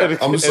hooper, man.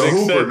 I'm just a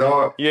hooper,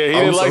 dog. Yeah, he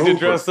didn't like to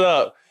dress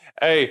up.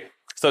 Hey,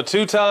 so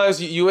 2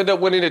 times, you end up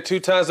winning it 2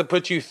 times to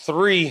put you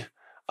 3.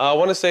 I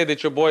want to say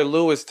that your boy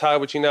Lou is tied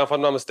with you now, if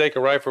I'm not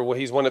mistaken, right? For what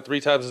he's won it 3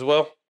 times as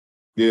well?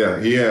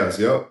 Yeah, he has,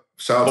 yep.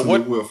 Shout out to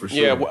Lou Will for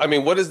sure. Yeah, I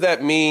mean, what does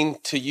that mean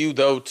to you,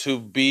 though, to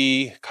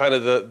be kind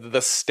of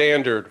the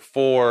standard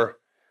for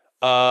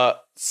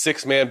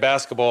 6-man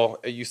basketball?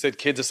 You said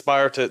kids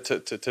aspire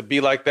to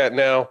be like that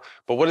now,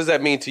 but what does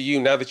that mean to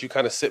you now that you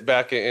kind of sit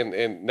back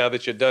and now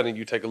that you're done and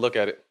you take a look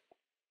at it?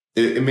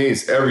 It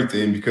means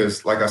everything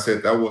because, like I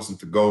said, that wasn't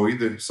the goal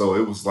either. So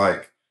it was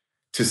like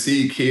to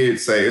see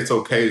kids say it's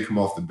okay to come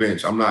off the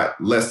bench. I'm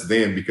not less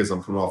than because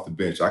I'm coming off the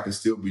bench. I can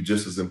still be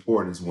just as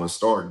important as one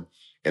starting.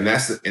 And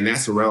that's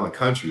around the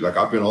country. Like,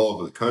 I've been all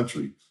over the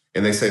country,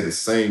 and they say the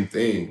same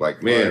thing.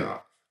 Like, man,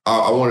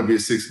 I want to be a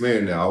 6th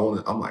man now.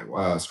 I'm like,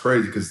 wow, it's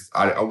crazy because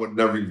I would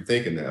never even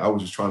thinking that. I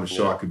was just trying to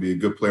show I could be a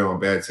good player on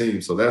bad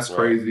teams. So that's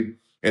crazy.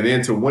 And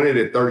then to win it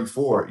at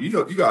 34,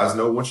 you guys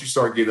know once you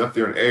start getting up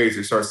there in age,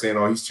 they start saying,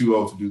 oh, he's too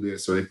old to do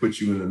this. So they put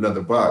you in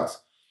another box.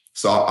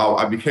 So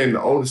I became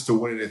the oldest to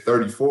win it at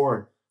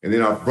 34. And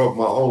then I broke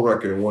my own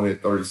record and won it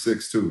at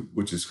 36 too,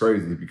 which is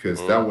crazy because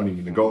that wasn't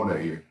even the goal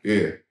that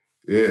year.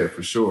 Yeah,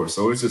 for sure.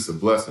 So it's just a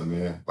blessing,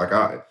 man. Like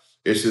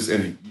it's just,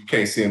 and you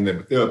can't see them there,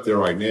 but they're up there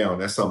right now.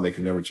 And that's something they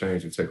can never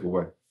change and take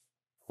away.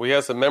 We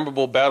had some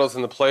memorable battles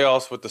in the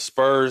playoffs with the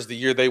Spurs the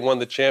year they won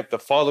the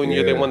following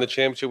year they won the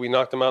championship. We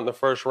knocked them out in the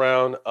first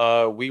round.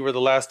 We were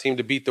the last team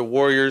to beat the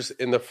Warriors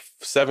in the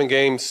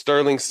 7-game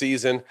Sterling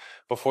season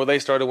before they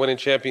started winning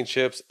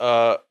championships.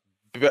 Battles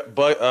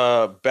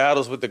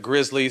with the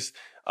Grizzlies.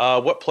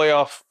 What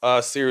playoff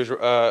series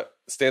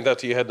stands out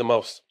to your head the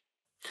most?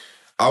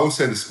 I would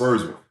say the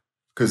Spurs one,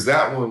 because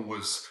that one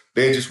was,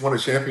 they had just won a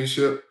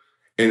championship.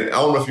 And I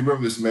don't know if you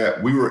remember this,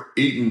 Matt. We were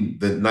eating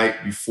the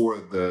night before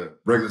the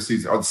regular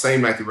season, or the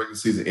same night the regular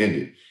season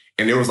ended.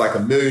 And there was like a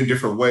million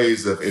different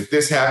ways of, if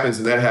this happens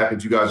and that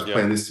happens, you guys are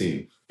playing this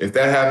team. If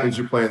that happens,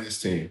 you're playing this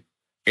team.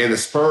 And the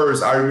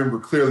Spurs, I remember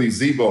clearly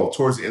Zebo,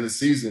 towards the end of the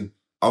season,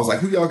 I was like,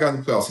 who y'all got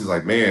in the playoffs? He's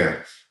like, man,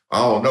 I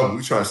don't know.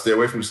 We're trying to stay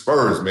away from the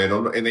Spurs, man.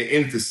 And they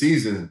ended the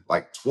season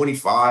like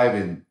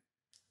 25-4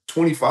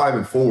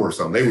 or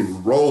something. They were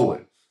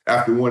rolling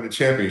after winning the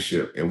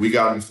championship. And we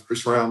got in the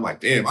first round. I'm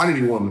like, damn, I didn't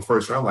even want him in the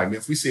first round. I'm like, man,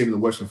 if we see him in the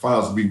Western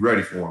Finals, we'll be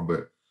ready for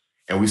him.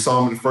 And we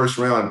saw him in the first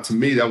round. To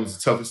me, that was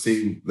the toughest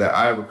team that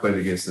I ever played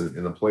against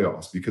in the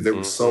playoffs because they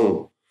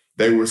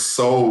were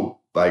so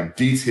like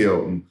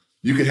detailed. And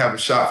you could have a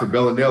shot for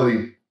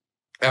Bellinelli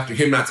after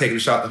him not taking a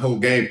shot the whole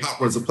game.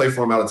 Pop runs a play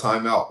for him out of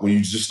timeout when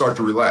you just start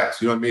to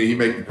relax. You know what I mean? He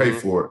make you pay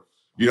for it.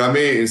 You know what I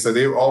mean? And so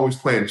they were always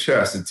playing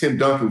chess. And Tim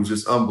Duncan was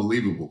just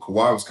unbelievable.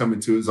 Kawhi was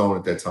coming to his own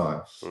at that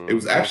time. It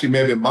was actually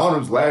maybe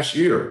Mauner's last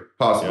year,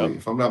 possibly,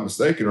 if I'm not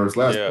mistaken, or his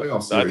last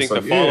playoff series.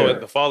 I think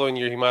the following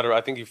year he might have,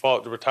 I think he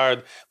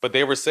retired. But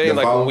they were saying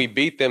when we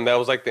beat them, that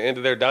was like the end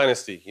of their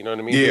dynasty. You know what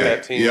I mean? Yeah.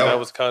 That team, that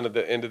was kind of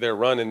the end of their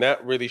run. And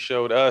that really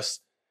showed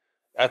us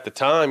at the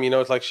time,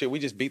 it's like, shit, we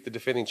just beat the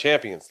defending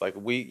champions. Like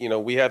we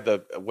had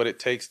what it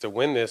takes to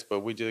win this,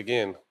 but we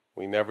can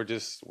never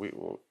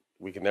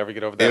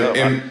get over that.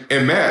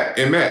 And Matt,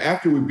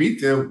 after we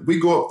beat them, we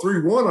go up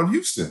 3-1 on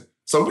Houston.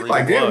 So we're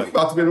like, damn, we're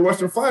about to be in the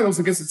Western Finals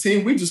against a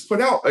team we just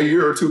put out a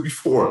year or two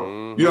before.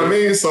 Mm-hmm. You know what I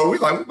mean? So we're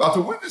about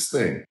to win this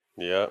thing.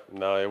 Yeah,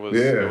 no,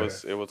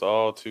 it was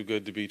all too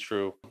good to be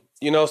true.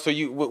 So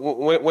you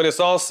when it's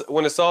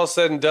all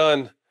said and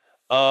done,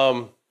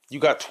 you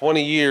got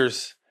 20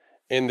 years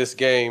in this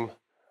game.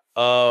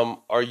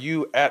 Are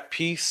you at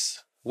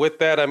peace with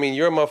that? I mean,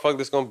 you're a motherfucker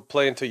that's gonna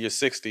play until you're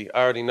 60.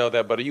 I already know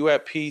that, but are you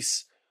at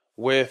peace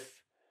with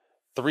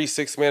 3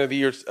 6 Man of the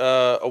Year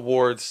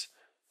awards,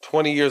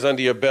 20 years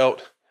under your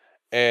belt,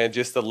 and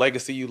just the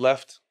legacy you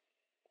left?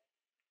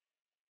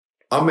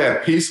 I'm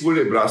at peace with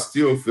it, but I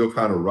still feel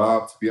kind of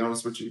robbed, to be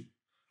honest with you.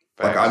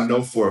 Facts. Like, I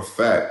know for a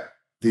fact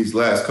these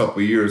last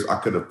couple of years I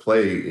could have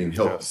played and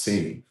helped the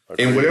team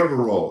in whatever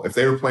role. If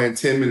they were playing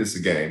 10 minutes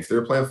a game, if they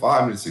were playing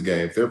 5 minutes a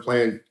game, if they're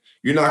playing,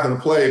 you're not going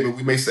to play, but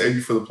we may save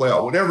you for the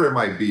playoff, whatever it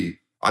might be,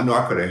 I know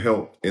I could have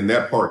helped. And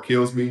that part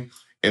kills me.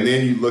 And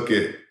then you look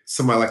at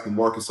somebody like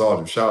LaMarcus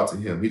Aldridge, shout out to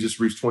him. He just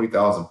reached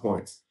 20,000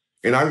 points.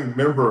 And I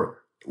remember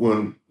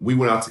when we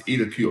went out to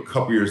eat a few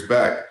years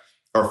back,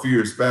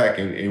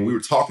 and we were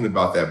talking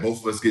about that, both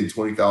of us getting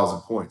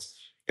 20,000 points.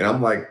 And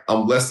I'm like,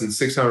 I'm less than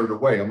 600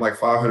 away. I'm like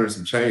 500 and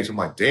some change. I'm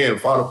like, damn,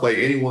 if I'd have played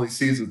any one of these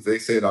seasons they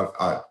said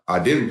I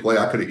didn't play,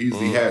 I could have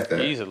easily had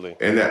that. Easily.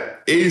 And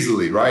that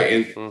easily, right?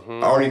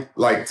 And I already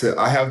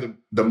I have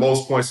the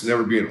most points to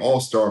never be an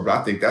all-star, but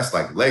I think that's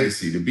like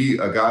legacy. To be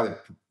a guy that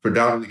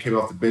predominantly came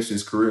off the bench in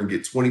his career and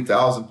get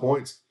 20,000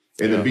 points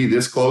and to be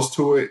this close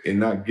to it and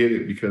not get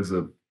it because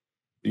of,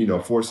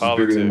 forces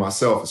bigger than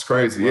myself. It's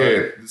crazy. Right.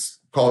 Yeah, just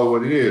call it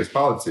what it is.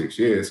 Politics.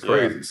 Yeah, it's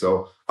crazy. Yeah.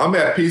 So I'm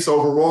at peace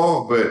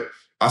overall, but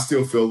I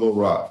still feel a little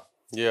robbed.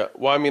 Yeah.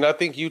 Well, I mean, I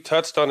think you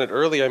touched on it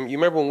earlier. I mean, you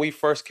remember when we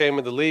first came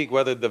in the league,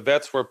 whether the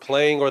vets were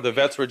playing or the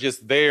vets were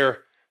just there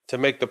to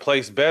make the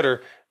place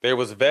better, there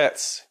was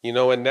vets,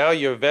 and now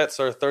your vets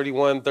are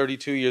 31,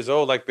 32 years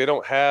old. Like, they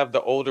don't have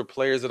the older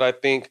players that I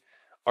think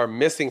are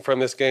missing from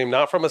this game,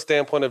 not from a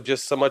standpoint of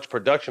just so much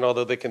production,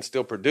 although they can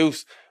still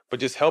produce, but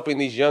just helping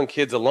these young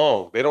kids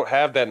along. They don't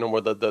have that no more.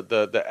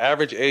 The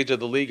average age of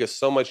the league is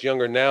so much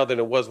younger now than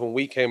it was when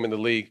we came in the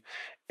league.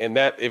 And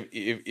that,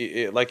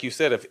 if like you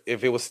said,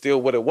 if it was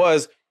still what it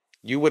was,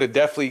 you would have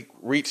definitely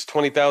reached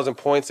 20,000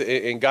 points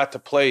and got to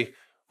play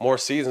more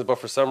seasons. But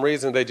for some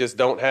reason, they just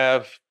don't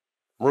have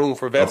room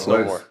for vets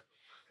no more.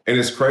 And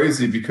it's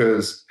crazy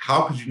because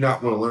how could you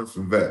not want to learn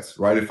from vets,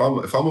 right? If I'm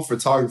a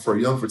photographer,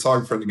 a young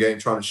photographer in the game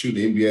trying to shoot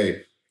the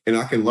NBA, and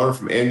I can learn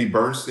from Andy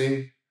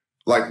Bernstein,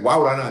 like, why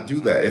would I not do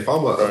that? If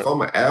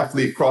I'm an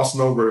athlete crossing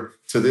over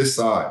to this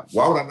side,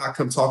 why would I not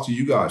come talk to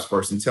you guys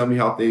first and tell me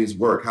how things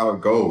work, how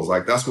it goes?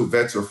 Like, that's what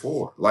vets are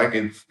for. Like,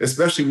 and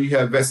especially when you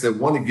have vets that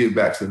want to give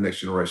back to the next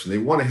generation. They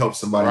want to help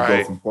somebody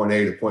go from point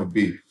A to point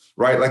B,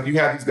 right? Like, you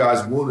have these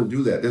guys willing to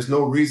do that. There's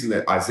no reason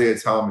that Isaiah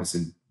Thomas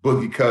and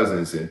Boogie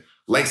Cousins and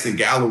Langston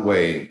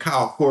Galloway and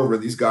Kyle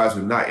Korver, these guys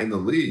are not in the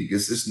league.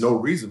 It's just no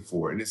reason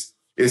for it. And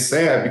it's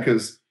sad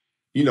because,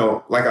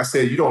 like I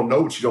said, you don't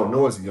know what you don't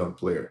know as a young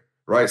player.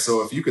 Right.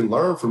 So if you can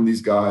learn from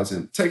these guys,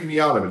 and take me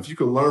out of it, if you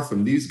can learn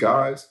from these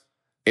guys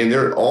and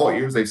they're all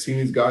ears, they've seen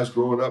these guys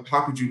growing up,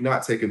 how could you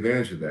not take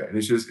advantage of that? And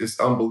it's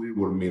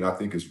unbelievable to me. And I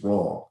think it's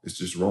wrong. It's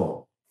just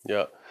wrong.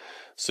 Yeah.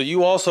 So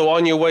you also,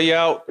 on your way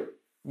out,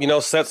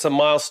 set some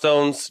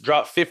milestones,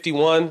 dropped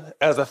 51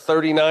 as a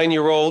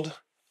 39-year-old.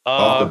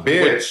 Off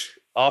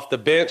the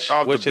bench.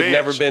 Which had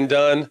never been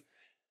done.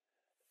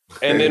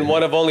 And then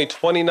one of only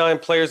 29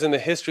 players in the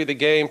history of the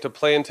game to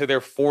play into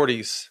their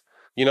 40s.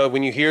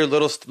 When you hear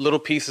little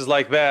pieces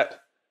like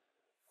that,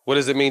 what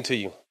does it mean to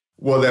you?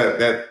 Well,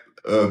 that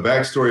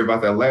backstory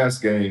about that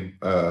last game,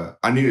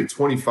 I needed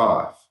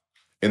 25.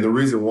 And the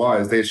reason why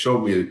is they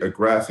showed me a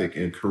graphic,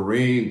 and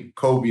Kareem,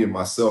 Kobe, and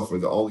myself were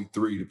the only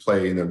three to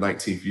play in their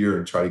 19th year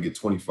and try to get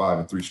 25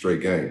 in 3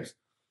 straight games.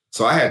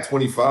 So I had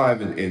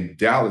 25 in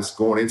Dallas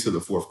going into the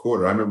fourth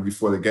quarter. I remember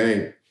before the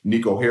game,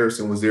 Nico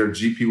Harrison was there,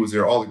 GP was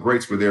there, all the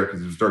greats were there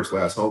because it was Dirk's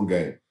last home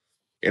game.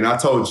 And I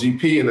told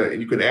GP,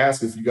 and you can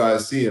ask if you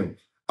guys see him,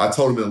 I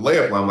told him in the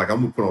layup line, I'm like, I'm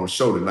going to put on a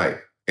show tonight.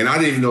 And I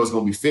didn't even know it was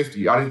going to be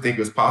 50. I didn't think it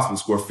was possible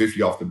to score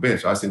 50 off the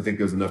bench. I just didn't think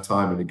there was enough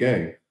time in the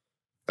game.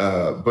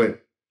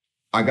 But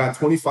I got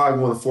 25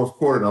 in the fourth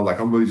quarter, and I'm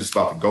like, I'm really just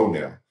about to go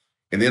now.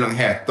 And then I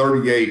had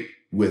 38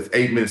 with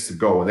 8 minutes to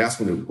go, and that's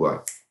when it was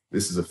like,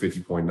 this is a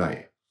 50-point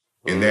night.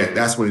 And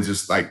that's when it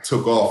just like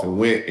took off and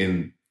went.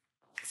 And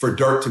for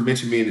Dirk to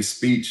mention me in his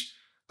speech,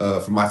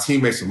 for my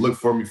teammates to look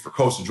for me, for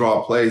coach to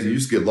draw plays, and you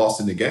just get lost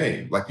in the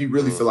game. Like, you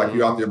really feel like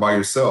you're out there by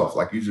yourself,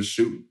 like you just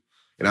shooting.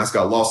 And I just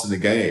got lost in the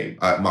game.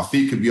 My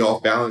feet could be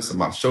off balance and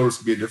my shoulders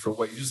could be a different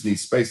way. You just need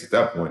space at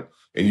that point.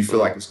 And you feel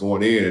like it's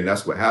going in, and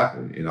that's what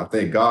happened. And I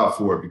thank God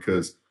for it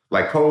because,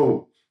 like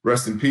Cole,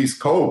 rest in peace,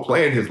 Cole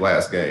playing his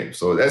last game.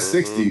 So that's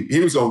 60. He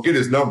was going to get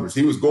his numbers.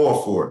 He was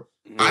going for it.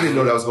 I didn't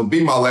know that was going to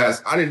be my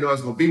last. I didn't know it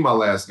was going to be my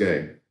last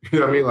game. You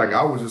know what I mean? Like,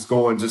 I was just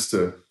going just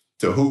to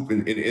hoop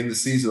and end the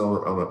season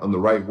on the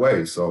right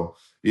way. So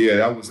yeah,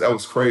 that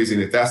was crazy.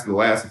 And if that's the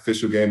last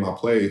official game I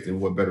played,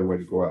 then what better way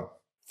to go out?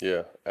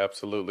 Yeah,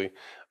 absolutely.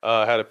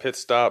 Had a pit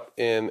stop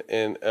in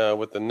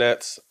with the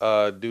Nets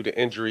due to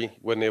injury,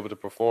 wasn't able to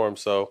perform.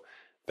 So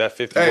that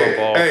 51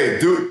 ball. Hey,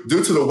 due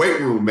to the weight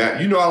room, Matt.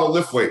 You know I don't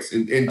lift weights.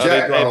 And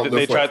Jack, I don't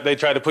lift weights. They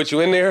tried to put you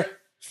in there?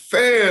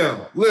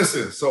 Fam,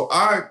 listen. So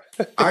I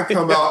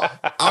come out.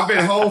 I've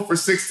been home for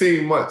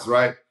 16 months,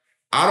 right?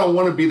 I don't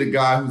want to be the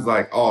guy who's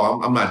like,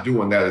 oh, I'm not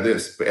doing that or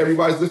this. But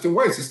everybody's lifting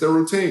weights. It's their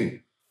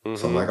routine.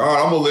 So I'm like, all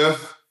right, I'm going to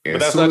lift. And but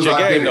that's not your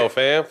game, though,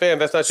 fam. Fam,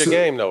 that's not your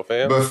game, though,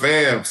 fam. But,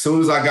 fam, as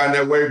soon as I got in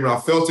that weight room, I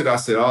felt it. I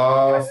said,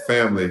 oh,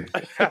 family.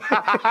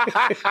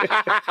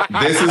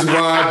 This is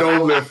why I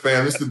don't lift,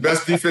 fam. It's the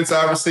best defense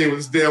I ever seen with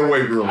this damn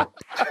weight room.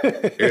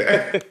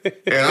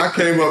 And I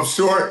came up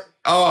short.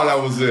 Oh,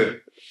 that was it.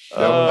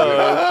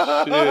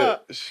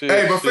 Shit.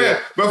 Hey, but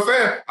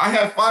fam, I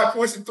had 5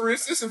 points and 3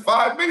 assists in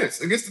 5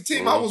 minutes against the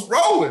team. I was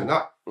rolling.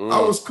 I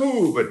was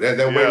cool, but that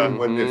weight room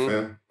wasn't it,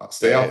 fam.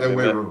 Stay out that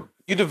weight room.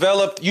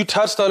 You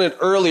touched on it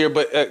earlier,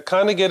 but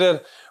kind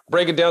of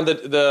break it down,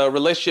 the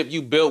relationship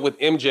you built with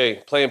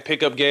MJ, playing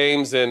pickup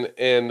games and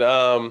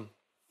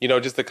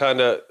just the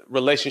kind of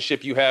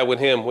relationship you had with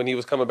him when he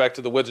was coming back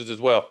to the Wizards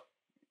as well.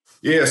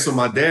 Yeah, so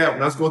my dad,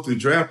 when I was going through the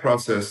draft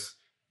process,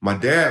 my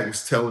dad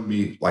was telling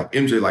me, like,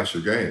 MJ likes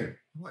your game.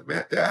 I'm like,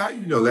 man, Dad, how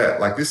you know that?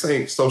 Like, this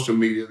ain't social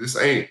media. This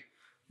ain't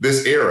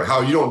this era.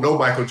 How you don't know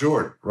Michael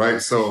Jordan,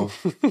 right? So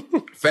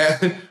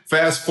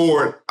fast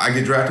forward, I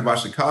get drafted by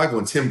Chicago,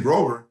 and Tim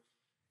Grover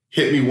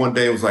hit me one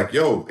day and was like,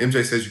 yo,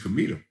 MJ says you can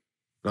meet him.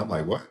 And I'm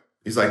like, what?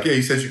 He's like, yeah,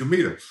 he says you can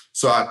meet him.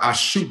 So I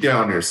shoot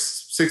down there,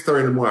 6:30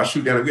 in the morning. I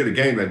shoot down. We had a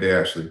game that day,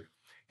 actually.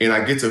 And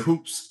I get to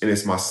hoops, and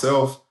it's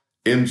myself,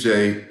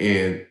 MJ,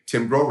 and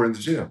Tim Grover in the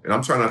gym. And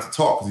I'm trying not to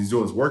talk because he's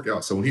doing his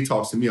workout. So when he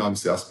talks to me,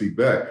 obviously I speak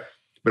back.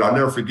 But I'll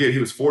never forget, he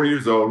was 40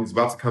 years old. He's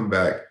about to come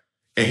back,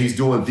 and he's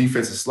doing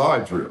defensive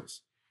slide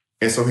drills.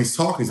 And so he's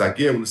talking. He's like,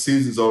 yeah, when the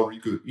season's over, you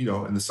could,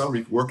 in the summer,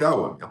 you could work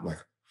out with me. I'm like,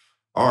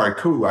 all right,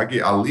 cool.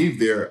 I leave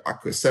there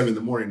at 7 in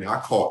the morning, and I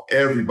call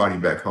everybody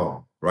back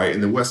home, right?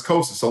 In the West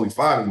Coast, it's only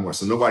 5 in the morning,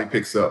 so nobody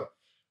picks up.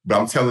 But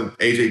I'm telling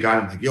AJ Guy,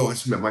 I'm like, yo, I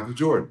just met Michael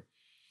Jordan.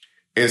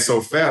 And so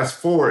fast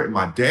forward,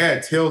 my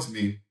dad tells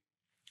me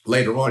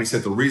later on, he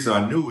said the reason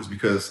I knew was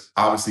because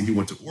obviously he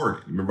went to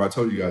Oregon. Remember I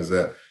told you guys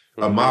that.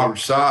 Ahmad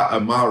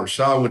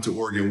Rashad went to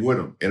Oregon with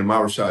him, and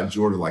Ahmad Rashad and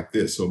Jordan like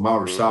this. So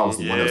Ahmad Rashad was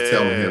the one that was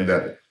telling him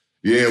that,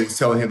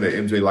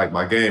 MJ liked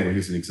my game when he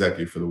was an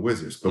executive for the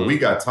Wizards. But we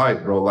got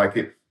tight, bro.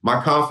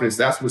 My confidence,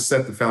 that's what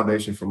set the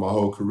foundation for my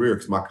whole career,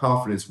 because my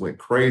confidence went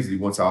crazy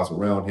once I was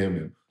around him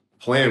and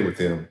playing with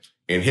him,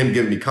 and him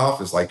giving me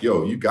confidence like,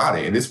 yo, you got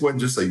it. And this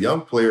wasn't just a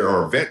young player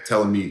or a vet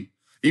telling me,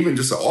 even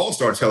just an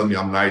all-star telling me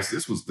I'm nice.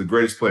 This was the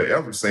greatest player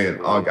ever saying,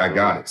 oh, I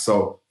got it.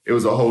 So it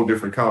was a whole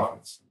different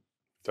confidence.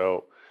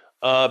 So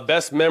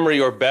best memory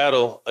or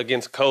battle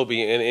against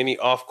Kobe and any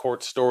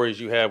off-court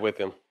stories you have with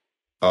him?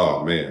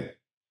 Oh, man.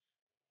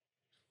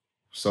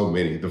 So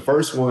many. The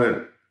first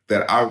one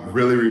that I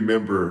really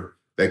remember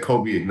that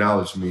Kobe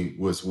acknowledged me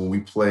was when we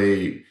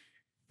played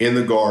in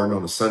the Garden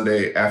on a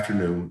Sunday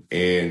afternoon,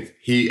 and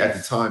he, at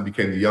the time,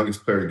 became the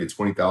youngest player to get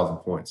 20,000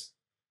 points.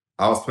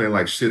 I was playing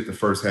like shit the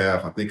first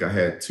half. I think I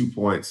had 2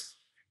 points,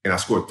 and I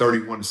scored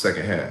 31 the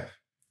second half.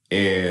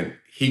 And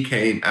he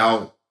came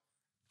out,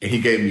 and he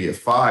gave me a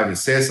 5 and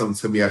said something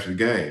to me after the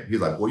game.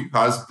 He's like, boy, you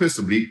hot as a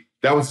pistol. But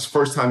that was his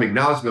first time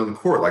acknowledging me on the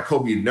court. Like,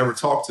 Kobe had never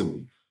talked to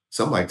me.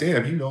 So I'm like,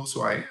 damn, he knows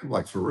who I am,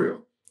 like, for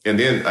real. And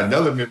then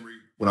another memory,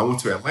 when I went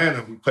to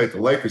Atlanta, we played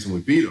the Lakers, and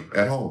we beat them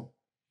at home.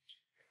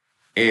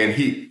 And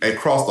he,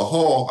 across the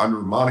hall, I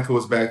remember Monica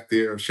was back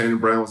there, Shannon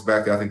Brown was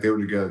back there. I think they were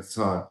together at the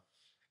time.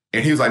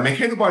 And he was like, man,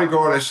 can't nobody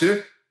guard that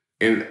shit?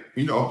 And,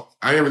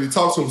 I didn't really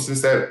talk to him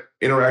since that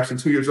interaction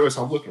 2 years ago.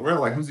 So I'm looking around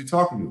like, who's he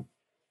talking to?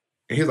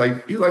 And he's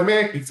like,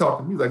 man, he's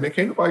talking to me. He's like, man,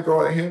 can't nobody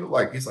guard that handle?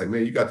 Like, he's like,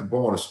 man, you got the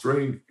ball on a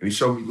string. And he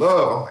showed me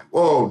love. I'm like,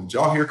 whoa, did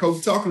y'all hear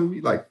Kobe talking to me?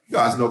 Like, you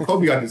guys know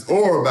Kobe got this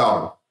aura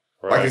about him.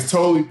 Right. Like, it's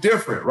totally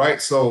different, right?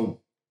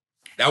 So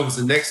that was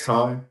the next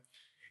time.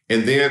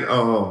 And then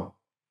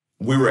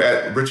we were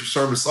at Richard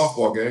Sherman's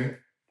softball game.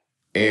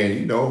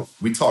 And,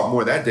 we talked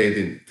more that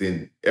day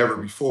than ever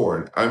before.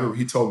 And I remember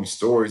he told me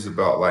stories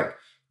about, like,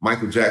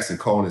 Michael Jackson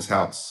calling his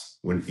house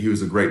when he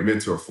was a great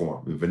mentor for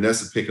him. And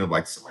Vanessa picking up,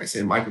 like, somebody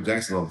saying Michael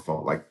Jackson on the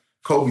phone. Like,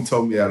 Kobe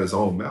told me out of his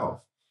own mouth.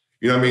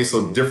 You know what I mean?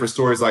 So different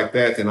stories like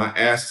that. Then I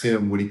asked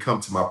him when he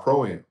come to my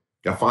pro-am.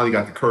 I finally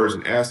got the courage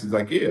and asked him. He's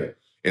like, yeah.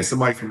 And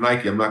somebody from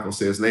Nike, I'm not going to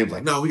say his name, was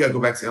like, no, we got to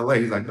go back to LA.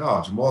 He's like,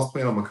 no, Jamal's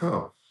playing, I'm going to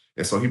come.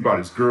 And so he brought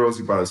his girls,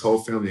 he brought his whole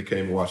family and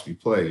came and watched me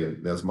play.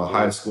 And that was my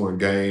highest scoring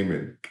game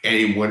and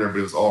game winner, but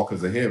it was all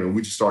because of him. And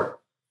we just started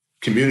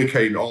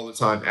communicating all the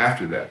time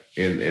after that.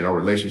 And our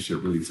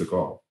relationship really took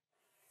off.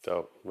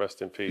 So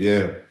rest in peace.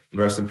 Yeah,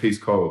 rest in peace,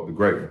 Cole, the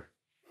great one.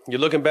 You're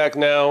looking back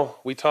now.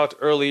 We talked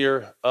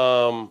earlier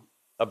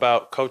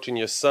about coaching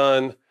your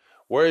son.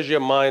 Where is your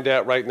mind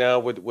at right now?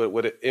 Would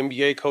an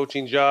NBA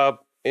coaching job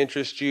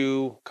interest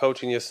you?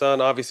 Coaching your son,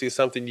 obviously, is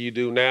something you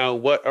do now.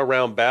 What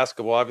around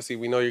basketball? Obviously,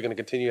 we know you're going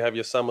to continue to have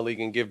your summer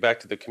league and give back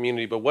to the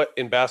community, but what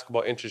in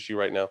basketball interests you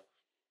right now?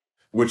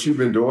 What you've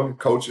been doing,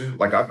 coaching,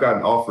 like I've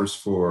gotten offers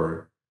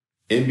for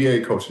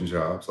NBA coaching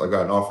jobs. I've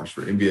gotten offers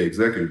for NBA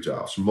executive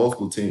jobs from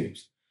multiple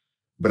teams.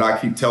 But I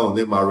keep telling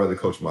them I'd rather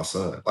coach my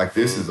son. Like,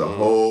 this is a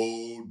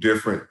whole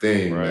different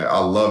thing, man. I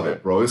love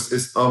it, bro.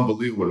 It's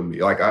unbelievable to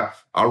me. Like,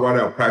 I write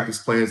out practice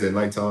plans at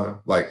nighttime.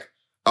 Like,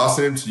 I'll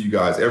send them to you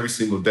guys every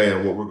single day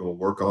on what we're going to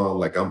work on.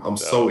 Like, I'm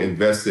so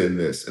invested in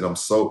this, and I'm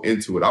so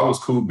into it. I was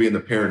cool being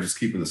the parent, just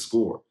keeping the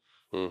score.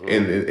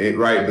 And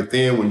right, but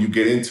then when you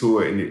get into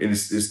it, and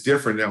it's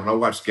different now. When I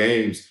watch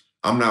games,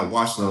 I'm not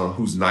watching on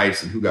who's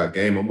nice and who got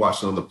game. I'm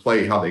watching on the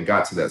play, how they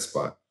got to that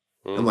spot.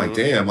 I'm like,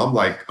 damn,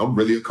 I'm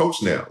really a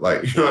coach now.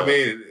 Like, you know what I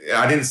mean?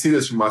 I didn't see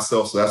this for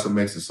myself, so that's what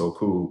makes it so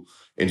cool.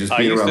 And just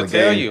being around the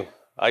game.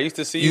 I used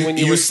to see you when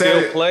you were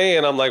still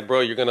playing. I'm like, bro,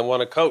 you're going to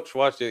want to coach.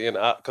 Watch it. And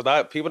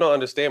because people don't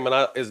understand,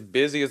 man, as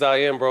busy as I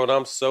am, bro, and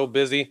I'm so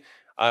busy,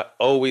 I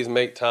always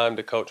make time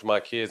to coach my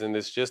kids. And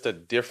it's just a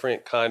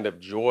different kind of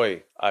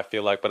joy, I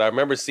feel like. But I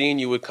remember seeing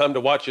you would come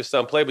to watch your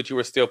son play, but you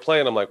were still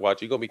playing. I'm like,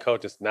 watch, you going to be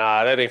coaching?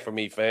 Nah, that ain't for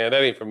me, fam.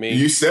 That ain't for me.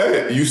 You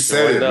said it. You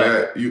said it,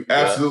 man. You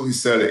absolutely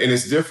said it. And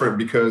it's different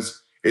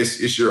because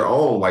it's your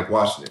own, like,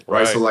 watching it,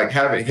 right? So, like,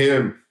 having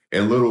him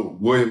and little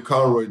William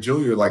Conroy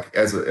Jr., like,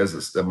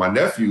 as my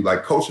nephew,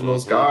 like, coaching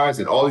those guys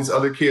and all these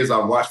other kids I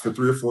watched for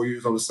 3 or 4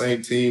 years on the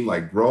same team,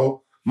 like,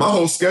 bro, my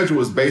whole schedule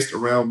is based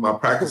around my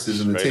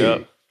practices in the team.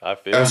 Up.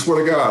 I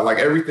swear to God, like,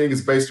 everything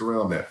is based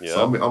around that. Yep.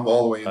 So I'm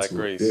all the way into it. I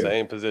agree. Yeah.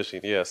 Same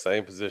position. Yeah,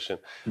 same position.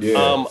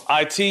 Yeah.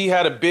 IT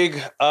had a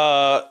big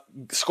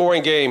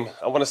scoring game.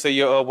 I want to say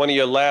one of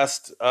your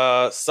last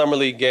summer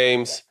league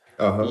games.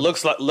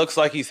 Looks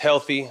like he's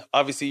healthy.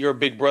 Obviously, you're a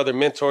big brother,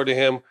 mentor to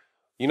him.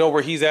 You know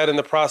where he's at in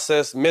the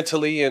process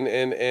mentally and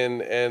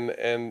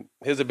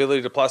his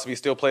ability to possibly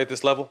still play at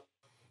this level?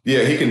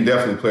 Yeah, he can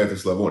definitely play at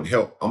this level and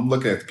help. I'm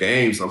looking at the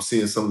games. I'm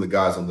seeing some of the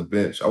guys on the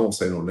bench. I won't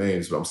say no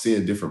names, but I'm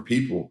seeing different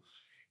people.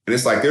 And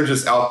it's like they're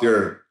just out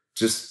there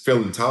just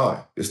filling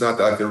time. It's not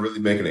like they're really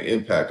making an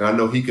impact. And I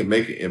know he can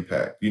make an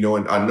impact, you know,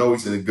 and I know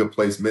he's in a good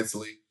place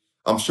mentally.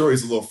 I'm sure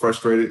he's a little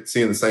frustrated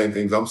seeing the same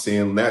things I'm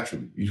seeing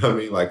naturally. You know what I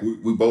mean? Like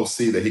we both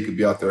see that he could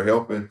be out there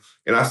helping.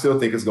 And I still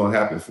think it's going to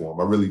happen for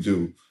him. I really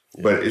do.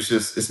 Yeah. But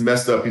it's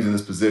messed up he's in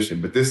this position.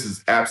 But this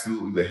is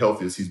absolutely the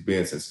healthiest he's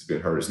been since he's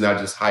been hurt. It's not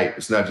just hype.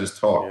 It's not just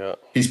talk. Yeah.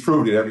 He's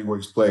proved it everywhere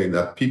he's played. And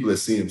the people that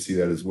see him see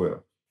that as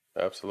well.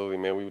 Absolutely,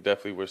 man. We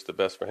definitely wish the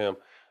best for him.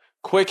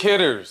 Quick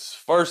hitters.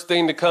 First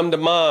thing to come to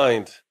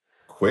mind.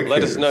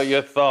 Let us know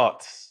your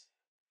thoughts.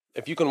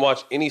 If you can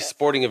watch any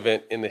sporting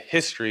event in the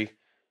history,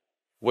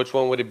 which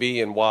one would it be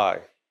and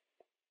why?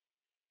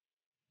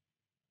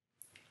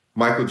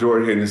 Michael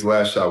Jordan hitting his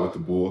last shot with the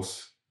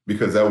Bulls,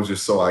 because that was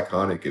just so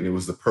iconic and it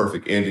was the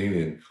perfect ending.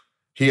 And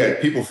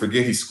people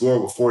forget he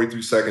scored with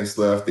 43 seconds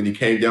left. Then he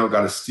came down,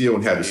 got a steal,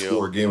 and had to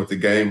score again with the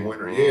game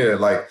winner.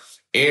 Yeah,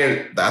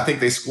 and I think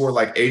they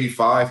scored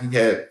 85. He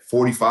had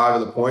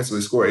 45 of the points, so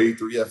they scored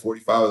 83. He had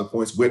 45 of the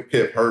points with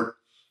Pip hurt.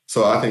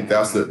 So I think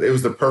it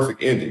was the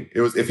perfect ending. It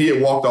was, if he had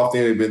walked off the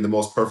end, it'd been the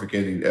most perfect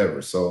ending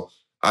ever. So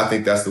I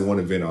think that's the one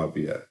event I'll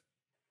be at.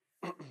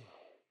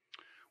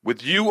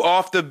 With you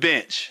off the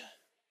bench,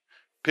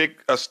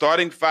 pick a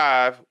starting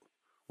five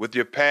with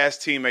your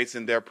past teammates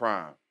in their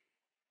prime.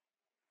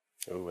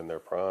 Oh, in their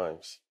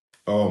primes.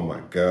 Oh,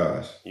 my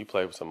gosh. You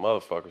played with some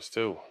motherfuckers,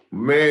 too.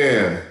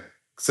 Man.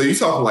 So you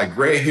talking like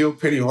Grant Hill,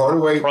 Penny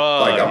Hardaway?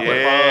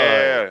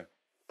 Prime.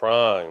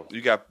 Prime.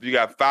 You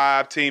got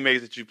 5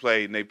 teammates that you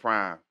played in their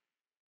prime.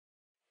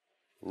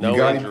 No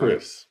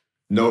injuries.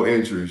 No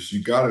injuries.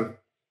 You know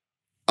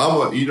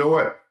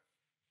what?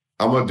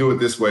 I'm going to do it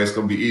this way. It's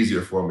going to be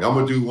easier for me. I'm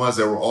going to do ones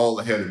that were all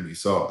ahead of me,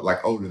 so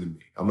older than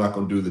me. I'm not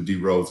going to do the D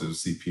Roses or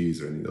the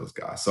CPs or any of those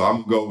guys. So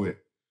I'm going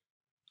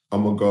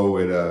to go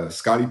with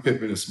Scottie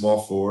Pippen, a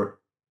small forward.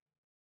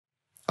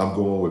 I'm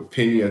going with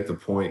Penny at the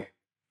point,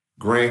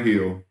 Grant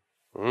Hill.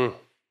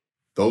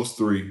 Those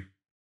 3.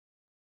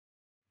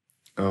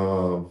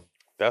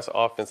 That's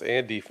offense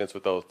and defense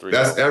with those 3.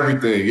 That's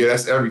everything. Yeah,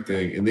 that's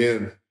everything. And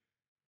then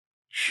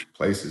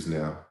places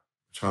now.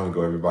 Trying to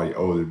go everybody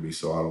older than me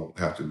so I don't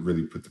have to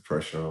really put the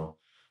pressure on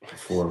the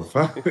 4 and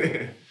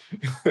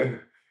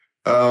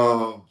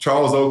 5.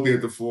 Charles Oakley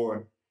at the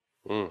 4.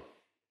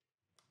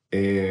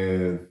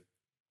 And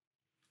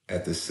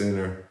at the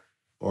center,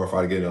 or if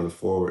I get another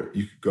forward,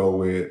 you could go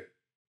with,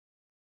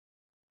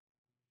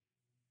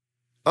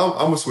 I'm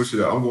going to switch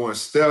it up. I'm going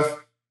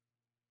Steph,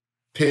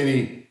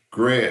 Penny,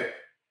 Grant,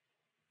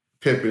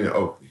 Pippen, and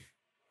Oakley.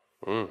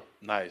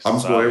 Nice. I'm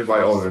just going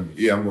everybody older than me.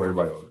 Yeah, I'm going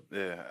everybody older.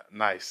 Yeah,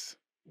 nice.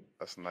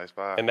 That's a nice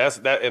vibe. And that's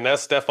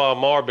Stephon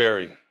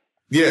Marbury.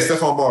 Yeah,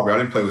 Stephon Marbury. I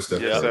didn't play with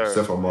Stephon. Yes,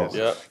 Stephon Marbury.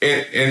 Yes,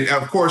 and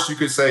of course you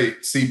could say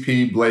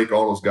CP, Blake,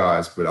 all those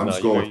guys, but I'm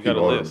just going with people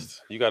older.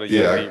 You got a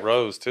young Pete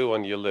Rose too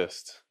on your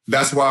list.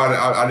 That's why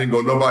I didn't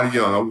go nobody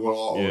young. I'm going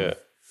all older.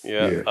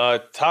 Yeah.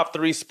 Top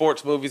 3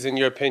 sports movies in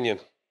your opinion?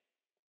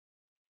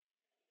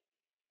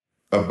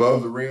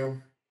 Above the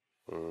Rim.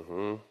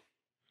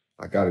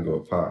 I got to go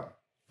with Pop.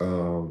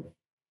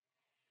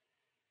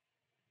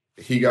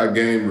 He Got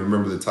Game.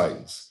 Remember the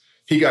Titans.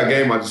 He Got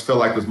Game. I just felt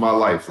like it was my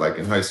life, like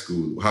in high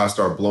school, how I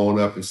started blowing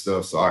up and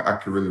stuff. So I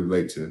could really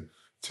relate to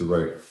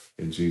Ray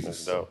and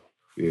Jesus. That's dope.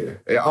 Yeah,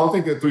 I don't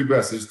think they're 3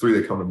 best. There's 3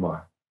 that come to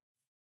mind.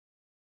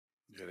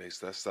 Yeah,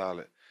 that's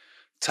solid.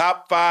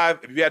 Top 5.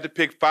 If you had to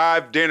pick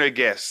 5 dinner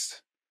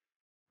guests.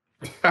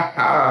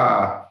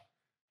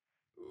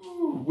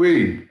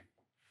 Ooh-wee.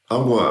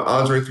 I'm going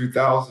Andre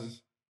 3000.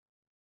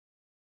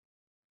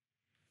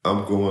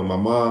 I'm going my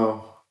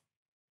mom.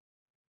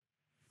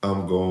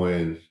 I'm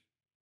going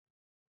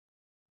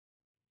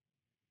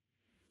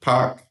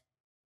Pac.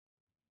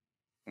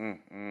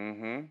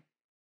 Mm-hmm.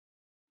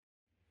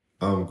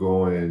 I'm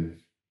going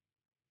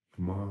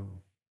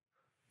Mom,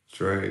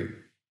 Dre,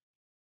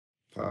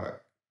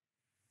 Pac,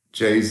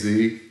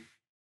 Jay-Z,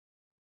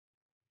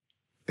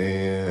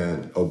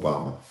 and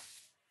Obama.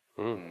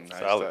 Nice.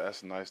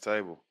 That's a nice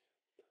table.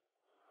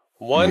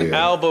 One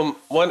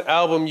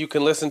album you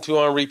can listen to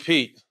on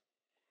repeat.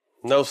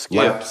 No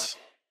skips.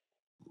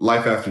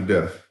 Life After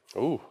Death.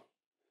 Ooh,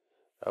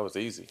 that was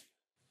easy.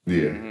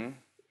 Yeah. Mm-hmm.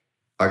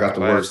 I got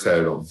the words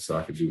tatted on, so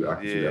I could do that. I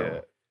could do that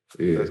one.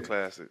 Yeah. That's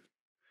classic.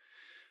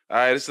 All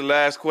right, this is the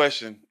last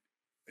question.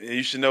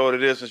 You should know what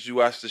it is since you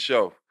watched the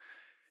show.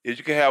 If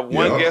you could have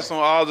one guest on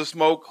All the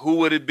Smoke, who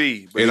would it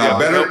be? But I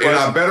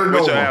better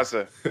know your him.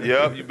 answer.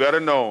 Yep, you better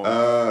know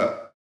him.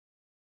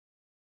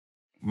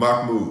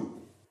 Mahmoud.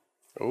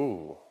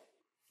 Ooh.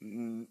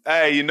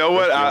 Hey, you know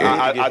what?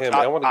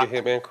 I want to get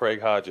him and Craig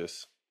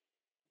Hodges.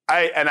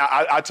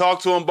 I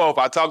talked to them both.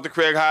 I talked to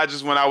Craig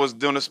Hodges when I was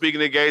doing a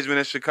speaking engagement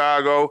in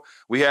Chicago.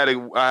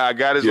 I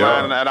got his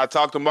line, and I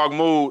talked to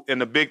Mahmoud in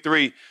the Big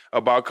 3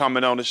 about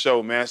coming on the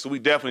show, man. So we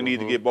definitely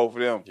need to get both of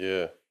them.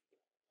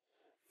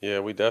 Yeah,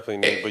 we definitely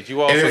need. But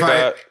you also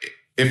got.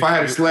 If I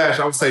had a slash,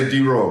 I would say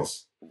D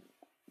Rose.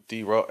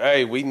 D-Rose.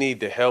 Hey, we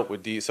need the help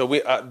with D. So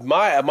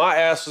my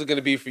ask was going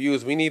to be for you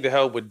is we need the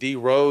help with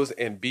D-Rose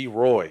and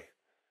B-Roy.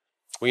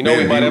 We know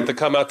we might have to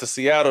come out to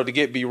Seattle to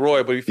get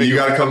B-Roy, but we figure you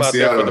got to come out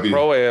there for the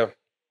Pro-Am.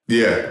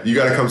 Yeah, you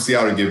got to come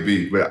Seattle to get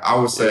B. But I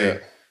would say,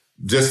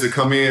 just to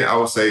come in, I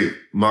would say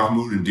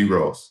Mahmoud and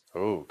D-Rose.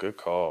 Oh, good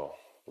call.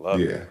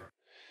 Love it.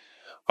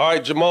 All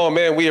right, Jamal,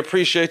 man, we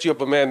appreciate you.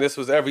 But, man, this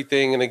was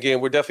everything. And,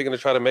 again, we're definitely going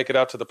to try to make it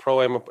out to the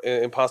Pro-Am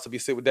and possibly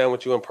sit down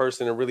with you in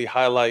person and really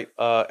highlight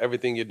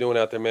everything you're doing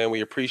out there, man.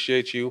 We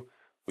appreciate you.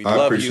 We love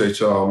you. I appreciate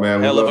y'all,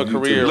 man. Hell of a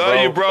career, bro.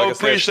 Love you, bro. Like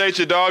appreciate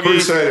you, doggy.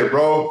 Appreciate it,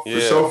 bro.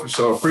 For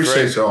sure.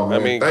 Appreciate y'all,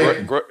 man. I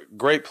mean,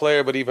 great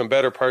player, but even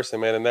better person,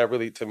 man. And that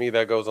really, to me,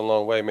 that goes a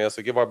long way, man.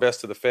 So give our best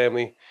to the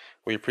family.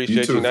 We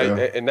appreciate you. Now,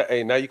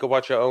 and now you can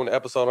watch your own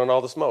episode on All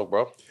the Smoke,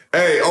 bro.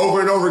 Hey,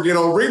 over and over again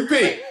on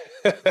repeat.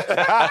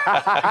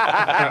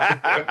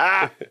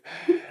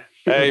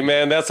 Hey,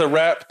 man, that's a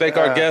wrap. Thank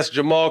our guest,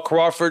 Jamal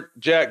Crawford.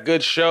 Jack,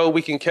 good show.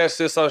 We can catch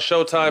this on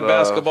Showtime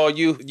Basketball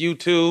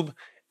YouTube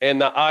and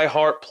the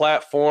iHeart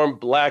platform,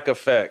 Black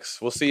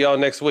Effects. We'll see y'all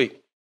next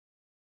week.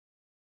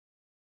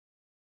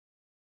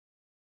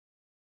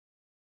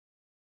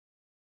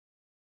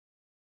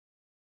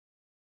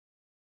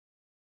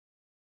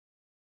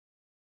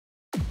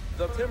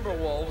 The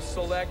Timberwolves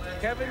select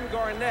Kevin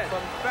Garnett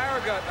from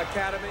Farragut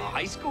Academy. A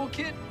high school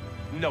kid?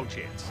 No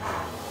chance.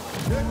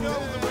 Here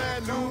comes the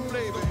brand new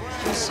flavor.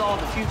 Who saw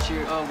the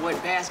future of what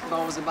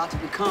basketball was about to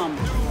become?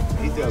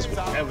 He does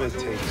whatever it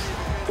takes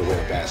to win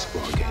a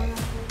basketball game.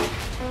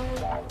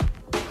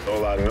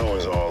 All I know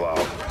is all out.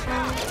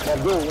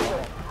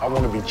 I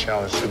want to be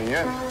challenged to the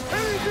end.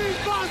 Anything's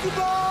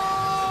possible!